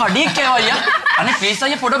අයියා මාව කඩියෙක් කෑවා අයියා අනේ ප්ලීස්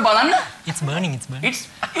අයියා පොඩ බලන්න it's burning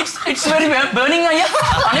it's very burning අයියා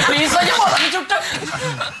අනේ ප්ලීස් අයියා බලන්න චුට්ටක්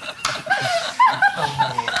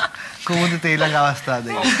කොහොමද තේලඟ අවස්ථාවද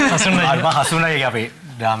හසුනයි අපේ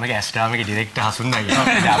ඩ්‍රාමා එකේ ඇස් ඩ්‍රාමා එකේ ඩිරෙක්ටර් හසුනයි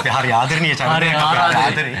අපි හරි ආදරණීය චරිතයක්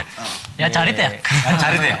ආදරේ යා චරිතයක්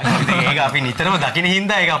ඉතින් ඒක අපි නිතරම දකින්න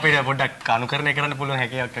හින්දා ඒක අපිට පොඩ්ඩක් අනුකරණය කරන්න පුළුවන්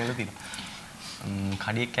හැකියාවක් කියලා තියෙනවා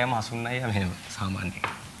කඩියෙක් කෑම හසුන්නයි මෙහෙම සාමාන්‍යයෙන්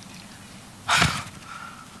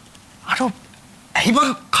අර ඇයි බං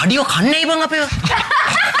කඩියෝ කන්නේ බං අපේ?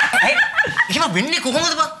 එහෙම වෙන්නේ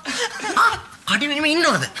කොහොමද බං? කඩියෝ එහෙම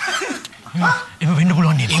ඉන්නවද? එහෙම වෙන්න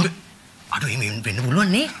පුළුවන් නේ. අඩු එහෙම වෙන්න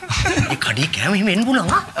පුළුවන් නේ. ඒ කඩිය කෑම එහෙම එන්න පුළුවන්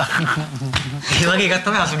ඒ වගේ එකක්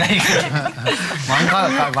තමයි අසුඩයි. මං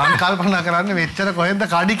කල්පනා කරන්නේ මෙච්චර කොහෙන්ද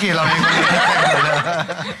කඩි කියලා මේක.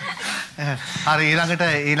 හරි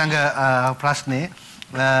ඊළඟ ප්‍රශ්නේ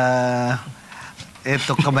ඒත්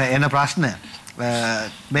ඔක්කොම එන ප්‍රශ්න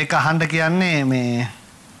මේක අහන්න කියන්නේ මේ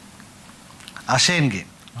අශේන්ගේ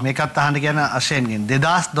මේකත් අහන්න කියන්නේ අශේන්ගෙන්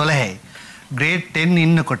 2012 ග්‍රේඩ් 10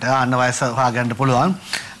 ඉන්නකොට අන්න වයස හොයාගන්න පුළුවන්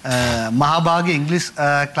මහාභාගී ඉංග්‍රීසි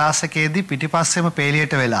ක්ලාස් එකේදී පිටිපස්සෙම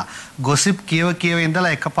පේලියට වෙලා ගොසිප් කියව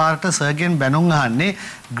ඉඳලා එකපාරට සර්ගෙන් බැනුම් අහන්නේ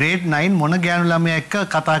ග්‍රේඩ් 9 මොන ගෑනු ළමයා එක්ක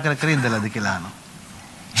කතා කර ඉඳලාද කියලා අහනවා.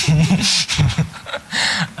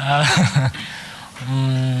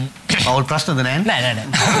 අවුල් ප්‍රශ්නද නෑ? නෑ.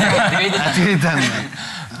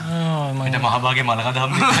 මට මහාභාගයේ මලකඳ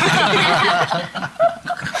හම්බෙන්නේ.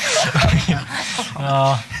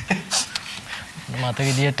 මතක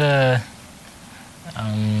විදියට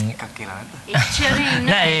එකක් කියලා නැද්ද?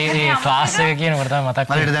 නෑ ඒ ක්ලාස් එක කියනකොට තමයි මතක්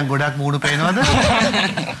වෙන්නේ. මලට දැන් ගොඩක් මූණු පේනවද?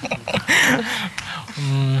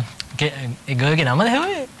 ඒ ගර්ගේ නමද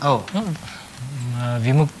හැවුවේ? ඔව්.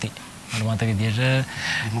 විමුක්ති. මට මතක විදියට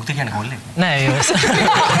විමුක්ති කියන්නේ කොල්ලෙක්. නෑ ඒ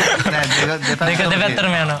දෙක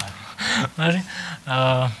දෙපැත්තටම යනවා. හරි.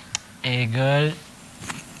 ඒ ගර්ල්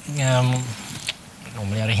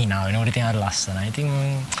නොමලි අර hina වෙනකොට ඉතින් අර ලස්සනයි. ඉතින්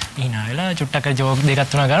hina වෙලා චුට්ටක් අර ජෝක් දෙකක්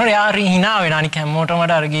තුනක් ගන්නවා. එයා hina වෙනවා. අනික හැමෝටම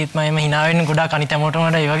වඩා අර ගීත් මම hina වෙන්නේ ගොඩක් අනිත් හැමෝටම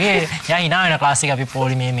වඩා ඒ වගේ එයා hina වෙන ක්ලාස් එක අපි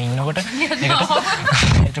පොලි මේ ඉන්නකොට.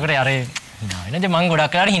 ඒකට අර hina වෙනද මං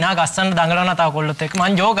ගොඩක් වෙලාට hina ගස්සන්න දඟලනවා තව කොල්ලොත් එක්ක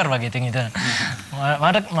මං ජෝකර් වගේ ඉතින් හිතන.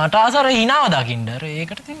 මට ආසර hinaව දකින්න.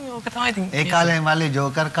 ඒකට ඉතින් ඕක තමයි ඉතින්. ඒ කාලේ මල්ලි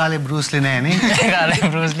ජෝකර් කාලේ බෲස්ලි නෑ නේ. ඒ කාලේ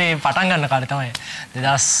බෲස්ලි පටන් ගන්න කාලේ තමයි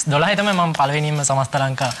 2012 තමයි මම පළවෙනිම සමස්ත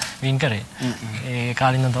ලංකා වින් කරේ. ඒ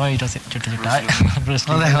කාලේ ඉඳන් තමයි ඊට පස්සේ චුට්ට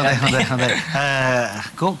බෲස්ලි. හොඳයි.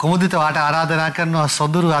 කොමුදිත වාට ආරාධනා කරනවා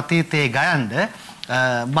සොදුරු අතීතයේ ගයන්න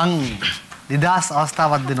මං නිදාස්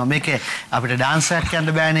අවස්ථාවක් දෙනවා. මේකේ අපිට ඩාන්ස් එකක්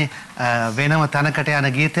යන්න බෑනේ. වෙනම තැනකට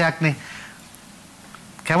යන ගීතයක්නේ.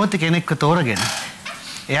 කැමති කෙනෙක්ව තෝරගෙන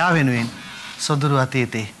එයා වෙනුවෙන් සොදුරු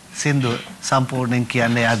අතීතේ සින්දු සම්පූර්ණයෙන්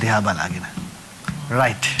කියන්නේ එයා දිහා බලාගෙන.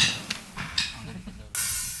 right.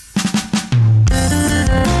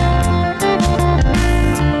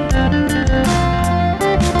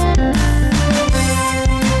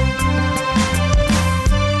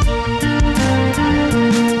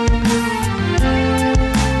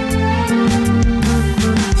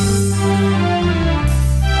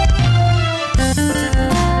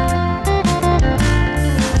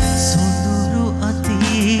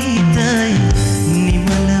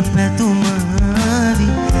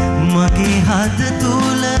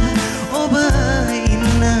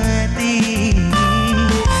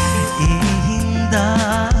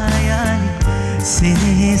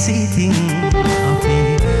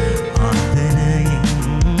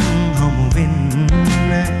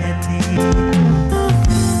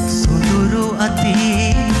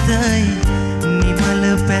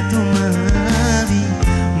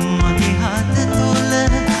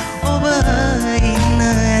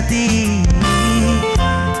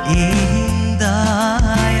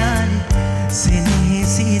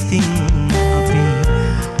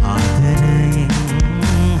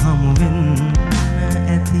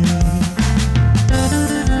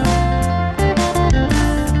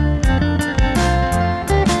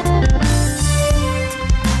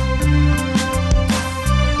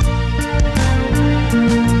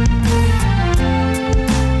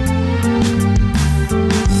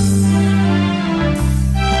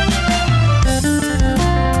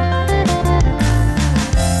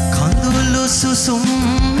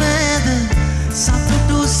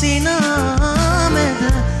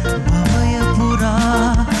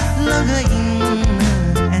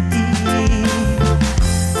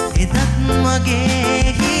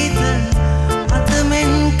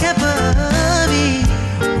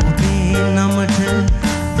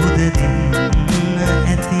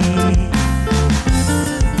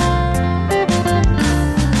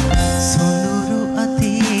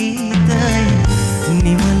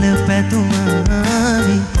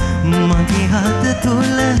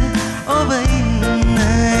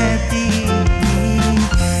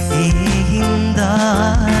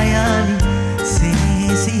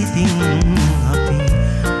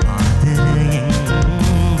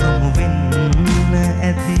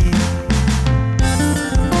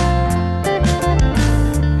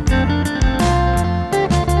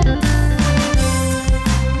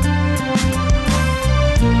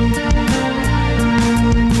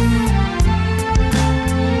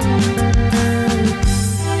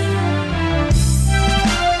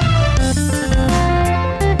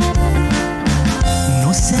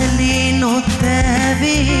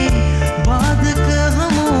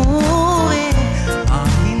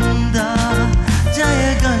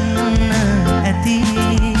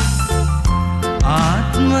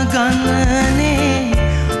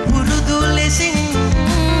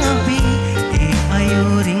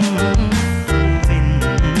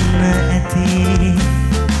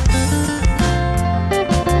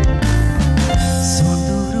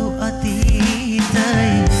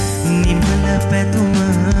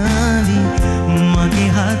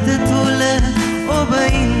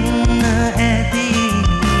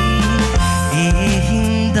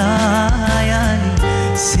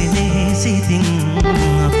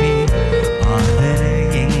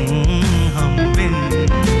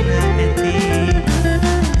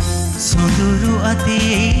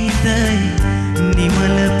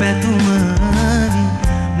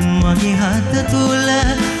 මගේ හත තුල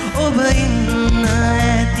ඔබ ඉන්න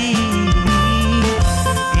ඇති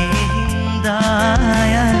ඒ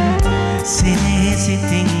හින්දායන්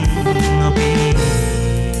සිනේසිතින් අපේ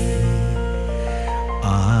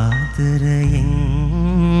ආදරයෙන්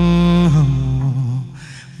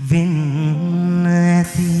වෙන්න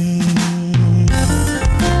ඇති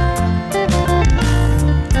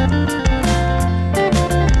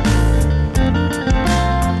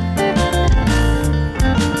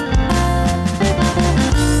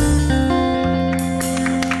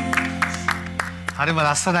හරිම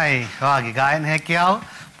ලස්සනයි ඔයාගේ ගායන හැකියාව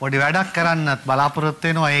පොඩි වැඩක් කරන්නත් බලාපොරොත්තු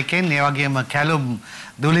වෙනවා ඒකෙන් ඒ වගේම කැලුම්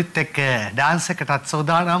දුලිත් එක්ක ඩාන්ස් එකටත්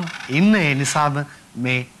සෝදානම් ඉන්න ඒ නිසාම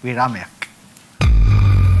මේ විරාමයක්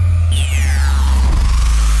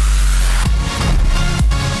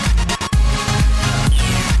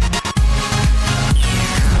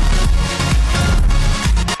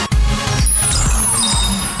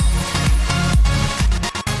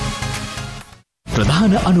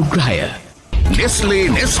ප්‍රධාන අනුග්‍රහය නෙස්ලේ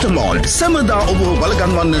නෙස්ටමෝල්ට් සැමදා ඔබ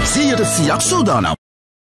බලගන්වන්න 100% සූදානම්.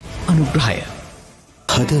 අනුග්‍රහය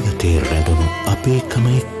හදවතේ රැඳුණු අපේකම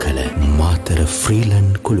එක්කල මාතර ෆ්‍රීලන්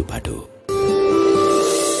කුළුපඩු.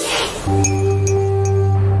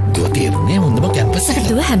 දුව තේරුණේ හොඳම කැම්පස් එකට.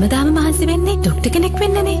 දුව හැමදාම මහන්සි වෙන්නේ ඩොක්ටර් කෙනෙක්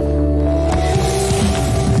වෙන්නනේ.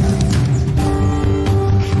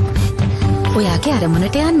 ඔයාගේ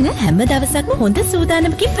අරමුණට යන්න හැම දවසක්ම හොඳ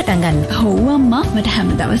සූදානමකින් පටන් ගන්න. ඔව් අම්මා මට හැම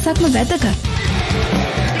දවසක්ම වැදගත්.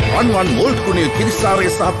 අන්වන් වෝල්ට් ගුණය කිරිසාරය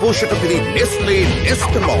සහ පෝෂක පිරි නෙස්ලේ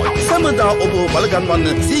නෙස්ටමෝල්ට් සැමදා ඔබ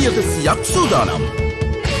බලගන්වන්න 100% සූදානම්.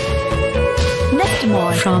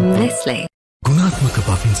 Nestomalt from Nestle. ගුණාත්මක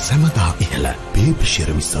බවින් සැමදා ඉහළ බේබි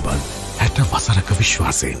ශිරමි සබන් 60 වසරක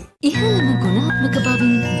විශ්වාසයෙන්. ඉහළම ගුණාත්මක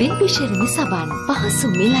බවින් බේබි ශිරමි සබන්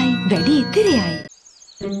පහසු මිලයි වැඩි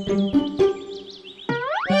ඉතිරියයි.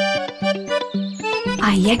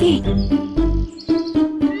 අයියගේ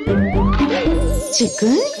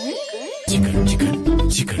චිකන්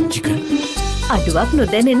අඩුවක්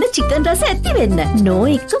නොදැනෙන්න චිකන් රස ඇති වෙන්න නෝ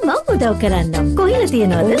එක්ක මම උදව් කරන්නම් කොහෙල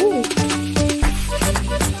තියනවද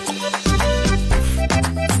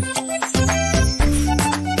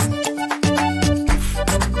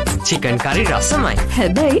චිකන් කරි රසමයි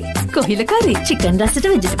හැබැයි කොහිල කරි චිකන්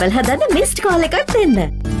රසට වෙජිටබල් හදන්න මිස්ඩ් කෝල් එකක් දෙන්න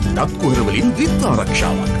දත් කුහර වලින් විත්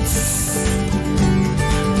ආරක්ෂාවක්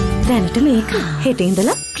දැනට මේක හෙට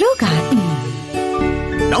ඉඳලා ක්ලෝගාඩ්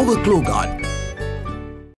නව ක්ලෝගාඩ්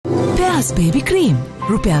පෑස් බේබි ක්‍රීම්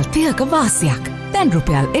රුපියල් 30ක වාසියක් දැන්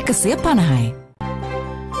රුපියල් 150යි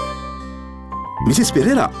මිසිස්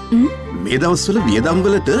පෙරේරා මේ දවස්වල වියදම්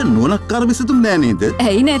වලට නුවණක්කාර විසඳුම් නෑ නේද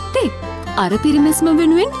ඇයි නැත්තේ අර පිරිමැස්ම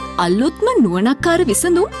වෙනුවෙන් අලුත්ම නුවණක්කාර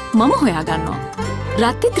විසඳුම් මම හොයාගන්නවා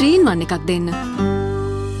රත්ති 3-in-1 එකක් දෙන්න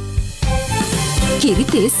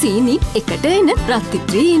කිරිතේ සීනි එකට එන රත්ති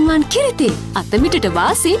 3-in-1 කිරිතේ අතමිටට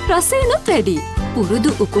වාසී රසයන වැඩි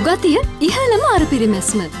පුරුදු උකු ගතිය ඉහළම අර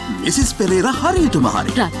පිරිමැස්ම මිසිස් පෙරේරා හරියටම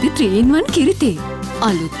හරි රත්ති 3-in-1 කිරිතේ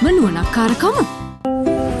අලුත්ම නුවණක්කාරකම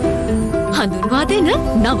හඳුන්වා දෙන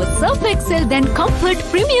නව සර්ෆ් එක්සෙල් දැන් කම්ෆර්ට්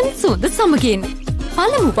ප්‍රීමියම් සුවඳ සමගින්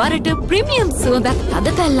පළමු වරට ප්‍රීමියම් සුවඳක්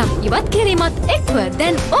අද පැල්ලම් ඉවත් කිරීමත් එක්ව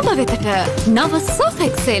දැන් ඔබ වෙතට නව සර්ෆ්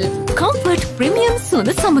එක්සෙල් කම්ෆර්ට් ප්‍රීමියම්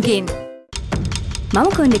සුවඳ සමගින් මම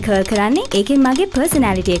කොන්ඩි කර්ල් කරන්නේ ඒකෙන් මගේ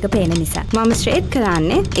පර්සනැලිටි එක පේන නිසා. මම ස්ට්‍රේට්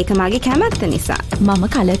කරන්නේ ඒක මගේ කැමැත්ත නිසා. මම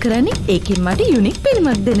කලර් කරන්නේ ඒකෙන් මට යුනික්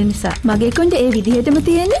පෙනුමක් දෙන නිසා. මගේ කොන්ඩ ඒ විදිහටම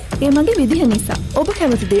තියෙන්නේ ඒ මගේ විදිහ නිසා. ඔබ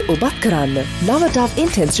කැමති දේ ඔබත් කරන්න. නව ඩව්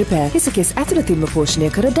ඉන්ටෙන්ස් රිපෙයාර් හිසකෙස් ඇතුළතින්ම පෝෂණය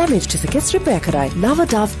කර ඩැමේජ් හිසකෙස් රිපෙයාර් කරයි. නව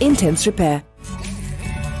ඩව් ඉන්ටෙන්ස් රිපෙයාර්.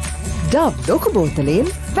 ඩව් ලොකු බෝතලෙන්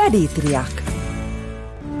වැඩි ඉතිරියක්.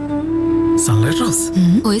 Sunlight rose.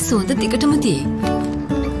 ඔය සුවඳ දිගටම තියේ.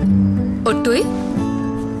 ඔට්ටුයි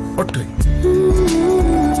ඔට්ටුයි.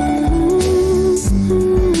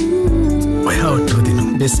 ඔයා ඔට්ටුව දිනු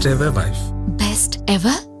best ever wife. best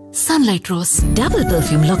ever sunlight rose double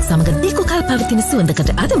perfume lock සමග දීර්ඝ කාල පවතින සුවඳකට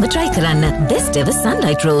අදම try කරන්න best ever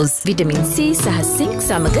sunlight rose vitamin C සහ zinc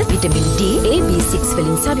සමග vitamin D A B6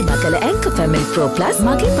 වලින් සවිමා කළ Anchor Family Pro Plus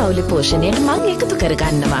මගේ පවුලේ පෝෂණයට මම එකතු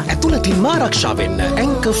කරගන්නවා ඇතුළතින්ම ආරක්ෂා වෙන්න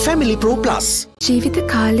Anchor Family Pro Plus ජීවිත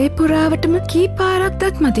කාලය පුරාවටම කී පාරක්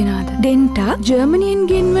දත් මදිනාද ඩෙන්ටා ජර්මනියෙන්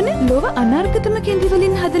ගෙන්වන ලොව අනර්ගතම කෙඳි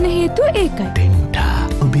වලින් හදන හේතුව ඒකයි ඩෙන්ටා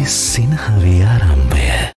ඔබේ සිනහවේ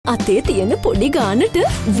ආරම්භය අතේ තියෙන පොඩි ගානට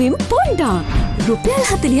විම් පොන්ඩා රුපියල්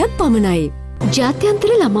 40ක් පමණයි.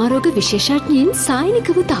 ජාත්‍යන්තර ළමාරෝග විශේෂඥයින්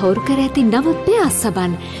සායනිකව තහවුරු කර ඇති නව පෙයාස්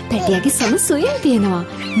සබන් පැටියාගේ සම සොයෙන් තියෙනවා.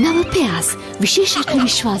 නව පෙයාස් විශේෂඥ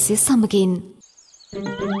විශ්වාසය සමගින්.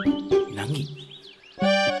 නංගි.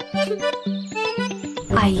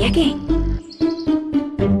 අයියගේ.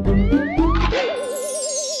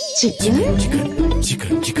 චිකන්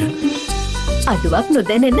අඩුවක්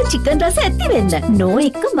නොදැනෙන්න චිකන් රස ඇති වෙන්න. නෝ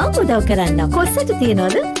එක්ක මම උදව් කරන්නම්. කොස්සට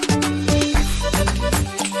තියනවද?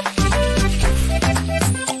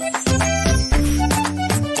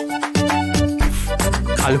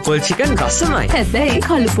 කළුපොල් චිකන් රසමයි. හැබැයි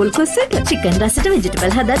කළුපොල් කොස්සට චිකන් රසට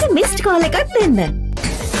වෙජිටබල් හදාගෙන මිස්ඩ් කෝල් එකක් දෙන්න.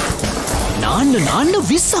 නාන්න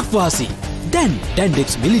 20ක් වාසි. දැන්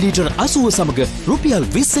ඩැන්ඩෙක්ස් මිලිලීටර් 80 සමග රුපියල්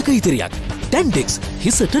 20ක ඉතිරියක්. ඩැන්ඩෙක්ස්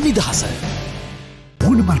හිසට නිදහස.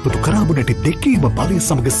 ඕනමල්පතු කරාබුනට දෙකීම බලය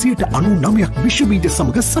සමඟ 99ක් විශ්වබීජ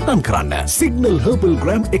සමඟ සටන් කරන්න. සිගනල් හර්බල්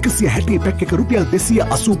ග්‍රෑම් 160 පැක් එක රුපියල්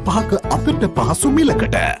 285ක අතට පහසු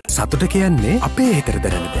මිලකට. සතුට කියන්නේ අපේ හිතට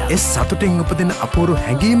දැනෙන දෙයක්. ඒ සතුටෙන් උපදින අපූර්ව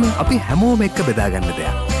හැඟීම අපි හැමෝම එක්ක බෙදාගන්න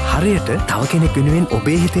දෙයක්. හරියට තව කෙනෙක් වෙනුවෙන්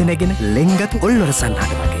ඔබේ හිතේ නැගෙන ලෙන්ගත්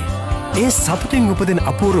ඔල්වරසන්නාට වගේ. ඒ සතුටින් උපදින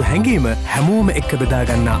අපූරු හැඟීම හැමෝම එක්ක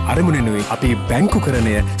බෙදාගන්නා අරමුණෙනුයි අපි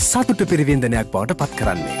බැංකුකරණය සතුට පිරිවින්දනයක් බවට පත්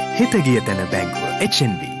කරන්නේ. හිත ගිය තැන බැංකුව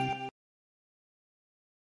HNB.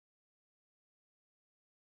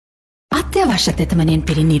 අත්‍යවශ්‍ය තෙතමනෙන්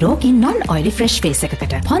පිරි නිරෝගී non oily fresh face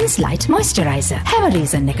එකකට Pond's Light Moisturizer have a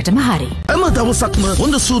reason එකටම හරි. එම දවසක්ම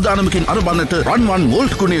හොඳ සූදානමකින් අරබන්නට රන්වන්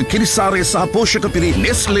මෝල්ට් කුණේ කිරිසාරය සහ පෝෂක පිරි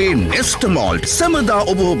Nestle Nest Malt සැමදා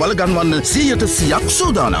ඔබ බලගන්වන්න 100%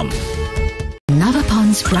 සූදානම්. Nava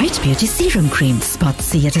Pond's Bright Beauty Serum Cream Spot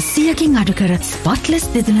 100%කින් අඩු කර spotless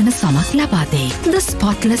දිදුලන සමක් ලබා දෙයි. The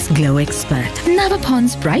Spotless Glow Expert. Nava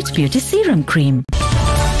Pond's Bright Beauty Serum Cream.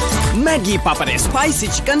 Maggi Papare Spicy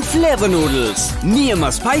Chicken Flavor Noodles. නියම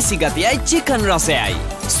ස්පයිසි ගතියයි chicken රසයයි.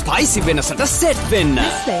 ස්පයිසි වෙනසට සෙට් වෙන්න.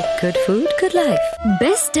 Good food, good life.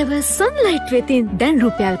 Best ever sunlight වෙතින් දැන්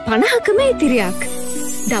රුපියල් 50කම ඉතිරියක්.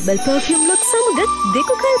 Double perfume lock සමග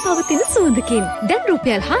දෙකකල් පවතින සුවඳකින් දැන්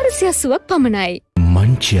රුපියල් 480ක් පමණයි.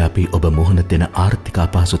 මංචි අපි ඔබ මුහුණ දෙන ආර්ථික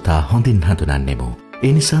අපහසුතා හොඳින් හඳුනන්නෙමු.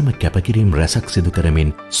 ඒ නිසාම කැපකිරීම් රැසක් සිදු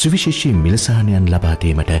කරමින් සුවිශේෂී මිලසහනයන් ලබා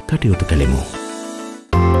දීමට කටයුතු කළෙමු.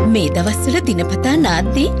 මේ දවස්වල දිනපතා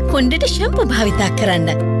නාද්දී කොණ්ඩෙට ෂැම්පු භාවිතා කරන්න.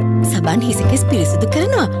 සබන් හිසකෙස් පිරිසිදු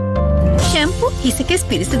කරනවා. ෂැම්පු හිසකෙස්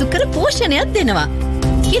පිරිසිදු කර පෝෂණයක් දෙනවා.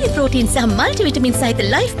 කිරි ප්‍රෝටීන් සහ මල්ටිවිටමින් සහිත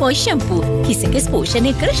ලයිෆ් බොයි ෂැම්පු හිසකෙස්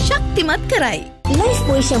පෝෂණය කර ශක්තිමත් කරයි. ලයිෆ්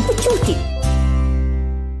බොයි ෂැම්පු චූටි.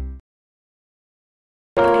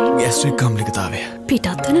 ගෑස්ට්‍රික් කම්ලිකතාවය.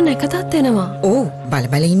 පිටත් වෙන නැකතත් එනවා. ඕ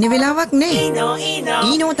බල ඉන්න වෙලාවක් නෑ.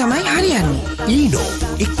 ඊනෝ තමයි හරියන්නේ. ඊනෝ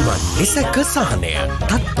ඉක්මන් නිසක සහනය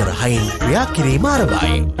තත්පර 6න් ක්‍රියා කිරීම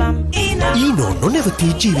ආරම්භයි. ඊනෝ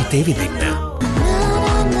නොනවතී ජීවිතේ විඳින්න.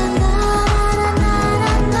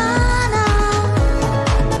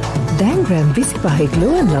 දැන් gram 25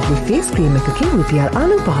 Glow and Lovely face cream එකකින් රුපියල්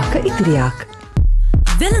 95ක ඉතිරියක්.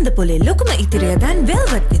 වෙළඳ පොලේ ලොකුම ඉතිරිය දැන්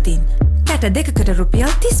වෙල්වට් වෙතින්. කැට දෙකකට රුපියල්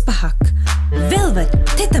 35ක්. වෙල්වට්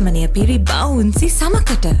තෙතමනය පිරි බවුන්සි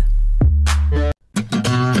සමකට.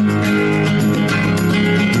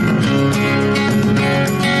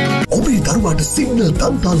 ඔබේ දරුවාට සිගනල්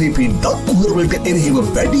දන්තාලේපින් දත් කුහරවලට එරෙහිව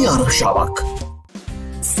වැඩි ආරක්ෂාවක්.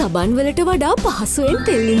 සබන් වලට වඩා පහසුවෙන්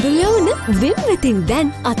තෙල් ඉඳුල් යවන විම් වෙතින්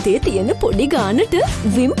දැන් අතේ තියෙන පොඩි ගානට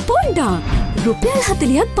විම් පොණ්ඩා රුපියල්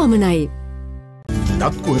 40ක් පමණයි.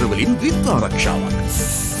 දත් කුහරවලින් විත් ආරක්ෂාවක්.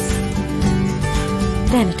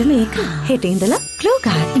 දැනට මේක හෙට ඉඳලා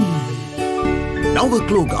ක්ලෝගාඩ්. නව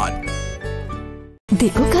ක්ලෝගාඩ්.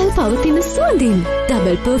 දෙකකල් පවතින සුවඳින්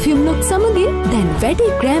ඩබල් පර්ෆියුම් ලොක් සමගින් දැන් වැඩි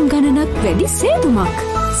ග්‍රෑම් ගණනක් වැඩි සේතුමක්.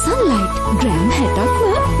 සන්ලයිට් ග්‍රෑම් 60ක්ම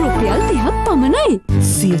රුපියල් 30ක් පමණයි.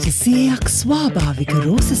 100%ක් ස්වාභාවික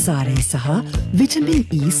රෝසසාරය සහ විටමින්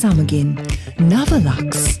E සමගින්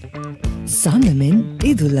නවලක්ස්. සනමෙන්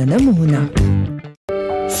ඉදුලන මුහුණක්.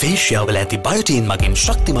 ෆේෂියාවල ඇති බයොටීන් මගින්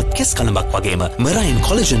ශක්තිමත් කෙස් කළඹක් වගේම මරයින්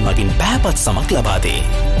කොලජන් මගින් පැහැපත් සමක් ලබා දේ.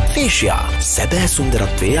 ෆේෂියා සැබෑ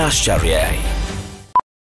සුන්දරත්වයේ ආශ්චර්යයයි.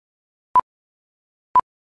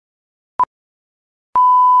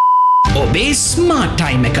 ඔබේ ස්මාර්ට්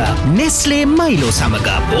ටයිම් එක නෙස්ලේ මයිලෝ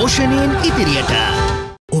සමග පෝෂණයෙන් ඉදිරියට.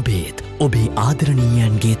 ඔබේත් ඔබේ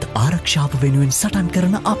ආදරණීයන්ගේත් ආරක්ෂාව වෙනුවෙන් සටන්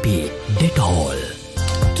කරන අපේ ඩෙටෝල්.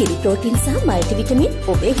 කිරි ප්‍රෝටීන් සහ මල්ටිවිටමින්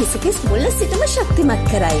ඔබේ හිසකෙස් මුල සිටම ශක්තිමත්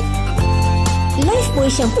කරයි. ලයිෆ්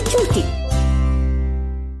බොයි ෂැම්පු චූටි.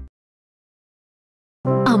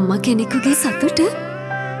 අම්මා කෙනෙකුගේ සතුට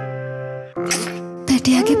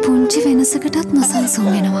පැටියාගේ පුංචි වෙනසකටත් නොසන්සුන්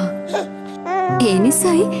වෙනවා. ඒ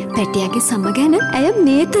නිසයි පැටියාගේ සම ගැන ඇය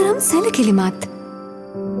මේ තරම් සැලකිලිමත්.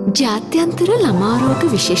 ජාත්‍යන්තර ළමා රෝග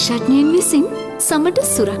විශේෂඥයින් විසින් සමට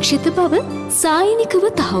සුරක්ෂිත බව සායනිකව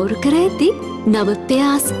තහවුරු කර ඇති නව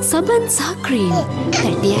පෙයාස් සබන් සහ ක්‍රීම්.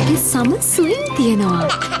 පැටියාගේ සම සුවින් තියනවා.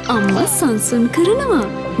 අම්මා සංසුන් කරනවා.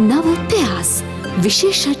 නව පෙයාස්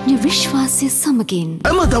විශේෂඥ විශ්වාසය සමගින්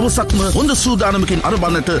එම දවසක්ම හොඳ සූදානමකින්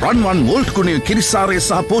අරබන්නට රන්වන් මෝල්ට් කුණේ කිරිසාරය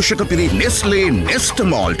සහ පෝෂක පිරි නෙස්ලේ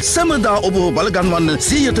නෙස්ටමෝල්ට් සැමදා ඔබ බලගන්වන්න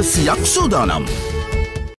 100% සූදානම්.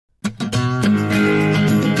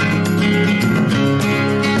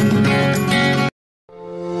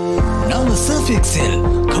 නව සර්ෆ් එක්සෙල්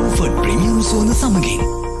කම්ෆර්ට් ප්‍රීමියම් සෝන සමගින්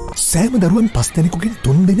සෑම දරුවන් 5 දෙනෙකුගෙන්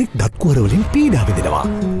 3 දෙනෙක් දත්කුවරවලින් පීඩා විඳිනවා.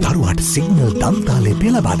 දරුවාට සිග්නල්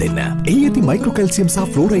දන්තාලේපය ලබා දෙන්න. එහි ඇති මයික්‍රෝ කැල්සියම් සහ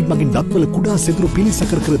ෆ්ලෝරයිඩ් මගින් දත්වල කුඩා සිදුරු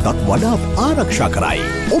පිළිසකර කර දත් වඩාත් ආරක්ෂා කරයි.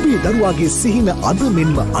 ඔබේ දරුවාගේ සිහින අද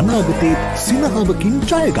මෙන්ම අනාගතයේ සිනහවකින්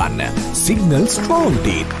ජය ගන්න. සිග්නල් ස්ට්‍රෝං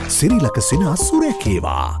ටීත් සිරිලක සිනා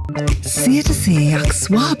සුරැකේවා. 100%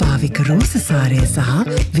 ස්වාභාවික රෝසසාරය සහ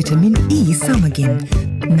විටමින් E සමගින්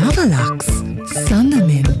නවලක්ස්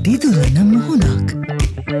සඳමෙන් දිදුලන මුහුණක්.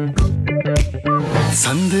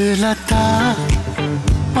 සඳලතා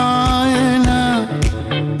පායන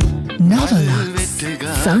නවලක්ස්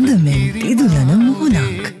සඳමෙන් දිදුලන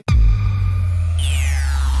මුහුණක්.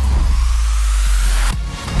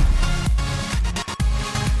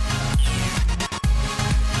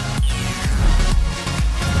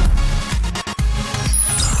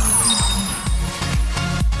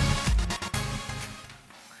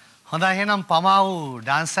 හොඳයි එහෙනම් පමා වූ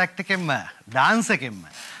ඩාන්ස් ඇක්ට් එකෙන්ම ඩාන්ස් එකෙන්ම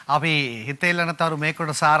අපි හිත ඉල්ලන තරු මේ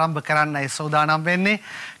කොටස ආරම්භ කරන්නයි සූදානම් වෙන්නේ.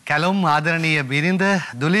 කැලුම් ආදරණීය බිරිඳ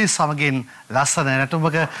දුලි සමගින් ලස්සන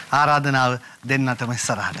නැටුමක ආරාධනාව දෙන්නටම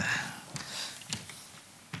ඉස්සරහට.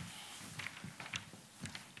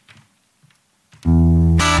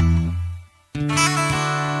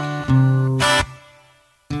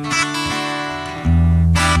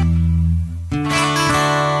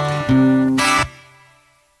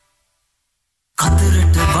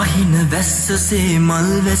 වැස්සසේ මල්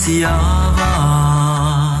වැසියාවා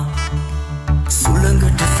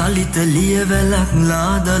සුළඟට සලිත ලියවැලක්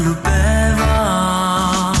ලාදලු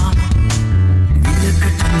පෑවා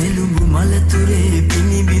විලකට නෙළුඹු මලතුරේ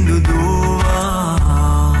පිණිබිඳු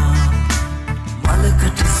දෝවා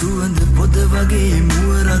මලකට සුවඳ පොද වගේ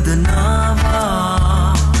මුවරද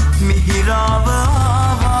නාවා මිහිරාව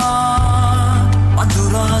ආවා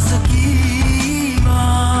අදුරාස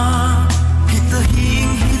කීවා හිත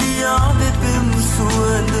යාවේ පෙම්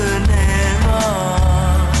සුවඳ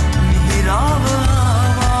නෑවා මිහිරාව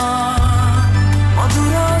ආවා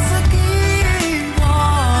මధుරාස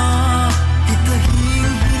කීවා හිත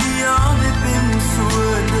හිරියාවේ පෙම්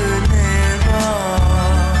සුවඳ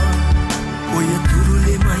නෑවා ඔය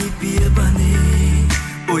තුරුලෙමයි පිය බනේ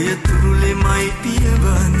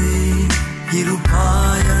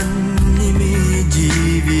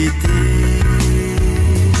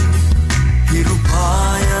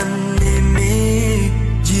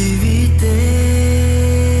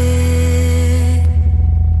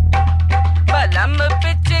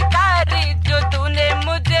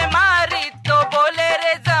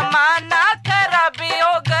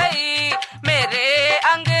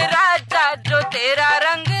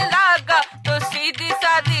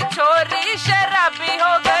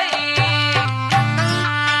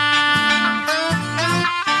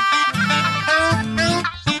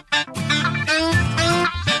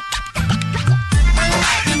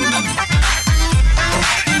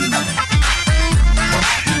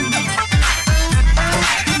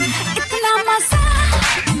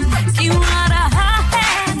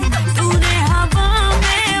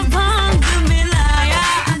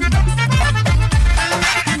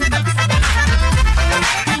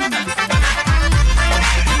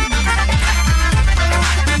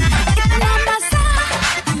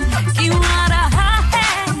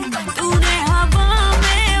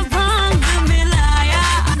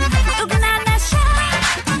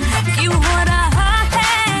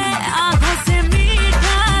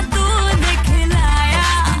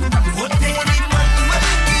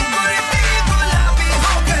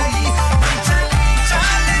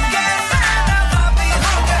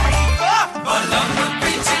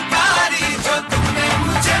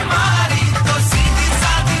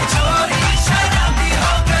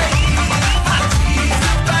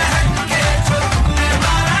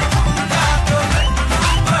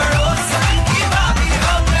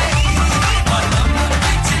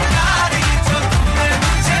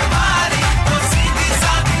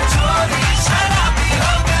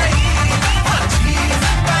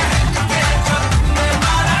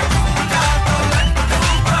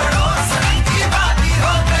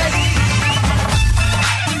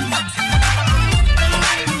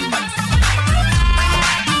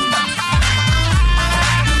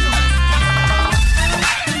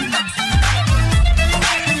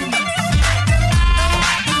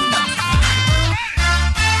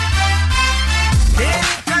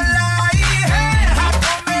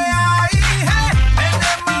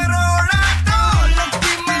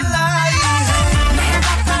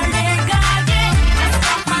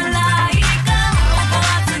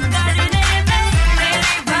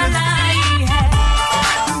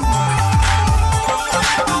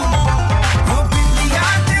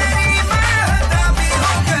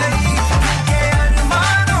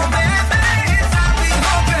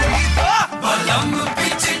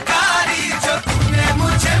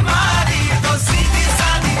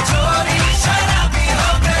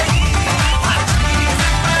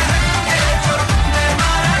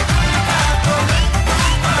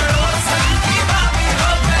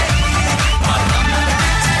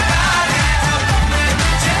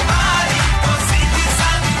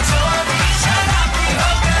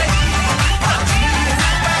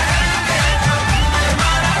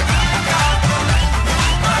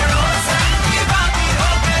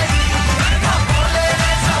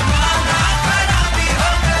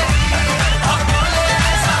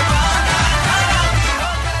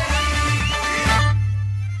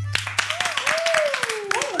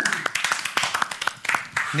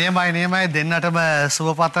නියමයි දෙන්නටම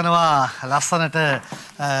සුබ පතනවා ලස්සනට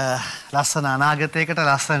ලස්සන අනාගතයකට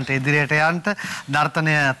ලස්සනට ඉදිරියට යන්න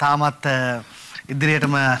නර්තනය තාමත්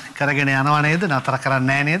ඉදිරියටම කරගෙන යනවා නේද නතර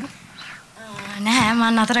කරන්නේ නැහැ නේද නෑ මම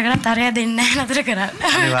නතර කරත් අරය දෙන්නේ නැහැ නතර කරන්න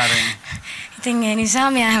අනිවාර්යෙන් ඉතින් ඒ නිසා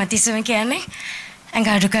මෙයා හැමතිස්සෙම කියන්නේ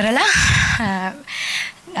අඟාඩු කරලා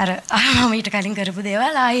අර මම ඊට කලින් කරපු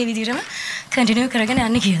දේවල් ආයේ විදිහටම කන්ටිනියු කරගෙන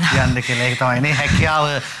යන්න කියලා. යන්න කියලා ඒක තමයි නේ හැකියාව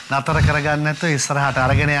නතර කරගන්න නැතුව ඉස්සරහට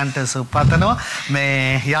අරගෙන යන්න සුපපතනවා.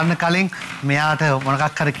 මේ යන්න කලින් මෙයාට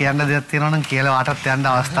මොනකක් හරි කියන්න දෙයක් තියෙනවා නම් කියලා වාටත් යන්න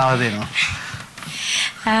අවස්ථාව දෙනවා.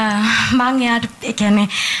 මම එයාට ඒ කියන්නේ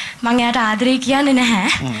මම එයාට ආදරේ කියන්නේ නැහැ.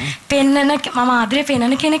 පෙන්නන මම ආදරේ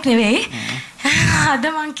පෙන්නන කෙනෙක් නෙවෙයි. අද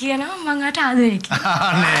මම කියනවා මම එයාට ආදරේ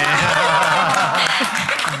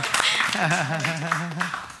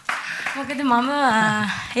මොකද මම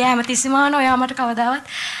එයා හැමතිස්සෙම අහනවා ඔයා මට කවදාවත්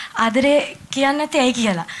ආදරේ කියන්නේ නැති ඇයි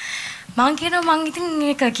කියලා. මං කියනවා මං ඉතින්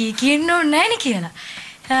මේක කියන්න ඕනේ නැහැ නේ කියලා.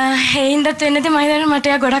 ඒ හින්දාත් වෙන්නේ මම හිතන්නේ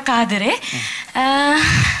මට එයා ගොඩක් ආදරේ.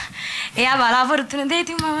 එයා බලාපොරොත්තු වෙන දේ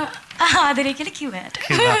ඉතින් මම ආදරේ කියලා කිව්වට.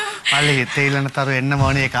 මල්ලි හිතේ ඉල්ලන තරු එන්න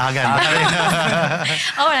ඕනේ ඒක අහගන්න.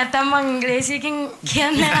 ඔව් නැත්තම් මං ඉංග්‍රීසියකින්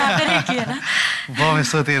කියන්නේ ආදරේ කියලා. බොහොම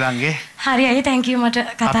ස්තුතියි රංගේ. හරි අයියේ thank you මට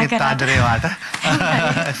කතා කරලා. අපිත් ආදරේ වාට.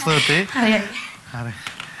 ස්තුතියි. හරි. හරි.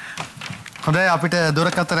 හොඳයි අපිට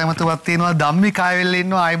දුරකථන ඇමතුමක් තියෙනවා ධම්මිකා ඇවිල්ලා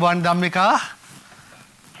ඉන්නවා ආයිබෝන් ධම්මිකා.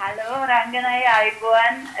 හලෝ රංගනයි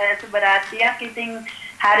ආයිබෝන් සුබ රාත්‍රියක්. ඉතින්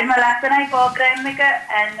හරිම ලස්සනයි ප්‍රෝග්‍රෑම් එක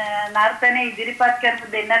නර්තනේ ඉදිරිපත් කරපු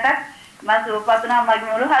දෙන්නට මම සුවපත්නා මගේ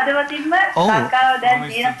මුළු හදවතින්ම ලංකාව දැන්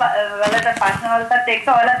තියෙන වලට ප්‍රශ්න වලට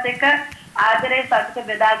එක්ක ඔයලත් එක්ක ආදරේ සතුට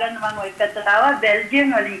බෙදා ගන්න මම ඔය පැත්තට ආවා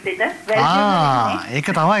බෙල්ජියම් වලින් පිට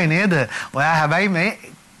ඒක තමයි නේද ඔයා හැබැයි මේ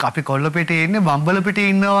අපි කොල්ල පිටියේ ඉන්නේ බම්බල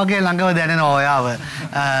පිටියේ ඉන්නවා වගේ ළඟව දැනෙනවා ඔයාව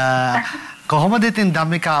කොහොමද ඉතින්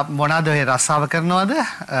ධම්මිකා මොනවාද ඔය රස්සාව කරනවද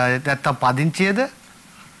නැත්තම් පදිංචියද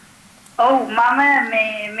ඔව් මම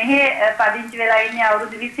මෙහෙ පදිංචි වෙලා ඉන්නේ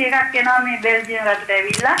අවුරුදු 21ක් වෙනවා මේ බෙල්ජියම් රටට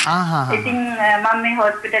ඇවිල්ලා. ඉතින් මම මේ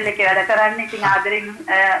හොස්පිටල් එකේ වැඩ කරන්නේ. ඉතින් ආදරෙන්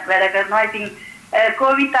වැඩ කරනවා. ඉතින්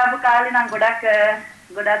කොවිඩ් ආපු කාලේ නම් ගොඩක්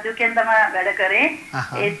දුකෙන් තමයි වැඩ කරේ.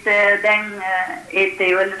 ඒත් දැන් ඒත්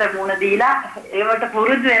ඒ වලට මුණ දීලා ඒවට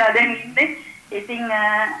පුරුදු වෙලා දැන් ඉන්නේ. ඉතින්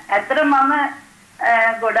ඇත්තටම මම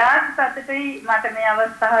ගොඩාක් සතුටුයි මට මේ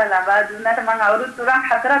අවස්ථාව ලබා දුන්නට. මම අවුරුදු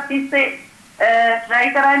 3-4ක් තිස්සේ try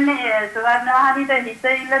කරන්නේ ස්වර්ණවාහිනියට හිත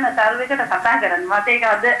ඉල්ලන තරුවයකට කතා කරන්න. මට ඒක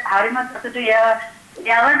අද හරිම සතුටුයි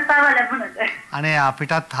අවස්ථාව ලැබුණට. අනේ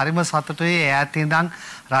අපිටත් හරිම සතුටුයි ඈත ඉඳන්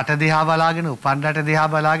රට දිහා බලාගෙන උපන් රට දිහා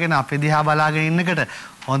බලාගෙන අපි දිහා බලාගෙන ඉන්නකට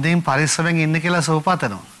හොඳින් පරිස්සමෙන් ඉන්න කියලා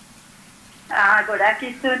සූපතනවා. ගොඩක්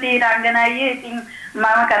ස්තුතියි රංගන අයියේ. ඉතින්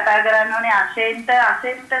මම කතා කරන්න ඕනේ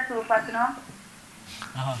අශේන්ට සූපතනවා.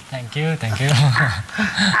 thank you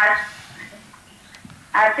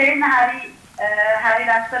අශේන් හරි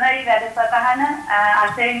ලස්සනයි වැඩසටහන.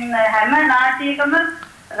 අශේන් හැම නාට්‍යයකම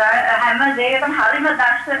හැම දෙයකම හරිම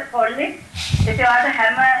දක්ෂ කොල්ලෙක්. ඒකට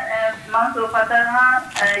හැම මම සූපතනවා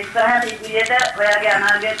ඉස්සරහට ඉදිරියට ඔයාගේ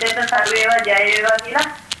අනාගතයට සරු වේවා ජය වේවා කියලා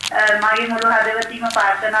මගේ මුළු හදවතින්ම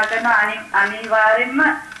ප්‍රාර්ථනා කරනවා. අනිවාර්යෙන්ම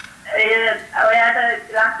ඔයාට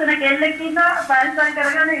ලස්සන කෙල්ලෙක් ඉන්නවා පරිස්සම්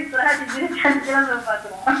කරගෙන ඉස්සරහට ඉදිරියට යන්න කියලා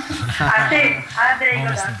සූපතනවා. අශේන් ආදරේ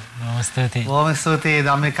ගොඩක්. බොහොම ස්තුතියි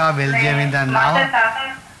ධම්මිකා බෙල්ජියමින් දැන් ආවා.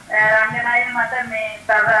 රංගනයි මට මේ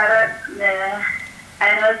තව අර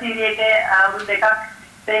ඇනිවර්සරි එකේ අවුරුදු දෙකක්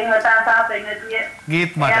පෙන්වතා සහ පෙන්වතිය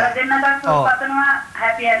ගීත් මට යාලා දෙන්නට සුවපතනවා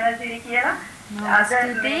හැපි ඇනිවර්සරි කියලා. අද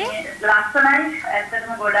මේ ලස්සනයි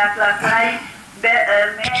ඇත්තටම ගොඩාක් ලස්සනයි.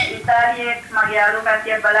 මේ ඉතාලියේ මගේ යාළුවෝ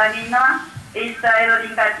කට්ටිය බලන් ඉන්නවා. ඉස්රායෙල්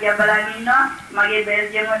වලින් කට්ටිය බලන් ඉන්නවා. මගේ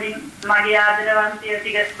බෙල්ජියම් වලින් මගේ ආදරවන්තයෝ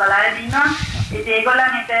ටික බලන් ඉන්නවා. ඉතින්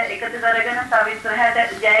ඒගොල්ලන් එකතු කරගෙන සවිස්තරහට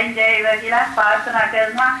ජයෙන් ජය වේවා කියලා ප්‍රාර්ථනා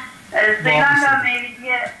කරනවා. ශ්‍රී ලංකාව මේ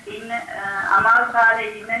විදිය ඉන්න අමාරු කාලේ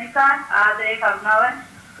ඉන්න නිසා ආදරේ කරුණාව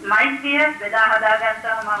මෛත්‍රිය බෙදා හදා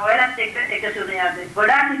ගන්නවා. මම ඔයාලත් එක්ක එකතු වෙනවා.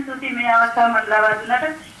 ගොඩාක් ස්තුතියි මේ අවස්ථාව මට ලබා දුන්නට.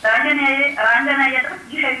 රංජනයට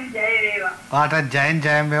ජයෙන් ජය වේවා. පාටත් ජයෙන්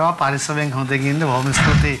ජයෙන් වේවා. පරිස්සමෙන් හොඳින් ඉන්න. බොහොම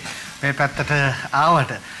ස්තුතියි මේ පැත්තට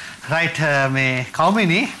ආවට. රයිට් මේ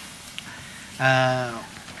කවුමිනි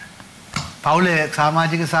පවුලේ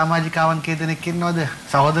සමාජිකාවන් කී දෙනෙක් ඉන්නවද?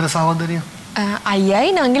 සහෝදර සහෝදරියෝ?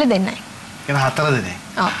 අයියයි නංගිලා දෙන්නයි. කියන 4 දෙනෙක්.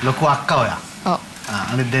 ලොකු අක්කා ඔයා. ඔව්.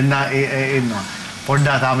 අනිත් දෙන්න ඉන්නවා.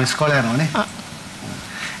 පොඩ්ඩක් තාම ඉස්කෝලේ යනවනේ.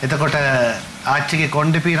 එතකොට ආච්චිගේ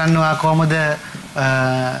කොණ්ඩේ පීරන්නවා කොහමද?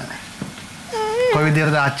 කොයි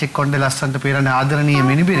විදිහටද ආච්චි කොණ්ඩේ ලස්සනට පීරන්නේ ආදරණීය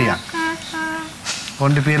මිනිබිරියක්.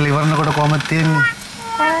 කොණ්ඩේ පීරලා ඉවරනකොට කොහමද තියෙන්නේ?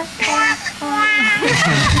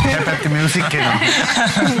 හැපැත්ත මියුසික් එනවා.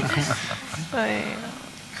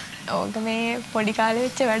 ඕක මේ පොඩි කාලේ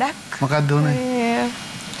වෙච්ච වැඩක්. මොකක්ද උනේ?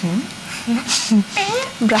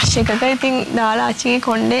 බ්‍රෂ් එකක ඉතින් දාලා ආච්චිගේ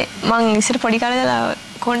කොණ්ඩේ මං ඉස්සර පොඩි කාලේ දාලා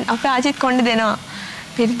අපේ ආච්චිත් කොණ්ඩේ දෙනවා.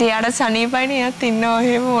 පිටින් යාට සනීපයිනේ එයාත් ඉන්නවා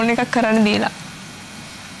එහෙම ඕන එකක් කරන්න දීලා.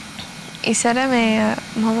 ඉස්සර මේ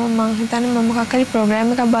මම හිතන්නේ මම මොකක් හරි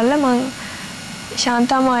ප්‍රෝග්‍රෑම් එකක් බලලා මං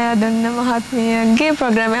ශාන්තා මායා දන්න මහත්මියගේ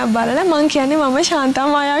ප්‍රෝග්‍රෑම් එකක් බලලා මං කියන්නේ මම ශාන්තා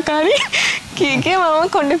මායාකාරී කීකේ මම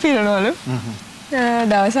කොණ්ඩේ පිරනවලු.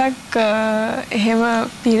 දවසක් එහෙම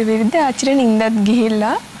පිරවිරිද්ද ආච්චිට නිින්දත්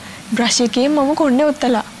ගිහිල්ලා බ්‍රෂ් එකේ මම කොණ්ඩේ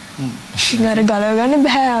උත්තලා. ඉතින් අර ගලව ගන්න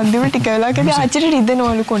බෑ අන්තිම ටික වෙලාවකදී ආච්චිට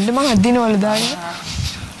රිදෙනවලු කොණ්ඩේ මං අදිනවලු දාගෙන.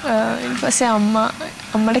 ඊට පස්සේ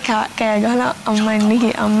අම්මට කෑ ගහලා අම්මා එන්නේ කි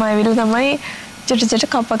අම්මා ඇවිල්ලා තමයි චට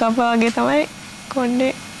කප වගේ තමයි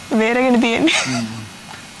කොණ්ඩේ වේරගෙන තියෙන්නේ.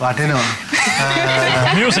 වටිනවා.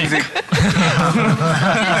 මියුසික්.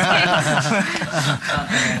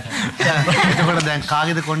 එතකොට දැන්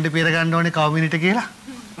කාගේද කොණ්ඩේ පීර ගන්න ඕනේ කවමිනිට කියලා?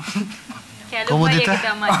 කොමුදිත?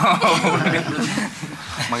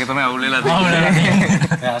 මගේ තමයි අවුල් වෙලා තියෙන්නේ.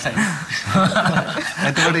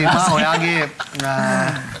 එතකොට ඉමා ඔයාගේ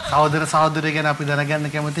සහෝදර ගැන අපි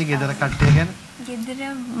දැනගන්න කැමතියි ගෙදර කට්ටිය ගැන. ගෙදර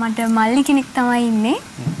මට මල්ලි කෙනෙක් තමයි ඉන්නේ.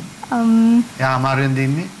 එයා අමාරුවෙන්ද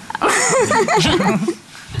ඉන්නේ?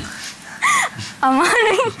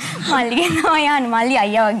 අමාරුයි. මල්ලි කෙනා යන්නේ මල්ලි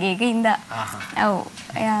අයියා වගේ එක ඉඳා. ඔව්.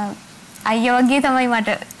 එයා අයියා වගේ තමයි මට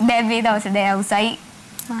දැව්වේ දවසේ දැය උසයි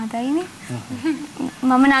මහතයිනේ.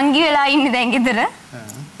 මම නංගි වෙලා ඉන්නේ දැන් ගෙදර.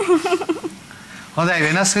 හොඳයි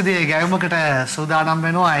වෙනස් විදිහේ ගැයුමකට සූදානම්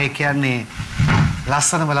වෙනවා. ඒ කියන්නේ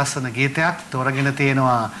ලස්සන ගීතයක් තෝරගෙන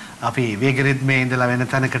තියෙනවා. අපි වේග රිද්මේ ඉඳලා වෙන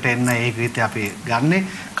තැනකට එන්න ඒ ගීතය අපි ගන්නෙ.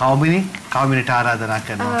 කවමිනිට ආරාධනා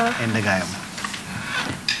කරනවා එන්න ගයමු.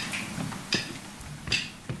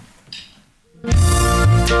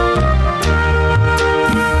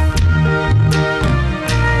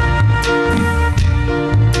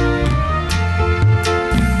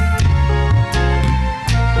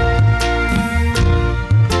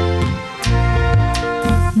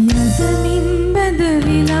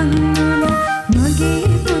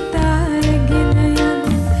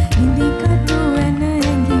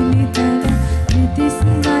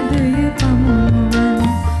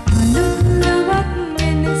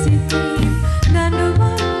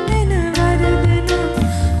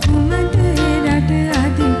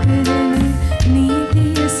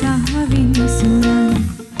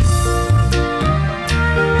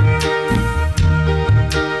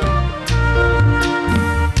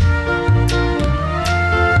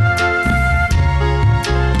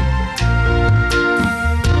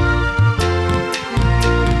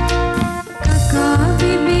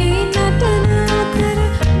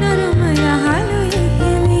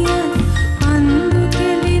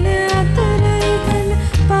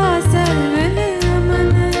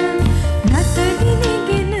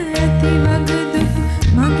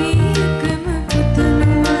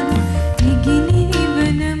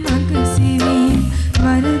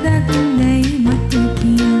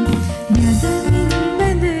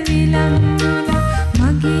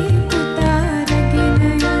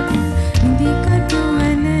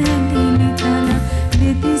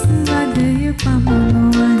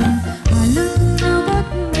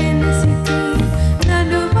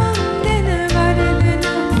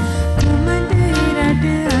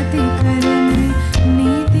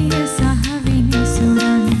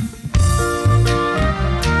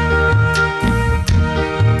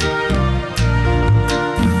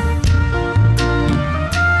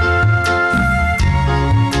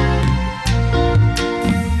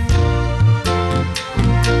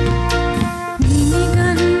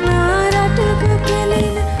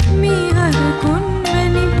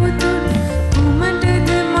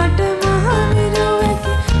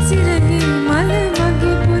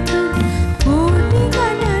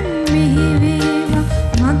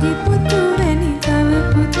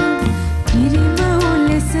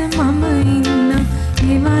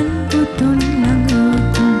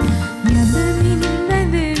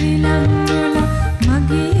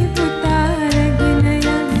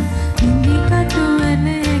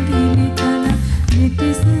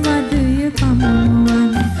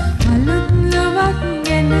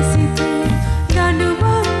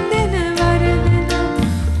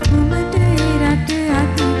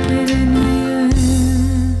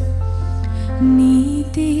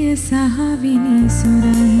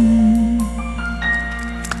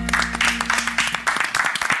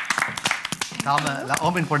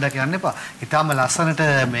 පොඩ්ඩක් යන්න එපා. ඊටාම ලස්සනට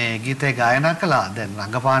මේ ගීතේ ගායනා කළා. දැන්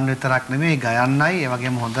රංගපාන විතරක් නෙමෙයි ගයන්නයි, ඒ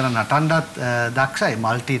වගේම හොඳට නටන්නත් දක්ෂයි.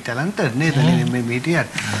 මල්ටි ටැලන්ටඩ් නේද මේ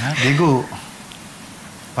මීටියට. දිගු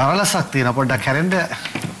පරලසක් තියෙන පොඩ්ඩක් හැරෙන්න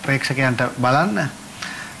ප්‍රේක්ෂකයන්ට බලන්න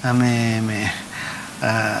මේ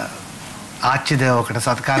ආච්චිද ඔකට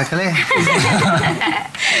සත්කාර කළේ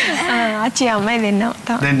ආච්චි අම්මයි දෙන්න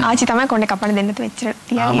ආච්චි තමයි කොණ්ඩේ කපන්න දෙන්නත් වෙච්චර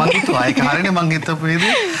තියන්නේ මං හිතුවා ඒක හරියනේ මං හිතපු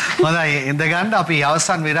විදිහ හොඳයි ඉඳ ගන්න අපි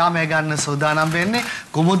අවසන් විරාමය ගන්න සූදානම් වෙන්නේ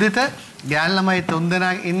කුමුදිත ගෑන් ළමයි 3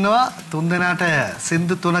 දෙනා ඉන්නවා 3 දෙනාට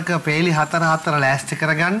සින්දු 3ක පේලි 4 ලෑස්ති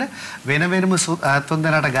කරගන්න වෙන වෙනම 3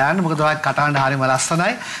 දෙනාට ගන්න මොකද ඔයා කටහඬ හරියම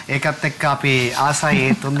ලස්සනයි ඒකත් එක්ක අපි ආසයි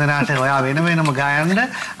මේ 3 දෙනාට ඔයා වෙන වෙනම ගායන්න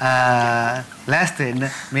ලෑස්ති වෙන්න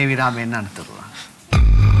මේ විරාමයෙන් අනතුරුව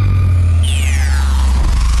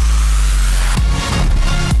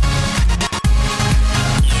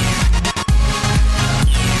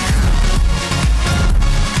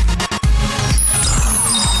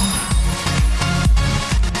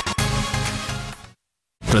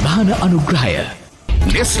ප්‍රධාන අනුග්‍රහය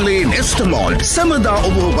Nestle Nestamalt සමදා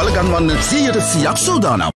ඔබ බලගන්වන්න 100%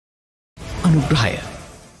 සූදානම් අනුග්‍රහය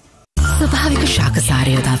ස්වභාවික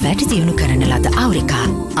ශාකසාරය යොදා වැඩි දියුණු කරන ලද අවරිකා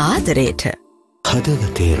ආදරයට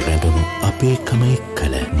හදවතේ රැඳුණු අපේකම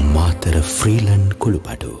එක්කල මාතර ෆ්‍රීලන්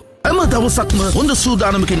කුළුපඩු හැම දවසක්ම හොඳ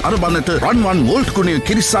සූදානමකින් අරබන්නට රන්වන් වෝල්ට් කුණේ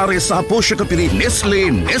කිරිසාරය සහ පෝෂක පිරි Nestle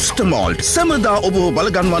Nestamalt සමදා ඔබ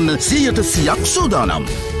බලගන්වන්න 100%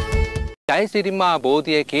 සූදානම් ජයසිරිමා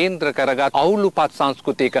බෝධිය කේන්ද්‍ර කරගත් අවුලුපත්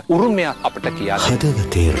සංස්කෘතියක උරුමය අපට කියා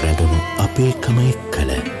හදවතේ රැඳුණු අපේකම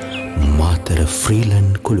එක්කල මාතර ෆ්‍රීලන්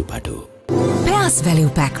කුළුපඩු පෑස්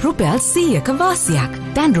වැලිව් පැක් රුපියල් 100ක වාසියක්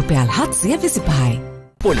දැන් රුපියල් 725යි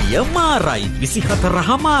පොලිය මාරයි 24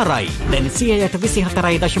 හමාරයි දැන්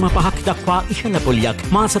 124.5ක් දක්වා ඉහළ පොලියක්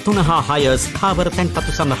මාස 3 හා 6 ස්ථාවර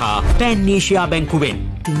තැන්පතු සඳහා පැන් ඒෂියා බැංකුවෙන්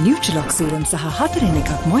නියුට්‍රලොක් සීරම් සහ 4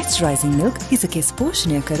 එකක් මොයිස්චරයිසිං මිල්ක් හිසකෙස්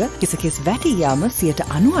පෝෂණය කර හිසකෙස් වැටී යාම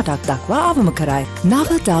 98ක් දක්වා අවම කරයි. නව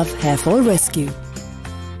ඩව් hair fall rescue.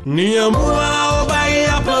 නියමුවා ඔබයි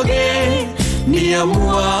අපගේ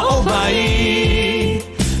නියමුවා ඔබයි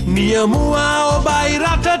නියමුවා ඔබයි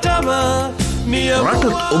රටටම රටත්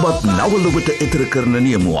ඔබත් නවලොවට එතර කරන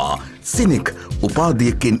නියමුවා සිනික්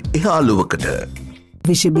උපාධියකින් එහාලුවකට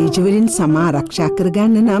විෂබීජවලින් සමාරක්ෂා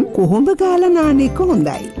කරගන්න නම් කොහොඹ ගාලා නානෙක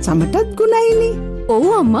හොඳයි. සමටත් ගුණයිනේ. ඔව්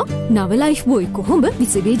අම්මා නව ලයිෆ් බෝයි කොහොඹ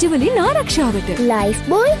විසබීජවලින් ආරක්ෂාවට. ලයිෆ්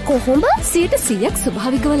බෝයි කොහොඹ 100%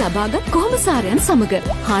 ස්වභාවිකව ලබාගත් කොහොඹ සාරයන් සමග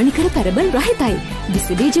හානිකර පැරබල් රහිතයි.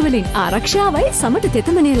 විසබීජවලින් ආරක්ෂාවයි සමට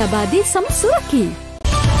තෙතමනය ලබා දී සම සුරකී.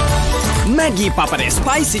 Maggi Papare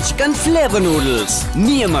Spicy Chicken Flavor Noodles.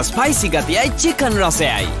 නියම ස්පයිසි ගතියයි චිකන්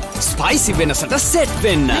රසයයි. ස්පයිසි වෙනසට සෙට්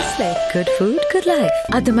වෙන්න. Good food, good life.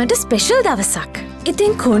 අද මට ස්පෙෂල් දවසක්.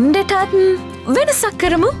 ඉතින් කොණ්ඩෙටත් වෙනසක්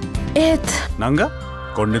කරමු. ඒත් නංගා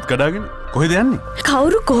කොණ්ඩෙත් කඩාගෙන කොහෙද යන්නේ?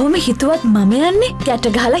 කවුරු කොහොම හිතුවත් මම යන්නේ ගැට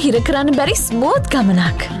ගහලා හිර කරන්න බැරි ස්මූත්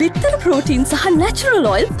ගමනක්. බිත්තර ප්‍රෝටීන් සහ natural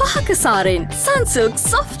oil 5ක සාරෙන්. Sunsilk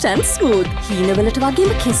soft and smooth. හීනවලට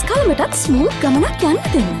වගේම කෙස් කලමටත් ස්මූත් ගමනක් යන්න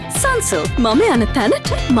දෙන්න. Sunsilk මම යන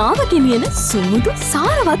තැනට මාව ගෙනියන සුමුදු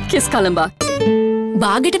සාරවත් කෙස් කලඹක්.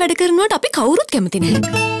 බාගෙට වැඩ කරනවට අපි කවුරුත් කැමති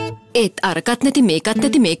නැහැ. ඒත් අරකත් නැති මේකත්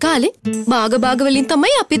නැති මේ කාලේ බාග වලින්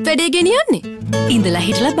තමයි අපිත් වැඩේ ගෙනියන්නේ. ඉඳලා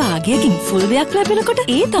හිටලා භාගයකින් ෆුල් දෙයක් ලැබෙනකොට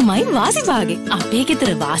ඒ තමයි වාසි භාගේ. අපේ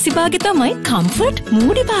ගෙදර වාසි භාගේ තමයි කම්ෆර්ට්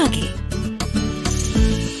මූඩි භාගේ.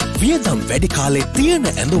 වියදම් වැඩි කාලේ තියෙන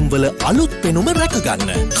ඇඳුම්වල අලුත් පෙනුම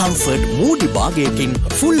රැකගන්න. කම්ෆර්ට් මූඩි භාගයකින්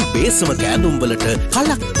ෆුල් බේසමක ඇඳුම්වලට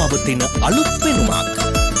කලක් පවතින අලුත් පෙනුමක්.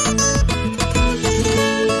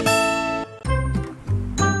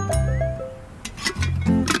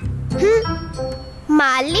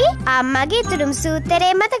 මල්ලි අම්මගේ ඉතුරුම්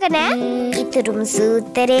සූත්‍රේ මතක නෑ? ඉතුරුම්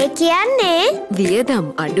සූත්‍රේ කියන්නේ වියදම්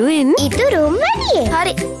අඩුවෙන් ඉතුරුම් වැඩියෙන්.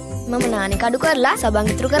 හරි. මම නානේ කඩු කරලා සබන්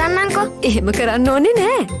ඉතුරු කරන්නම්කෝ. එහෙම කරන්න ඕනේ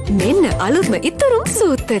නෑ. මෙන්න අලුත්ම ඉතුරුම්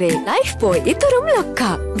සූත්‍රේ. Life boy ඉතුරුම්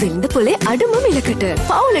ලොක්කා. වෙළඳ පොලේ අඩුම මිලකට.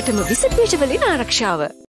 පවුලටම විසබීජ වලින් ආරක්ෂාව.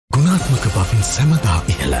 ගුණාත්මක බවින් සැමදා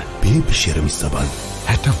ඉහළ බේබි ශෙරමි සබන්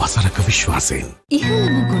 60 වසරක විශ්වාසයෙන්.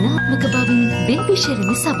 ඉහළම ගුණාත්මක බවින් බේබි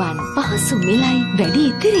ශෙරමි සබන් පහසු මිලයි වැඩි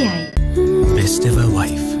ඉතිරියයි. Best ever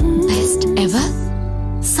wife. Best ever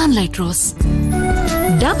sunlight rose.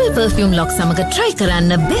 Double perfume lock සමග try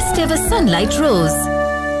කරන්න best ever sunlight rose.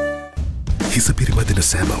 හිස පිරිමදින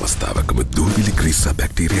සෑම අවස්ථාවකම දූවිලි ග්‍රීසා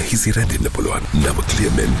බැක්ටීරියා හිසි රැඳෙන්න පුළුවන්. නව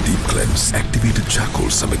ක්ලියර්මෙන් ඩීප් ක්ලෙන්ස් ඇක්ටිවේටඩ්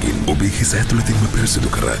චාකෝල් සමගින් ඔබේ හිස ඇතුළතින්ම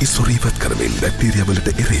පිරිසිදු කර ඉසොරීවත් කරමින් බැක්ටීරියා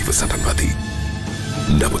වලට එරෙහිව සටන් වදී.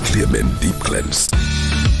 නව ක්ලියර්මෙන් ඩීප් ක්ලෙන්ස්.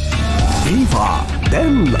 ඒවා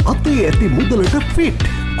දැන් අපේ ඇති මුදලට ෆිට්.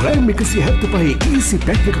 ග්‍රෑම් 175 ඊසි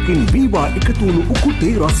පැක් එකකින් වීවා එකතු වුණු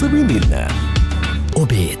උකුතේ රස විඳින්න.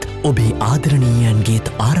 ඔබේ ආදරණීයන්ගේත්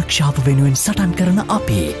ආරක්ෂාව වෙනුවෙන් සටන් කරන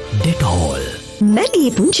අපේ ඩෙටෝල්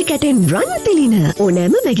මැගී පුංචි කැටෙන් රන් පිළින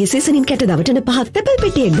ඕනෑම මැගී සීසනින් කැට දවටන 5ක් තැපැල්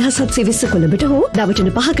පෙට්ටිය 1720 කොළඹට හෝ දවටන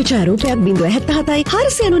 5ක ඡායාරූපයක් 077යි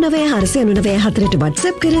 499 4ට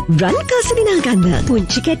WhatsApp කර රන් කාස දිනා ගන්න.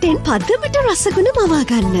 පුංචි කැටෙන් පදමට රසගුණ මවා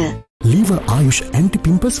ගන්න. Lever ආයුෂ් aunty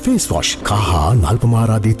pimples face wash කහා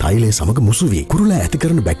නල්පමාරාදී තෛලයේ සමග මුසු වී කුරුලා ඇති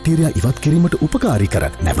කරන බැක්ටීරියා ඉවත් කිරීමට උපකාරී කර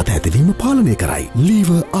නැවත ඇතිවීම පාලනය කරයි.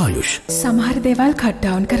 ලීවර් ආයුෂ්. සමහර දේවල් කට්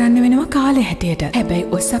ඩවුන් කරන්න වෙනවා කාලේ හැටියට. හැබැයි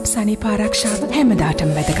ඔසප් සනීප ආරක්ෂාව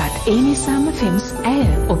හැමදාටම වැදගත්. ඒ නිසාම ෆිම්ස් ඇය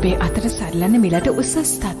ඔබේ අතට සරිලන මිලට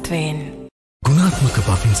උසස් තත්වයෙන්. ගුණාත්මක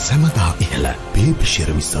බවින් සැමදා ඉහළ බේබි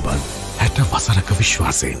ෂෙරමි සබන් 60 වසරක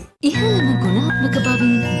විශ්වාසයෙන්. ඉහළම ගුණාත්මක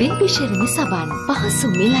බවින් බේබි ෂෙරමි සබන්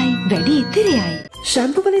පහසු මිලයි වැඩි ඉතිරියයි.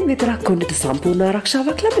 ෂැම්පු වලින් විතරක් කොණ්ඩට සම්පූර්ණ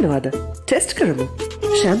ආරක්ෂාවක් ලැබෙනවද? ටෙස්ට් කරමු.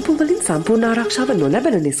 ෂැම්පු වලින් සම්පූර්ණ ආරක්ෂාව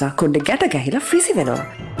නොලැබෙන නිසා කොණ්ඩ ගැට ගැහිලා ෆ්‍රිසි වෙනවා.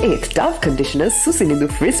 ඒත් Dove conditioners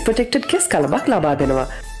සුසිනිඳු frizz protected කෙස් කලබක් ලබා දෙනවා.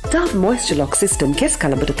 Dove moisture lock system කෙස්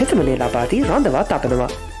කලබට තෙතමනය ලබා දී රඳවා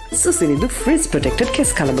තබනවා. සුසිනිඳු frizz protected කෙස්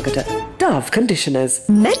කලබකට Dove conditioners.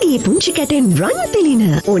 මැගී පුංචි කැටෙන් රන් පිළින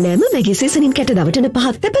ඕනෑම මැගී සීසනින් කැට දවටන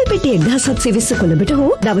 5ක් තැපැල් පෙට්ටිය 1720 කොළඹට හෝ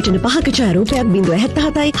දවටන 5ක ඡායාරූපයක්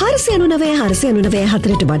 077යි 499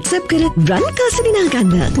 4ට WhatsApp කර රන් කාස දිනා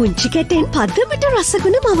ගන්න. පුංචි කැටෙන් පදමට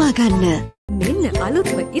රසගුණ මවා ගන්න. මෙන්න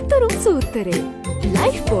අලුත්ම ඉතරුම් සූත්‍රය.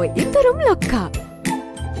 Life boy ඉතරුම් ලොක්කා.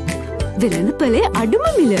 වෙළඳපොලේ අඩුම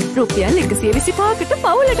මිල රුපියල් 125කට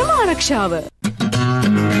පවුලටම ආරක්ෂාව.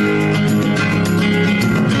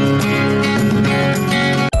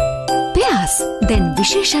 පෙයාස් දැන්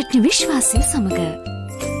විශේෂඥ විශ්වාසය සමග.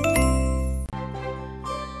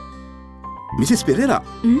 මිසිස් පෙරේරා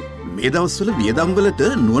මේ දවස්වල වියදම්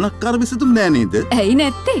වලට නුවණක්කාර විසඳුම් නෑ නේද? ඇයි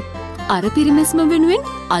නැත්තේ? අර පිරිමැස්ම වෙනුවෙන්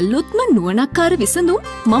අලුත්ම නුවණක්කාර විසඳුම්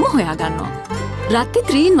මම හොයාගන්නවා. රත්ති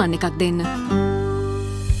 3-in-1 එකක් දෙන්න.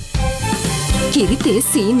 කිරිතේ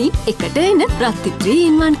සීනි එකට එන රත්ති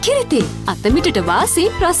 3-in-1 කිරිතේ අතමිටට වාසී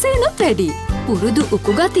රසයනොත් වැඩි. පුරුදු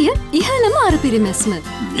උකු ගතිය ඉහළම අර පිරිමැස්ම.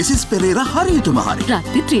 මිසිස් පෙරේරා හරියටම හරි.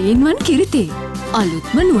 රත්ති 3-in-1 කිරිතේ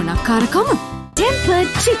අලුත්ම නුවණක්කාරකම.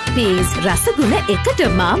 ටෙම්පර්ඩ් චික්පීස් රසගුණ එකට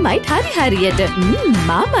මාමයිට් හරියට.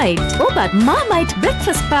 මාමයිට් ඔබත් මාමයිට්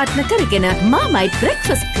බ්‍රෙක්ෆාස්ට් පාර්ට්නර් කරගෙන මාමයිට්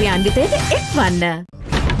බ්‍රෙක්ෆාස්ට් ක්‍රියාන්විතයට එක්වන්න.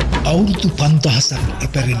 අවුරුදු 5000ක්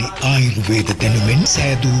ඉපැරණි ආයුර්වේද දැනුමෙන්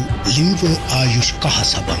සෑදූ ලීවර් ආයුෂ් කහ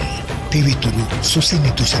සබන් පිවිතුරු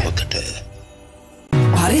සුසිනිතු සමකට.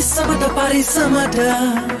 පරිස්සමට පරිස්සමට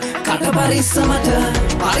කට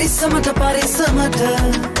පරිස්සමට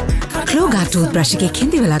ක්ලෝගා ටූත්බ්‍රෂ් එකේ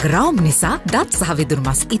කිඳිවලක රවුම් නිසා දත් සහ විදුරු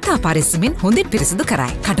මස් ඉතා පරිස්සමින් හොඳින් පිරිසිදු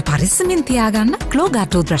කරයි. කට පරිස්සමින් තියාගන්න ක්ලෝගා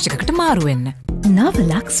ටූත්බ්‍රෂ් එකකට මාරු වෙන්න.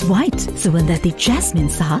 නවලක්ස් වයිට් සුවඳ ඇති ජැස්මින්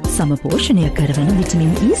සහ සමපෝෂණය කරවන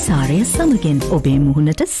විටමින් E සාරය සමගින් ඔබේ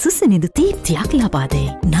මුහුණට සුසිනිදු තීප්තියක් ලබා දෙයි.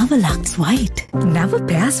 නවලක්ස් වයිට්. නව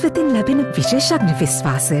පෑස් වෙතින් ලැබෙන විශේෂඥ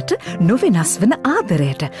විශ්වාසයට නොවෙනස් වන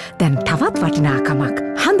ආදරයට දැන් තවත් වටිනාකමක්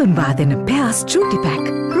හඳුන්වා දෙන පෑස් චූටි පැක්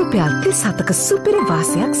රුපියල් 37ක සුපිරි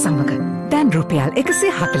වාසයක් සමග දැන් රුපියල්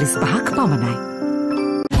 145ක් පමණයි.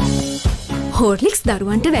 හෝර්ලික්ස්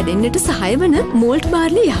දරුවන්ට වැඩෙන්නට සහය වන මෝල්ට්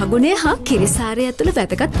බාර්ලි යහගුණය හා කිරිසාරය ඇතුළ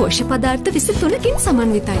වැදගත් පෝෂ්‍ය පදාර්ථ 23කින්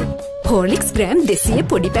සමන්විතයි. හෝර්ලික්ස් ග්‍රෑම් 200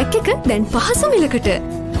 පොඩි පැක් එක දැන් පහසු මිලකට.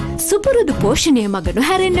 සුපුරුදු පෝෂණය මග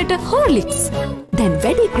නොහැරෙන්නට හෝර්ලික්ස්. දැන්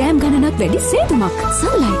වැඩි ග්‍රෑම් ගණනක් වැඩි සේතුමක්.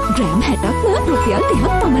 සන්ලයිට් ග්‍රෑම් 60ක්ම රුපියල් 30ක්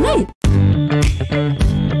පමණයි.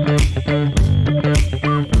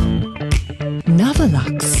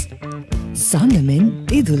 නවලක්ස් සනමෙන්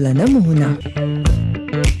ඉදුලන මුහුණ.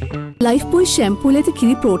 ලයිෆ් බෝයි ෂැම්පූල ඇති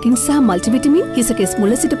කිරි ප්‍රෝටීන් සහ මල්ටිවිටමින් හිස කෙස්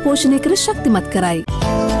මුල සිට පෝෂණය කර ශක්තිමත් කරයි.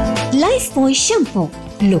 ලයිෆ් බෝයි ෂැම්පූ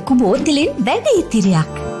ලොකු බෝතලෙන් වැඩි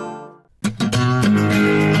ඉතිරියක්.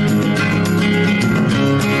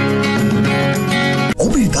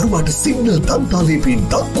 ඔබේ දරුවාට සිග්නල් දන්තාලේපින්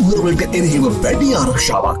දත් කුහරවලට එරෙහිව වැඩි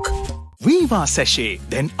ආරක්ෂාවක්. වීවා සැෂේ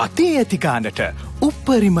දැන් අතේ ඇති ගානට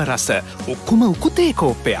උප්පරිම රස උක්කුම උකුතේ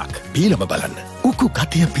කෝප්පයක්. පීලම බලන්න. උකු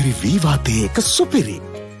ගතිය පිරි වීවාතේ එක සුපිරි.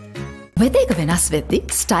 වෙදේක වෙනස් වෙද්දි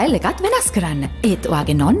ස්ටයිල් එකත් වෙනස් කරන්න. ඒත්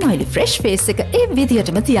ඔයාගේ non oily fresh face එක ඒ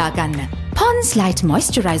විදියටම තියාගන්න. Pond's Light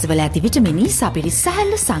Moisturizer වල ඇති විටමින් E සපිරි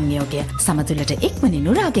සැහැල්ලු සංයෝගය සමතුලට ඉක්මනින්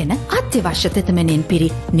උරාගෙන අත්‍යවශ්‍ය තෙතමනින්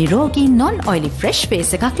පිරි නිරෝගී non oily fresh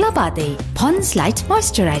face එකක් ලබා දෙයි. Pond's Light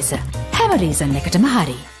Moisturizer. Have a reason එකටම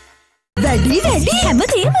හරි. වැඩි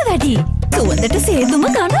හැමදේම වැඩි. සුවඳට සේදුම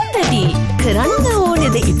ගණන් වැඩි. කරන්න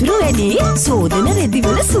ඕනෙද ඉතුරු වැඩි. සෝදන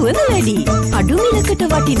රෙදිවල සුවඳ වැඩි. අඩු මිලකට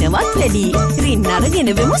වටිනවත් වැඩි. රින්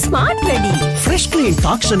අරගෙනවෙමු ස්මාර්ට් වැඩි. ෆ්‍රෙෂ් ක්ලීන්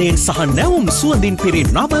තාක්ෂණයෙන් සහ නැවුම් සුවඳින් පිරි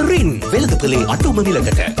නව රින් වෙළඳපොලේ අඩුම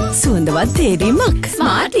මිලකට. සුවඳවත් තේරීමක්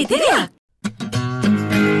ස්මාර්ට් ඉතිරියක්.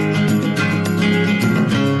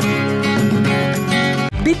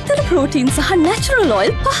 බිත්තර ප්‍රෝටීන් සහ natural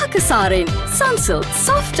oil 5ක සාරෙන්. Sunsilk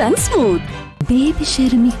soft and smooth. Baby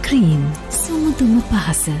ෂර්මි cream සුමුදුම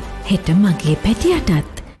පහස හෙට මගේ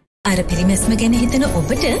පැටියටත්. අර පිරිමැස්ම ගැන හිතන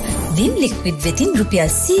ඔබට විම් ලික්විඩ් වෙතින්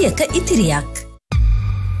රුපියල් 100ක ඉතිරියක්.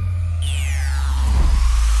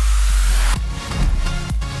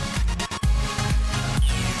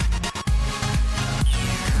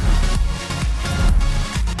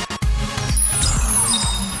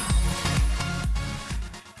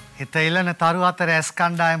 හිත ඉල්ලන තරු අතර ඇස්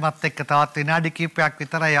කණ්ඩායමත් එක්ක තවත් විනාඩි කිහිපයක්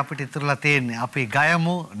විතරයි අපිට ඉතුරුලා තියෙන්නේ. අපි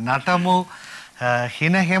ගයමු, නටමු,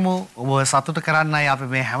 හිනහෙමු, ඔබ සතුට කරන්නයි අපි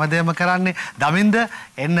මේ හැමදේම කරන්නේ. දමින්ද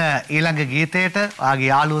එන්න ඊළඟ ගීතයට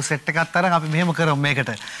ආගේ යාළුවෝ සෙට් එකක් අරන් අපි මෙහෙම කරමු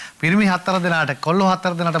මේකට. පිරිමි 4 දෙනාට, කොල්ලෝ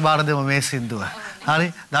 4 දෙනාට බාර දෙමු මේ සින්දුව.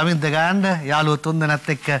 හරි? දමින්ද ගාන්න යාළුවෝ 3 දෙනාත්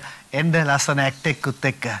එක්ක එන්න ලස්සන ඇක්ට් එකකුත්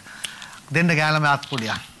එක්ක. දෙන්න ගානම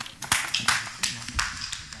අත්පුඩියක්.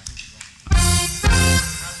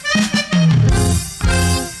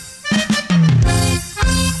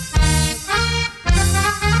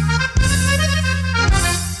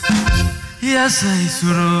 යසයි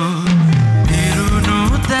සුරු පිරුණු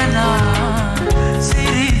තැන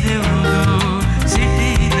සිරි දෙවුදු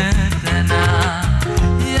සිටින තැන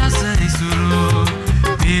යසයි සුරු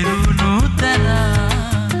පිරුණු තැන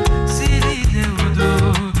සිරි දෙවුදු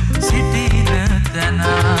සිටින තැන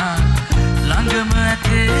ළඟම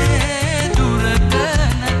ඇතේ දුරක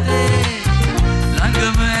නැතේ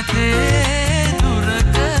ළඟම ඇතේ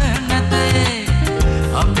දුරක නැතේ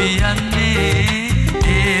අපි යන්නේ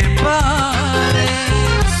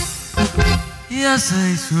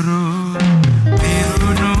යසයි සුරු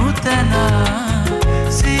පිරුණු තැන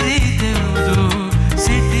සිරි දෙවුදු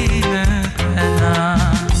සිටින තැන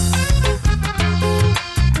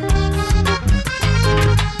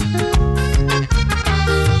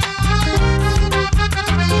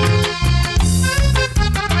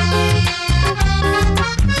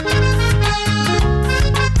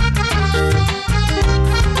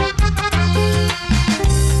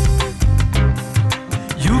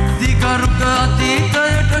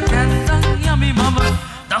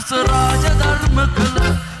රාජ ධර්ම කළ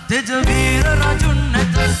තෙජවීර රජුන්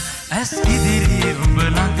නැත ඇස් ඉදිරියේ ඔබ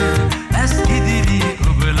ළඟ ඇස් ඉදිරියේ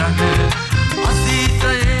ඔබ ළඟ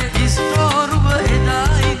අතීතයේ ඉස්තෝරුව එදා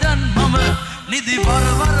ඉදන් මම නිදි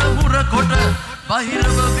වරවර මුර කොට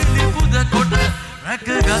බහිරව විලිපුද කොට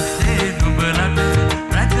රැකගත්තේ නුඹ ළඟ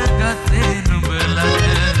රැකගත්තේ නුඹ ළඟ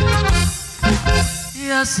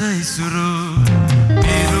යසයි සුරු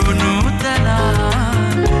පිරුණු තැන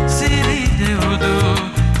සිරි දෙවුදු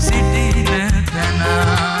සිටින තැන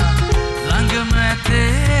ළඟම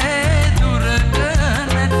ඇතේ දුරක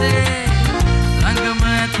නැතේ ළඟම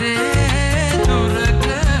ඇතේ දුරක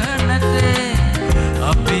නැතේ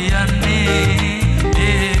අපි යන්නේ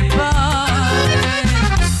ඒ පාරේ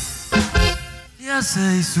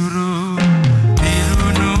යසයි සුරු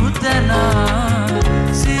පිරුණු තැන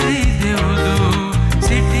සිරි දෙවුදු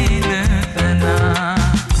සිටින තැන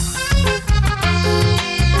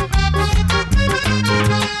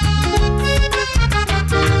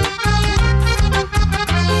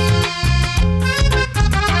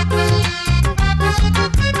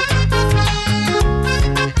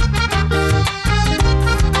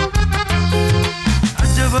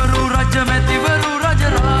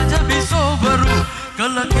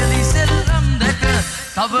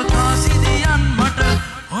තව කාසිදියන් මට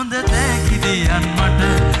හොඳ තෑගිදියන් මට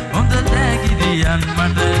හොඳ තෑගිදියන්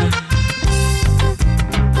මට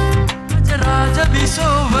රජ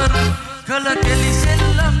විසෝවර කළ කෙලි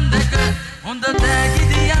සෙල්ලම් දෙක හොඳ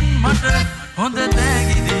තෑගිදියන් මට හොඳ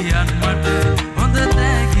තෑගිදියන් මට හොඳ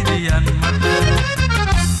තෑගිදියන් මට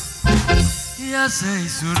යසයි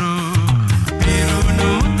සුරු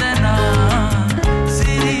පිරුණු තැන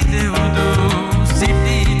සිරි දෙවුදු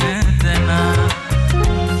සිටින තැන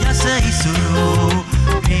යසයි සුරු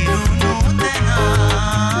පිරුණු තැන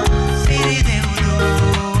සිරි දෙවුදු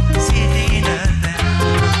සිටින තැන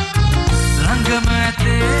ළඟම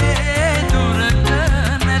ඇතේ දුරක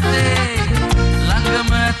නැතේ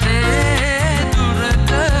ළඟම ඇතේ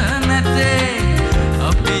දුරක නැතේ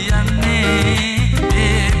අපි යන්නේ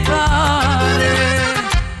ඒ පාරේ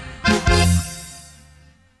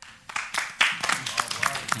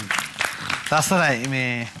ලස්සනයි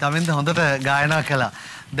මේ දමින්ද හොඳට ගායනා කළා.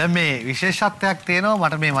 දැන් මේ විශේෂත්වයක් තියෙනවා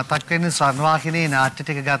මට මේ මතක් වෙන්නේ ස්වර්ණවාහිනී නාට්‍ය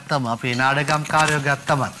ටික ගත්තම අපි නාටකම්කාරයෝ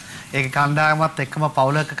ගත්තම ඒක කණ්ඩායමත් එක්කම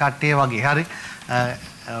පවුලක කට්ටිය වගේ හරි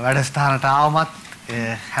වැඩසටහනට ආවමත්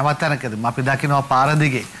හැමතැනකදම අපි දකිනවා පාර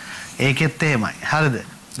දිගේ ඒකෙත් එහෙමයි හරිද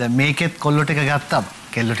දැන් මේකෙත් කොල්ලෝ ටික ගත්තම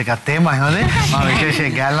කෙල්ලෝ ටිකත් එහෙමයි හරිද මම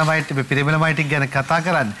විශේෂයෙන් ගෑල් ළමයි ටික පිරිමි ළමයි ටික ගැන කතා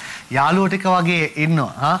කරන්නේ යාළුවෝ ටික වගේ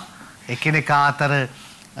ඉන්නවා එකිනෙකා අතර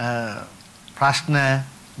ප්‍රශ්න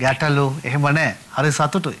ගැටලු එහෙම නැහැ. හරි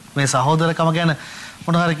සතුටුයි. මේ සහෝදරකම ගැන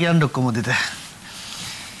මොන හරි කියන්න කොමුදිත.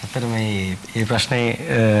 ඇත්තට මේ ප්‍රශ්නේ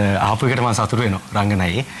ආපු එකට මම සතුටු වෙනවා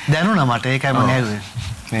රංගනයි. දැනුණා මට ඒකයි මම ඇහුවේ.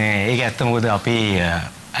 ඒක ඇත්ත මොකද අපි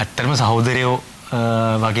ඇත්තටම සහෝදරයෝ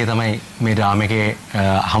වගේ තමයි මේ ඩ්‍රාමකේ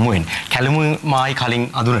හමු වෙන්නේ. කැලුම මායි කලින්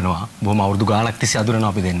අඳුරනවා. බොහොම අවුරුදු ගාණක් තිස්සේ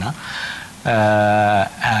අඳුරනවා අපි දෙන්න.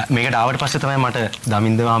 මේකට ආවට පස්සේ තමයි මට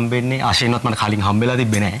දමින්දව හම්බෙන්නේ. ආශේන්වත් මට කලින් හම්බෙලා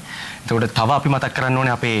තිබ්බේ නැහැ. එතකොට තව අපි මතක් කරන්න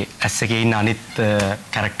ඕනේ අපේ ඇස් එකේ ඉන්න අනිත්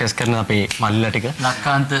කැරක්ටර්ස් කරන අපේ මල්ලිලා ටික.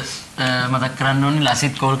 ලක්කාන්ත මතක් කරන්න ඕනේ,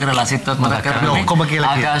 ලසිත් කෝල් කර ලසිත්වත් මතක් කරන්න ඕනේ. ඔක්කොම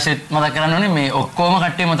කියලා ආකාශෙත් මතක් කරන්න ඕනේ. මේ ඔක්කොම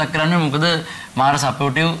කට්ටිය මතක් කරන්න ඕනේ. මොකද මාර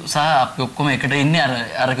සපෝටිව් සහ අපි ඔක්කොම එකට ඉන්නේ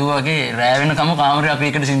අර කිව්වා වගේ රෑ වෙනකම කාමරේ අපි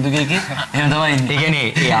එකට සින්දු කිය එහෙම තමයි ඉන්නේ. ඒ කියන්නේ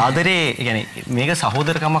ඒ ආදරේ ඒ කියන්නේ මේක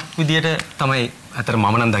සහෝදරකමක් විදියට තමයි අතර මම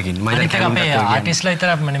නම් දකින්නේ. මම හිතන්නේ අපේ ආටිස්ලා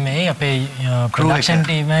විතරක්ම නෙමෙයි අපේ ප්‍රොඩක්ෂන්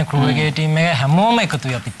ටීම් එක, ක්‍රූ එකේ ටීම් එක හැමෝම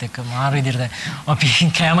එකතුයි අපිත් එක්ක. මාර විදියට අපි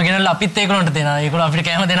කැම ගෙනල්ලා අපිත් ඒගොල්ලන්ට දෙනවා. ඒගොල්ලෝ අපිට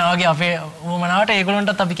කැම දෙනවා වගේ අපේ උමනාවට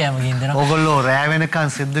ඒගොල්ලන්ටත් අපි කැම ගින් දෙනවා. ඕගොල්ලෝ රෑ වෙනකන්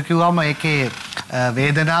සිද්ද කිව්වම ඒකේ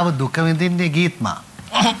වේදනාව දුක විඳින්නේ ගීත්මා.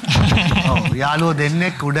 ඔව් යාළුවෝ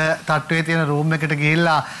දෙන්නෙක් උඩ තට්ටුවේ තියෙන රූම් එකට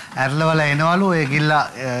ගිහිල්ලා ඇරලවලා එනවලු. ඒ ගිහිල්ලා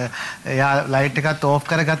එයා ලයිට් එකත් ඕෆ්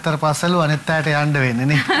කරගත්තට පස්සෙලු අනිත් අයට යන්න වෙන්නේ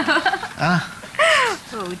නේ. ආ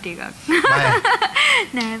ඔව් ටිකක්.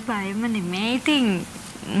 නෑ බයම නෙමෙයි. ඉතින්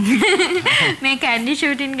මේ කැන්ඩි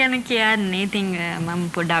ෂූටින් ගැන කියන්නේ ඉතින් මම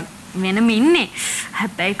පොඩක් වෙනම ඉන්නේ.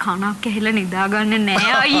 හැබැයි කනක් ඇහිලා නිදාගන්නේ නෑ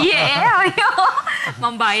අයියේ. අයියෝ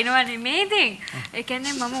මම බයිනවා නෙමෙයි ඉතින්. ඒ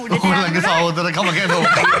කියන්නේ මම උඩට ඔයාලගේ සහෝදරකම ගැන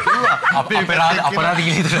අපේ අපරාධ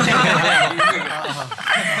කියලා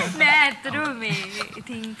නෑ ඇත්තටම මේ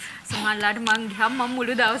ඉතින් සමහරලාට මං ගියාම මම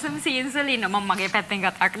මුළු දවසම සීන්ස් වල ඉන්නවා. මම මගේ පැත්තෙන්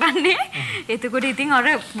කතා කරන්නේ. එතකොට ඉතින් අර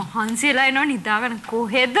මහන්සියලා එනවා නිදාගන්න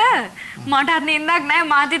කොහෙද? මට අර නිින්දක් නෑ.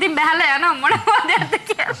 මාත් ඉතින් බහැලා යනවා මොනවද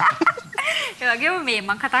කියලා. ඒ වගේම මේ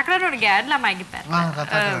මම කතා කරන උඩ ගෑන් ළමයිගේ පැත්ත.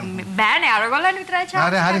 බෑනේ අරගොල්ලන් විතරයි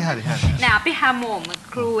චාන්ස්. හරි. නෑ අපි හැමෝම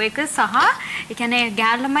ක්‍රූ එක සහ ඒ කියන්නේ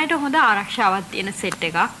ගෑන් ළමයිට හොඳ ආරක්ෂාවක් තියෙන සෙට්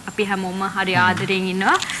එකක්. අපි හැමෝම හරි ආදරෙන්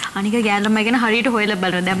ඉන්නවා. අනික ගෑන් ළමයි ගැන හරියට හොයලා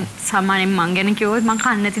බලනවා. දැන් සාමාන්‍යයෙන් මං ගැන කිව්වොත් මං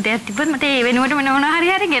කන්න නැති දෙයක් තිබ්බත් මට ඒ වෙනුවට මොනවා හරි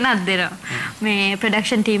ගෙනත් දෙනවා. මේ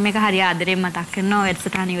ප්‍රොඩක්ෂන් ටීම් එක හරි ආදරෙන් මතක් කරනවා.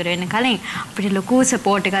 වැඩසටහන ඉවර වෙන කලින් අපිට ලොකු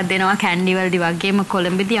සපෝට් එකක් දෙනවා. කැන්ඩි වලදි වගේම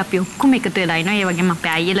කොළඹදී අපි ඔක්කොම එකතු වෙලා ඉනවා. ඒ වගේම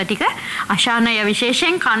අපේ අයියලා ටික අශානය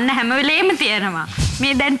විශේෂයෙන් කන්න හැම වෙලේම තියෙනවා.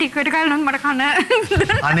 මේ දැන් ටිකට කලින් මට කන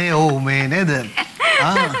අනේ ඔව් මේ නේද?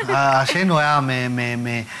 අශේන් ඔයා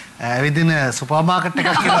මේ ඇවිදින සුපර් මාකට්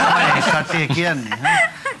එකක් කියලා තමයි කට්ටිය කියන්නේ.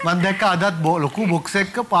 මම දැක්ක අදත් ලොකු බොක්ස්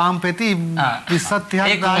එකක පාම් පෙති 20ක්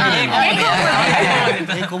 30ක් දාගෙන.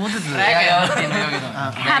 ඒ කොහොමද?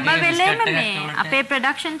 හැම වෙලේම මේ අපේ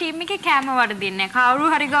ප්‍රොඩක්ෂන් ටීම් එකේ කැම වර්ධින්නේ. කවුරු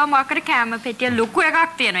හරි ගාව මොකක්ද කැම පෙටිය ලොකු එකක්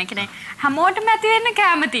තියෙනවා. ඒ කියන්නේ හැමෝටම ඇති වෙන්න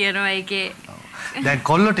කැම තියෙනවා ඒකේ. දැන්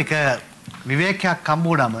කොල්ලෝ ටික විවේකයක්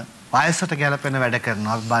හම්බුනම වයසට ගැලපෙන වැඩ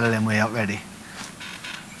කරනවා. බලලෙමු ඒ වැඩේ.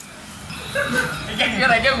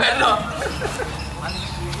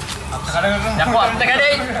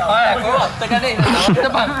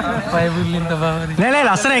 නෑ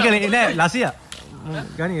ලස්සන එක නෑ ලසියා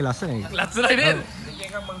ගනි ලස්සන එක ලස්සනයි නේද?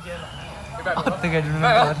 අත්ත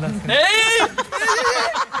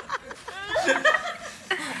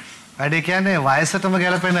වැඩේ කියන්නේ වයසටම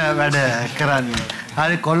ගැලපෙන වැඩ කරන්නේ.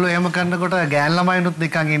 හරි කොල්ලෝ එහෙම කරනකොට ගෑන් ළමයිනුත්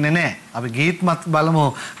නිකන් ඉන්නේ නැහැ. අපි ගීත්මත් බලමු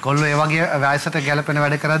කොල්ලෝ ඒ වගේ වයසට ගැලපෙන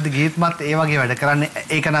වැඩ කරද්දි ගීත්මත් ඒ වගේ වැඩ කරන්නේ.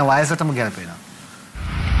 ඒක නම් වයසටම ගැලපෙනවා.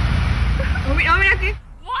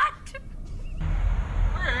 What?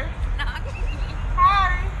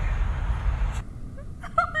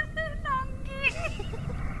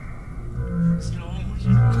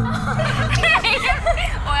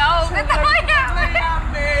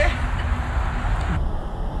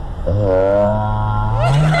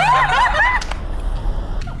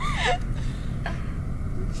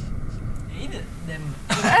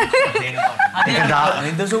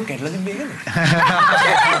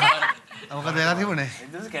 මොකද වෙලා තිබුණේ?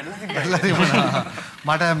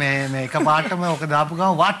 මට මේ එක පාටම ඔක දාපු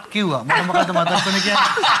ගමන් what කිව්වා. මට මොකද්ද මතක් වෙන්නේ කියන්නේ?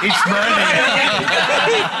 It's burning.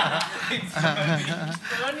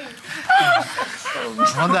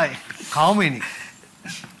 හොඳයි. කවුමිනි.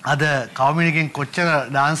 අද කවුමිනිගෙන් කොච්චර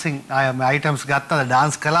ඩාන්සින් අයිටම්ස් ගත්තද?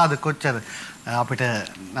 ඩාන්ස් කළාද කොච්චර? අපිට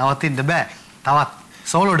නවතින්න බෑ. තවත්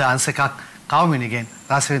සෝලෝ ඩාන්ස් එකක් කවුමිනිගෙන්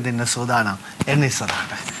රස විඳින්න සූදානම්. එන්න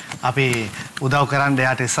ඉස්සරහට. අපි උදව් කරන්න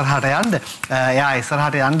එයාට ඉස්සරහට යන්න. එයා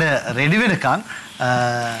ඉස්සරහට යන්න රෙඩි වෙනකන්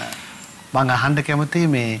මම අහන්න කැමතියි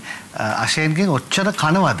මේ අශේන්ගෙන් ඔච්චර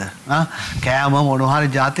කනවද? කෑම මොනවා හරි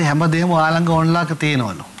જાති හැමදේම ඔයාලඟ ඔන්ලාක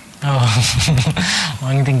තියෙනවලු.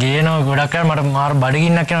 මං ඉතින් ගේනවා ගොඩක් අය මට මාර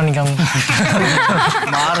බඩගින්නක් එනවා නිකන්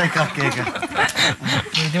මාර එකක් ඒක.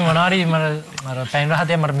 ඉතින් මොනවාරි මර පැන්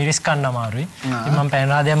රහදයක් මට මිරිස් කන්න අමාරුයි. ඉතින් මම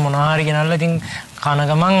පැන් රහදයක් මොනවාරි ගෙනල්ලා ඉතින් කන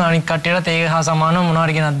ගමන් අනික් කට්ටියට ඒක හා සමානව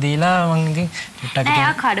මොනවාරි ගෙනත් දීලා මං ඉතින් ටිකක් නෑ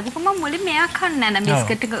ආ කඩපු ගමන් මුලින් මෙයා කන්නේ නැහැ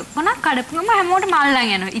බිස්කට් එක මොනවා කඩපු ගමන් හැමෝටම අල්ලන්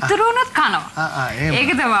යනවා. ඉතුරු වුණොත් කනවා.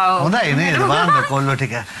 ඒක තමයි. හොඳයි නේද බලන්න කොල්ලෝ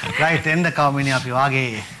ටික. රයිට් එන්න කවමිනි අපි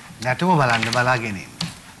වාගේ නැටුම බලන්න බලාගෙන ඉන්න.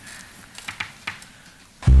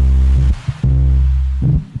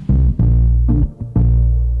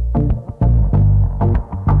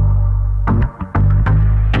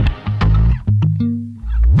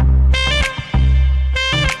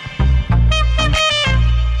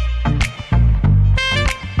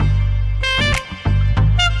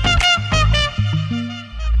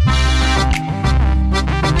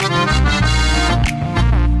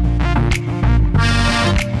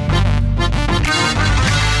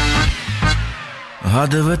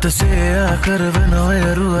 හදවත සේයා කරවන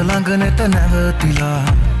ඔයරුව ළඟ නැත නැවතිලා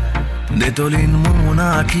දෙතොලින්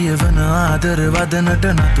මුණා කියවන ආදර වදනට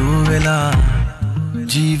නතු වෙලා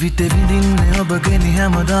ජීවිතෙ විඳින්නේ ඔබගෙන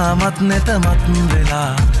හැමදාමත් නැතමත්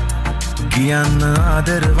වෙලා කියන්න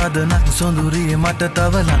ආදර වදනක් සොඳුරිය මට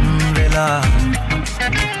තව ලං වෙලා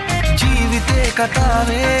ජීවිතේ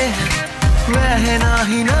කතාවේ වැහෙන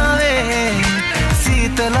හිනාවේ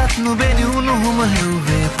සීතලත් නුබෙනි උණුහුම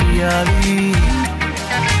හෙව්වේ පියාවී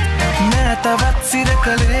නැතවත්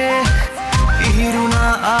සිරකලේ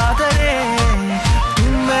ඉහිරුණා ආදරේ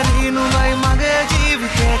පින්බරිනුමයි මගේ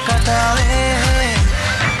ජීවිතේ කතාවේ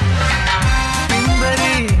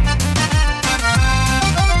පින්බරි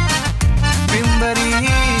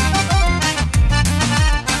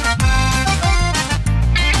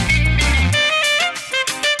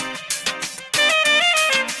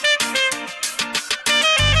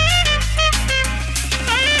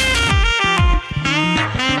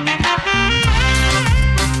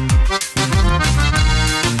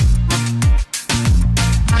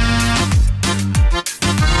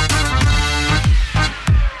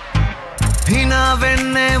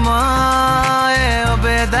වෙන්නේ මායේ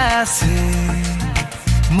ඔබේ දැසේ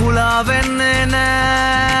මුලා වෙන්නේ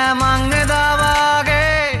නෑ මං එදා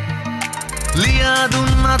වාගේ ලියා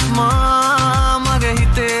දුන්නත් මා මගේ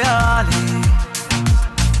හිතේ ආලේ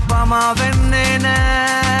පමා වෙන්නේ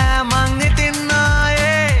නෑ මං ඉතින්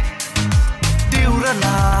ආයේ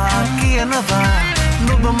දිවුරලා කියනවා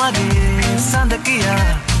නුඹ මගේ සඳ කියා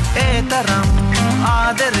ඒ තරම්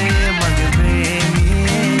ආදරේ මගේ ප්‍රේමී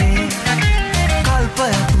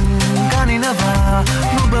ගනිනවා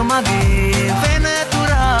නුඹ මගේ වෙන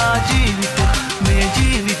තුරා ජීවිතේ මේ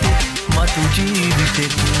ජීවිතේ මතු ජීවිතේ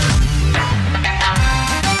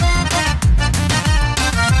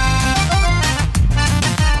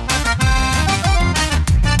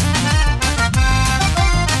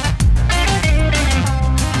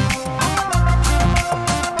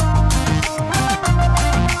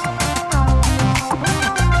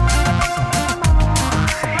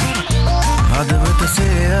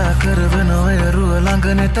කරවන ඔයරුව ළඟ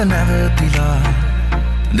නැත නැවතිලා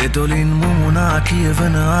දෙතොලින් මුමුණා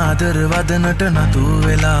කියවන ආදර වදනට නතු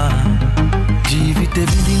වෙලා ජීවිතෙ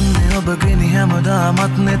විඳින්නේ ඔබගෙන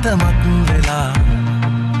හැමදාමත් නැතමත් වෙලා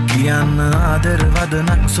කියන්න ආදර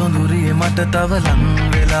වදනක් සොඳුරිය මට තව ලං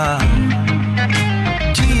වෙලා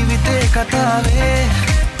ජීවිතේ කතාවේ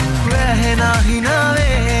වැහෙන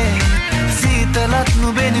හිනාවේ සීතලත්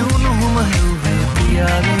නුබෙනි උණුහුම හෙව්වේ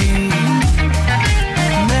පියාවී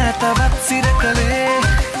නැතවත් සිරකලේ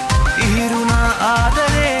ඉහිරුණා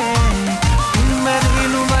ආදරේ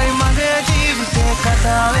මැරිනුමයි මගේ ජීවිතේ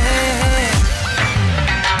කතාවේ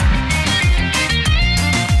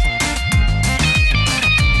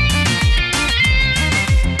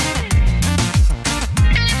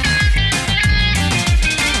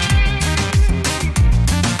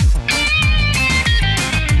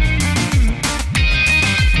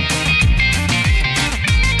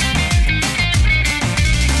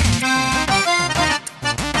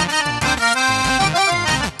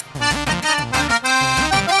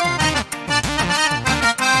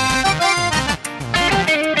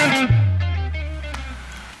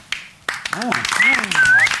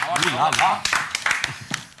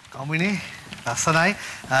කමිනේ ලස්සනයි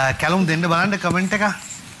කැලුම් දෙන්න බලන්න කමෙන්ට් එක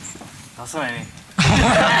ලස්සනයි නේ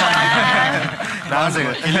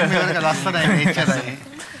ලස්සනයි එච්චරයි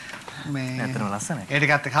මේ ඇත්තටම ලස්සනයි ඒ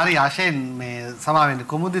ටිකත් හරි ආශයෙන් මේ සමා වෙන්න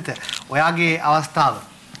කුමුදිත ඔයාගේ අවස්ථාව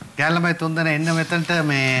ගැල්ලමයි තුන්දෙන එන්න මෙතනට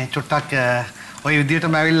මේ චුට්ටක් ওই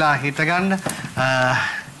විදියටම ඇවිල්ලා හිට ගන්න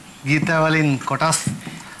ගීත වලින් කොටස්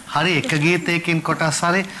හරි එක ගීතයකින් කොටස්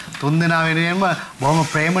හරි තුන්දෙනා වෙනුවෙන්ම බොහොම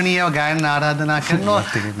ප්‍රේමණීයව ගායන ආරාධනා කරනවා.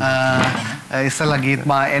 ඉස්සලා ගීත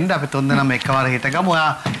මා එන්න අපි තුන්දෙනාම එකවර හිටගමු.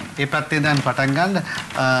 ඔයා ඒ පැත්තෙන් දැන් පටන් ගන්න.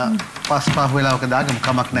 පස් වෙලාවක දාගමු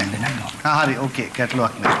කමක් නැහැ. හරි ඕකේ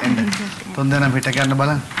ගැටලුවක් නැහැ. එන්න තුන්දෙනාම හිට ගන්න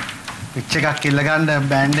බලන්න. පිච් එකක් ඉල්ල ගන්න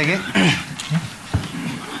බෑන්ඩ් එකේ.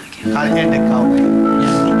 හරි එන්න කවුද?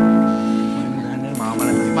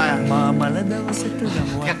 මාමල දවසට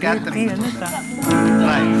ගමුවක් තියෙන තා.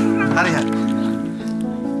 හරි හරි.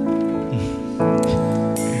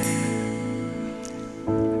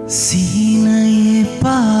 සීනයේ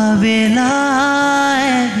පාවෙලා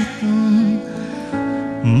ඇවිතුන්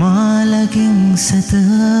මාලකින්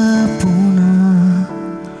සතපුනා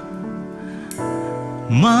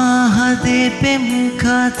මාහදේ පෙම්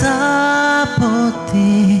කතා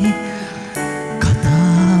පොතේ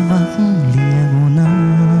කතාවක්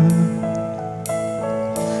ලියවුණා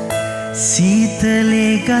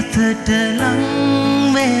සීතලේ ගතට ලං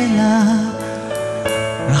වෙලා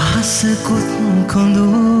රහසකුත්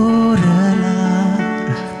කොඳුරලා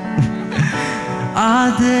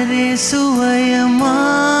ආදරේ සුවය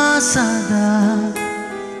මා සදා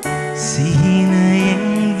සිහිනයෙන්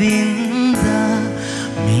වින්දා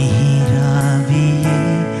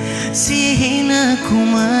මිහිරාවියේ සිහින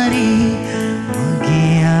කුමරී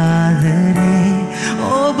මගේ ආදරේ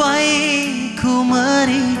ඔබයි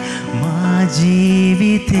කුමරී මා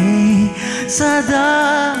ජීවිතේ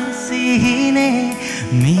සදා සිහිනේ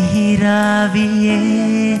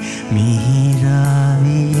මිහිරාවියේ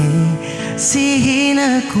මිහිරාවියේ සිහින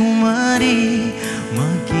කුමරී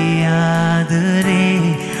මගේ ආදරේ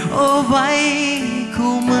ඔබයි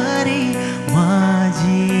කුමරී මා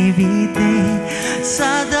ජීවිතේ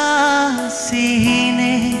සදා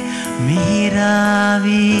සිහිනේ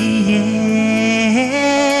මිහිරාවියේ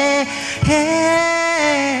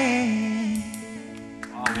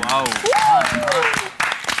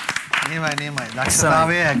නියමයි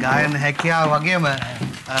දක්ෂතාවය ගායන හැකියාව වගේම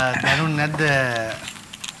දැනුන් නැද්ද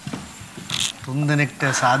තුන්දෙනෙක්ට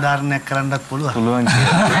සාධාරණයක් කරන්නත් පුළුවන්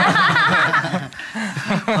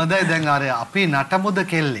හොඳයි දැන් අර අපි නටමුද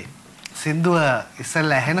කෙල්ලේ සින්දුව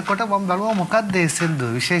ඉස්සෙල්ලා ඇහෙනකොට මම බලුවා මොකක්ද ඒ සින්දුව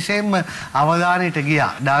විශේෂයෙන්ම අවධානයට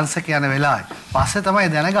ගියා ඩාන්ස් එක යන වෙලාවේ පස්සේ තමයි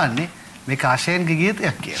දැනගන්නේ මේක අශේන්ගේ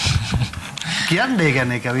ගීතයක් කියලා කියන්නේ ඒ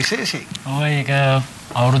කියන්නේ ඒක විශේෂයි ඔය ඒක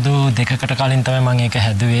අවුරුදු දෙකකට කලින් තමයි මම ඒක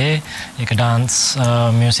හැදුවේ. ඒක ඩාන්ස්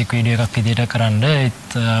මියුසික් වීඩියෝ එකක් විදිහට කරන්න.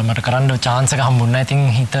 මට කරන්න chance එක හම්බුනේ නැහැ.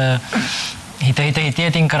 ඉතින් හිත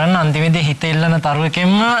ඉතින් කරන්න අන්තිමේදී හිත ඉල්ලන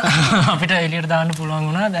තරුවකෙම අපිට එළියට දාන්න පුළුවන්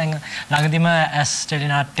වුණා. දැන් ළඟදිම ඇස්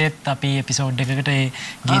ටෙලිනාට්‍යෙත් අපි එපිසෝඩ් එකකට ඒ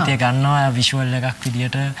ගීතය ගන්නවා විෂුවල් එකක්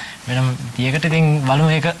විදිහට වෙනම විදියකට. ඉතින් බලමු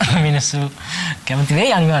ඒක මිනිස්සු කැමති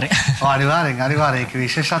වෙයි අනිවාර්යෙන්. අනිවාර්යෙන් ඒක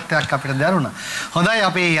විශේෂත්වයක් අපිට දැනුණා. හොඳයි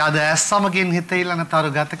අපි අද ඇස් සමගින් හිත ඉල්ලන තරු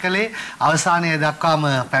ගත කළේ අවසානයේ දක්වාම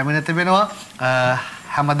පැමිණ තිබෙනවා.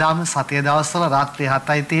 හැමදාම සතිය දවස්වල රාත්‍රී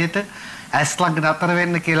 7:30ට ඇස් ළඟ නතර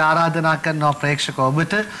වෙන්න කියලා ආරාධනා කරනවා ප්‍රේක්ෂක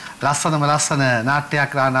ඔබට ලස්සන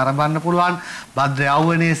නාට්‍යයක් ආරම්භන්න පුළුවන් භද්‍ර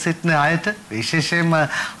යෞවනයේ සිටින අයට විශේෂයෙන්ම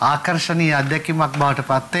ආකර්ශනීය අත්දැකීමක් බවට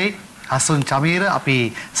පත් වෙයි හසුන්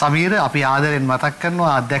සමීර අපි ආදරෙන් මතක්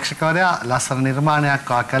කරනවා අධ්‍යක්ෂකවරයා ලස්සන නිර්මාණයක්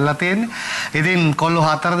කරලා තියෙන්නේ. ඉතින් කොල්ලෝ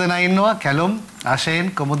 4 දෙනා ඉන්නවා කැලුම් අශේන්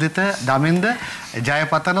කුමුදිත දමින්ද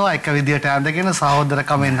ජයපතනවා එක විදියට ඇඳගෙන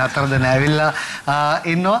සහෝදරකමෙන් 4 දෙනා ඇවිල්ලා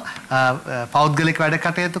ඉන්නවා. පෞද්ගලික වැඩ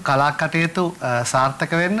කටයුතු කලා කටයුතු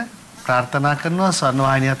සාර්ථක වෙන්න ප්‍රාර්ථනා කරනවා.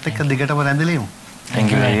 ස්වර්ණවාහිනියත් එක්ක දිගටම රැඳෙලිමු.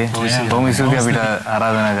 Thank you very much. බොහොම ස්තුතියි අපිට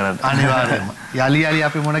ආරාධනා කරාට. අනිවාර්යයෙන්ම. යලි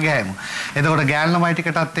අපි මුණ ගැහෙමු. එතකොට ගෑන් ළමයි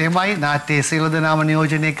ටිකටත් එහෙමයි නාට්‍යයේ සියලු දෙනාම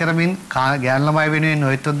නියෝජනය කරමින් ගෑන් ළමයි වෙනුවෙන්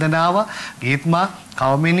ඔය තුන් දෙනාව ගීත්මා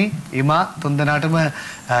කවමිනි ඉමා තුන් දෙනාටම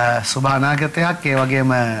සුබ අනාගතයක් ඒ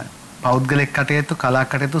වගේම පෞද්ගලික කටයුතු කලා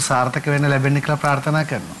කටයුතු සාර්ථක වෙන්න ලැබෙන්න කියලා ප්‍රාර්ථනා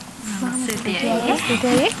කරනවා.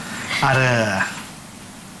 අර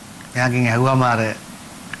මෙයාගෙන් ඇහුවම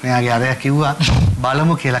මෙයාගේ අරයා කිව්වා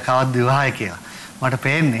බලමු කියලා කවද්ද විවාහය කියලා. මට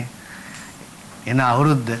පේන්නේ එන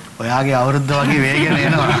අවුරුද්ද ඔයාගේ අවුරුද්ද වගේ වේගෙන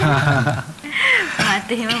එනවා.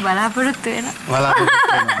 මාත් එහෙම බලාපොරොත්තු වෙනවා.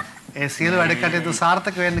 ඒ සියලු වැඩ කටයුතු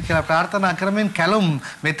සාර්ථක වෙන්න කියලා ප්‍රාර්ථනා කරමින් කැලුම්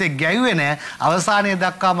මෙතෙක් ගැයුවේ නැහැ. අවසානයේ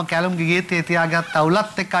දක්වාම කැලුම්ගේ ගීතයේ තියාගත්ත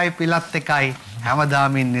උලත් එකයි පිලත් එකයි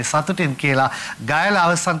හැමදාම ඉන්නේ සතුටින් කියලා ගායලා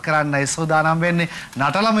අවසන් කරන්නයි සූදානම් වෙන්නේ.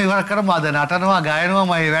 නටලම ඉවර කරමු අද නටනවා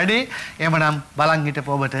ගායනවාමයි වැඩේ. එhmenan බලන්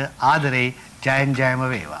හිටපු ඔබට ආදරේ ජයම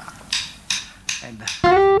වේවා.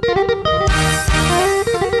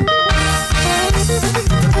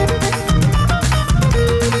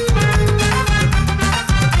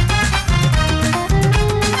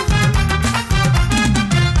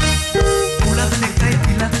 උලත් එකයි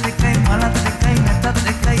පිලත් එකයි මලත් එකයි නැතත්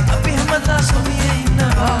එකයි අපි හැමදාම සොමියේ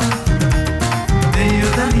ඉන්නවා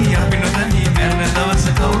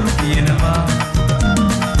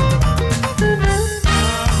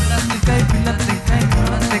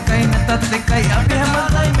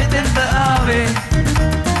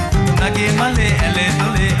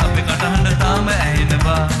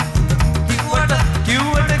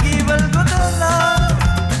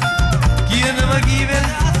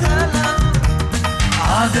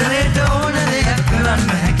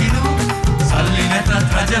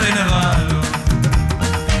රජ වෙනවාලු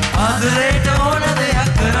ආදරේට ඕන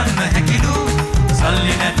දෙයක් කරන්න හැකිලු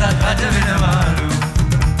සල්ලි නැතත් රජ වෙනවාලු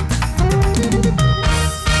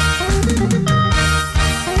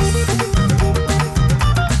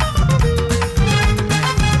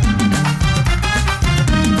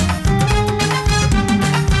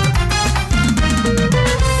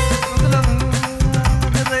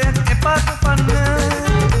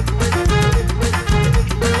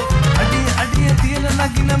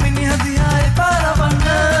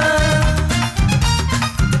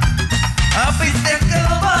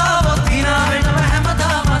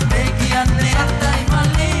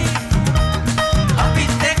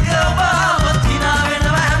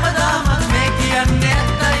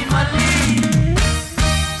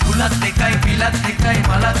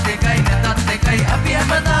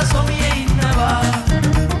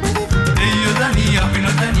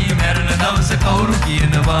කවුරු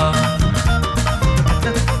කියනවා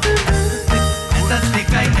ඇතත්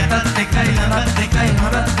එකයි නැතත් එකයි නරත් එකයි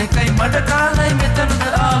හරත් එකයි මඩ කාලයි මෙතනද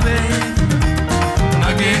ආවේ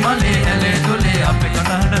මගේ මලේ ඇලේ දොලේ අපේ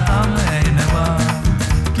කනහඬ තාම ඇහෙනවා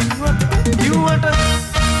කිව්වට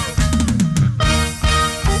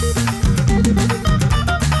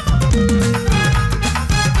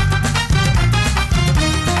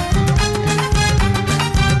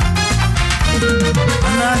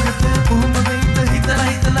අනාගතේ කොහොමද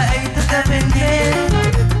හිතලා ඇයිද දැවෙන්නේ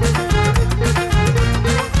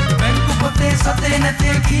බැංකු පොතේ සතේ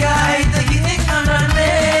නැතේ කියා ඇයිද හිතින්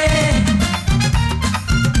අඬන්නේ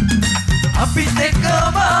අපිත් එක්ක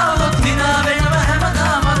ඔබව